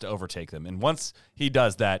chance to overtake them. And once he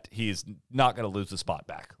does that, he's not going to lose the spot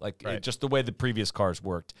back. Just the way the previous cars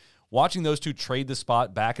worked. Watching those two trade the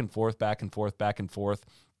spot back and forth,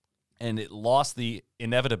 and it lost the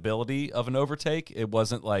inevitability of an overtake. It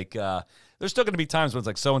wasn't like there's still going to be times when it's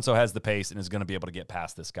like so-and-so has the pace and is going to be able to get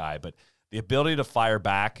past this guy. But the ability to fire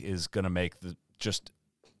back is going to make just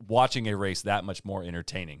watching a race that much more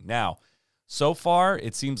entertaining. Now, so far,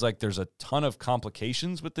 it seems like there's a ton of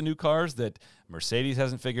complications with the new cars that Mercedes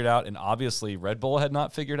hasn't figured out, and obviously Red Bull had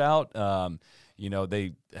not figured out.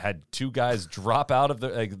 They had two guys drop out of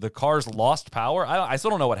the cars lost power. I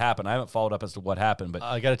still don't know what happened. I haven't followed up as to what happened. But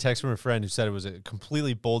I got a text from a friend who said it was a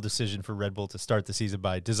completely bold decision for Red Bull to start the season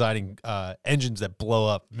by designing engines that blow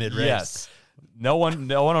up mid-race. Yes. No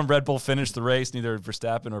one on Red Bull finished the race. Neither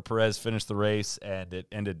Verstappen or Perez finished the race, and it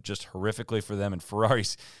ended just horrifically for them. And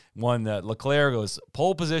Ferrari's won. Leclerc goes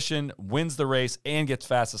pole position, wins the race, and gets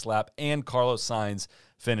fastest lap. And Carlos Sainz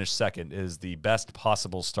finished second. It is the best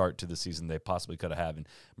possible start to the season they possibly could have had. And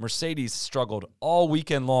Mercedes struggled all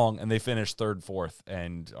weekend long, and they finished third, fourth,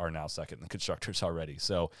 and are now second in the constructors already.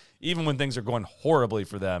 So even when things are going horribly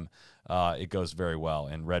for them, it goes very well.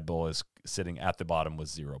 And Red Bull is sitting at the bottom with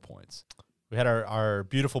 0 points. We had our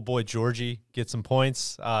beautiful boy Georgie get some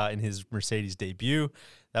points in his Mercedes debut.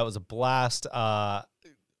 That was a blast.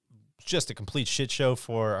 Just a complete shit show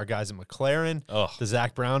for our guys at McLaren. Ugh. The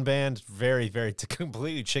Zach Brown band, very, very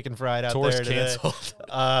completely chicken fried out Tours there today. canceled.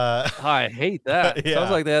 I hate that. Yeah.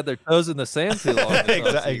 Sounds like they had their toes in the sand too long.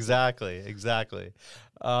 Exactly.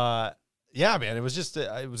 Yeah, man, it was just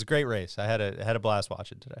it was a great race. I had a blast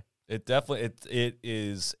watching today. It definitely it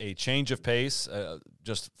is a change of pace.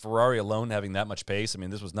 Just Ferrari alone having that much pace. I mean,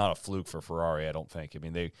 this was not a fluke for Ferrari, I don't think. I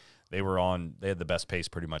mean, they had the best pace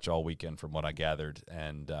pretty much all weekend from what I gathered,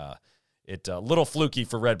 and it a little fluky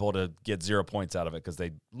for Red Bull to get 0 points out of it because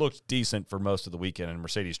they looked decent for most of the weekend, and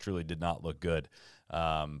Mercedes truly did not look good.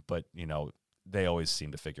 But they always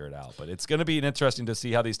seem to figure it out. But it's going to be interesting to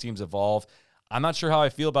see how these teams evolve. I'm not sure how I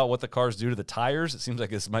feel about what the cars do to the tires. It seems like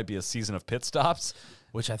this might be a season of pit stops.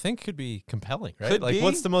 Which I think could be compelling, right? Could like, be.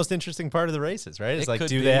 What's the most interesting part of the races, right? It's like,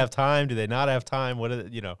 do be. they have time? Do they not have time?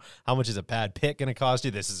 How much is a bad pit going to cost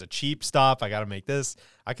you? This is a cheap stop. I got to make this.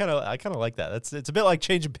 I kind of like that. It's a bit like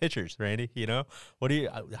changing pitchers, Randy.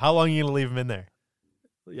 How long are you going to leave them in there?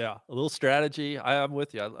 Yeah, a little strategy. I'm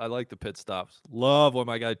with you. I like the pit stops. Love when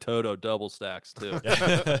my guy Toto double stacks too.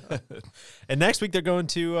 And next week they're going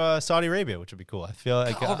to Saudi Arabia, which would be cool. I feel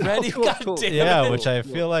like Already? Cool, God cool. damn yeah, it. which I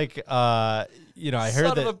feel like I heard Son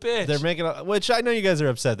of that a bitch. they're making which I know you guys are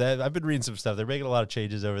upset. I've been reading some stuff. They're making a lot of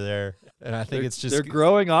changes over there, and I think it's just they're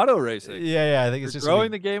growing auto racing. Yeah, I think it's They're just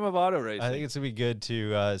growing the game of auto racing. I think it's gonna be good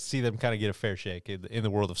to see them kind of get a fair shake in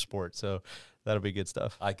the world of sports. So that'll be good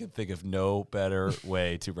stuff. I can think of no better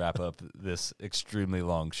way to wrap up this extremely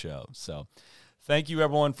long show. So thank you,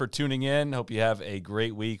 everyone, for tuning in. Hope you have a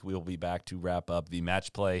great week. We will be back to wrap up the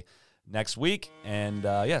match play next week. And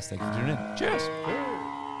yes, thank you for tuning in. Cheers.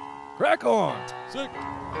 Crack on. Sick.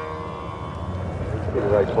 Be the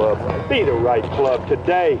right club. Be the right club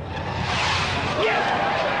today.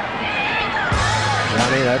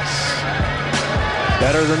 Johnny, that's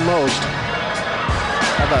better than most.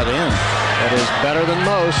 How about in? That is better than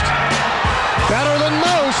most. Better than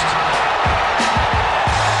most.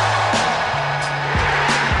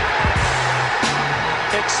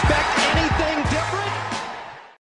 Expect anything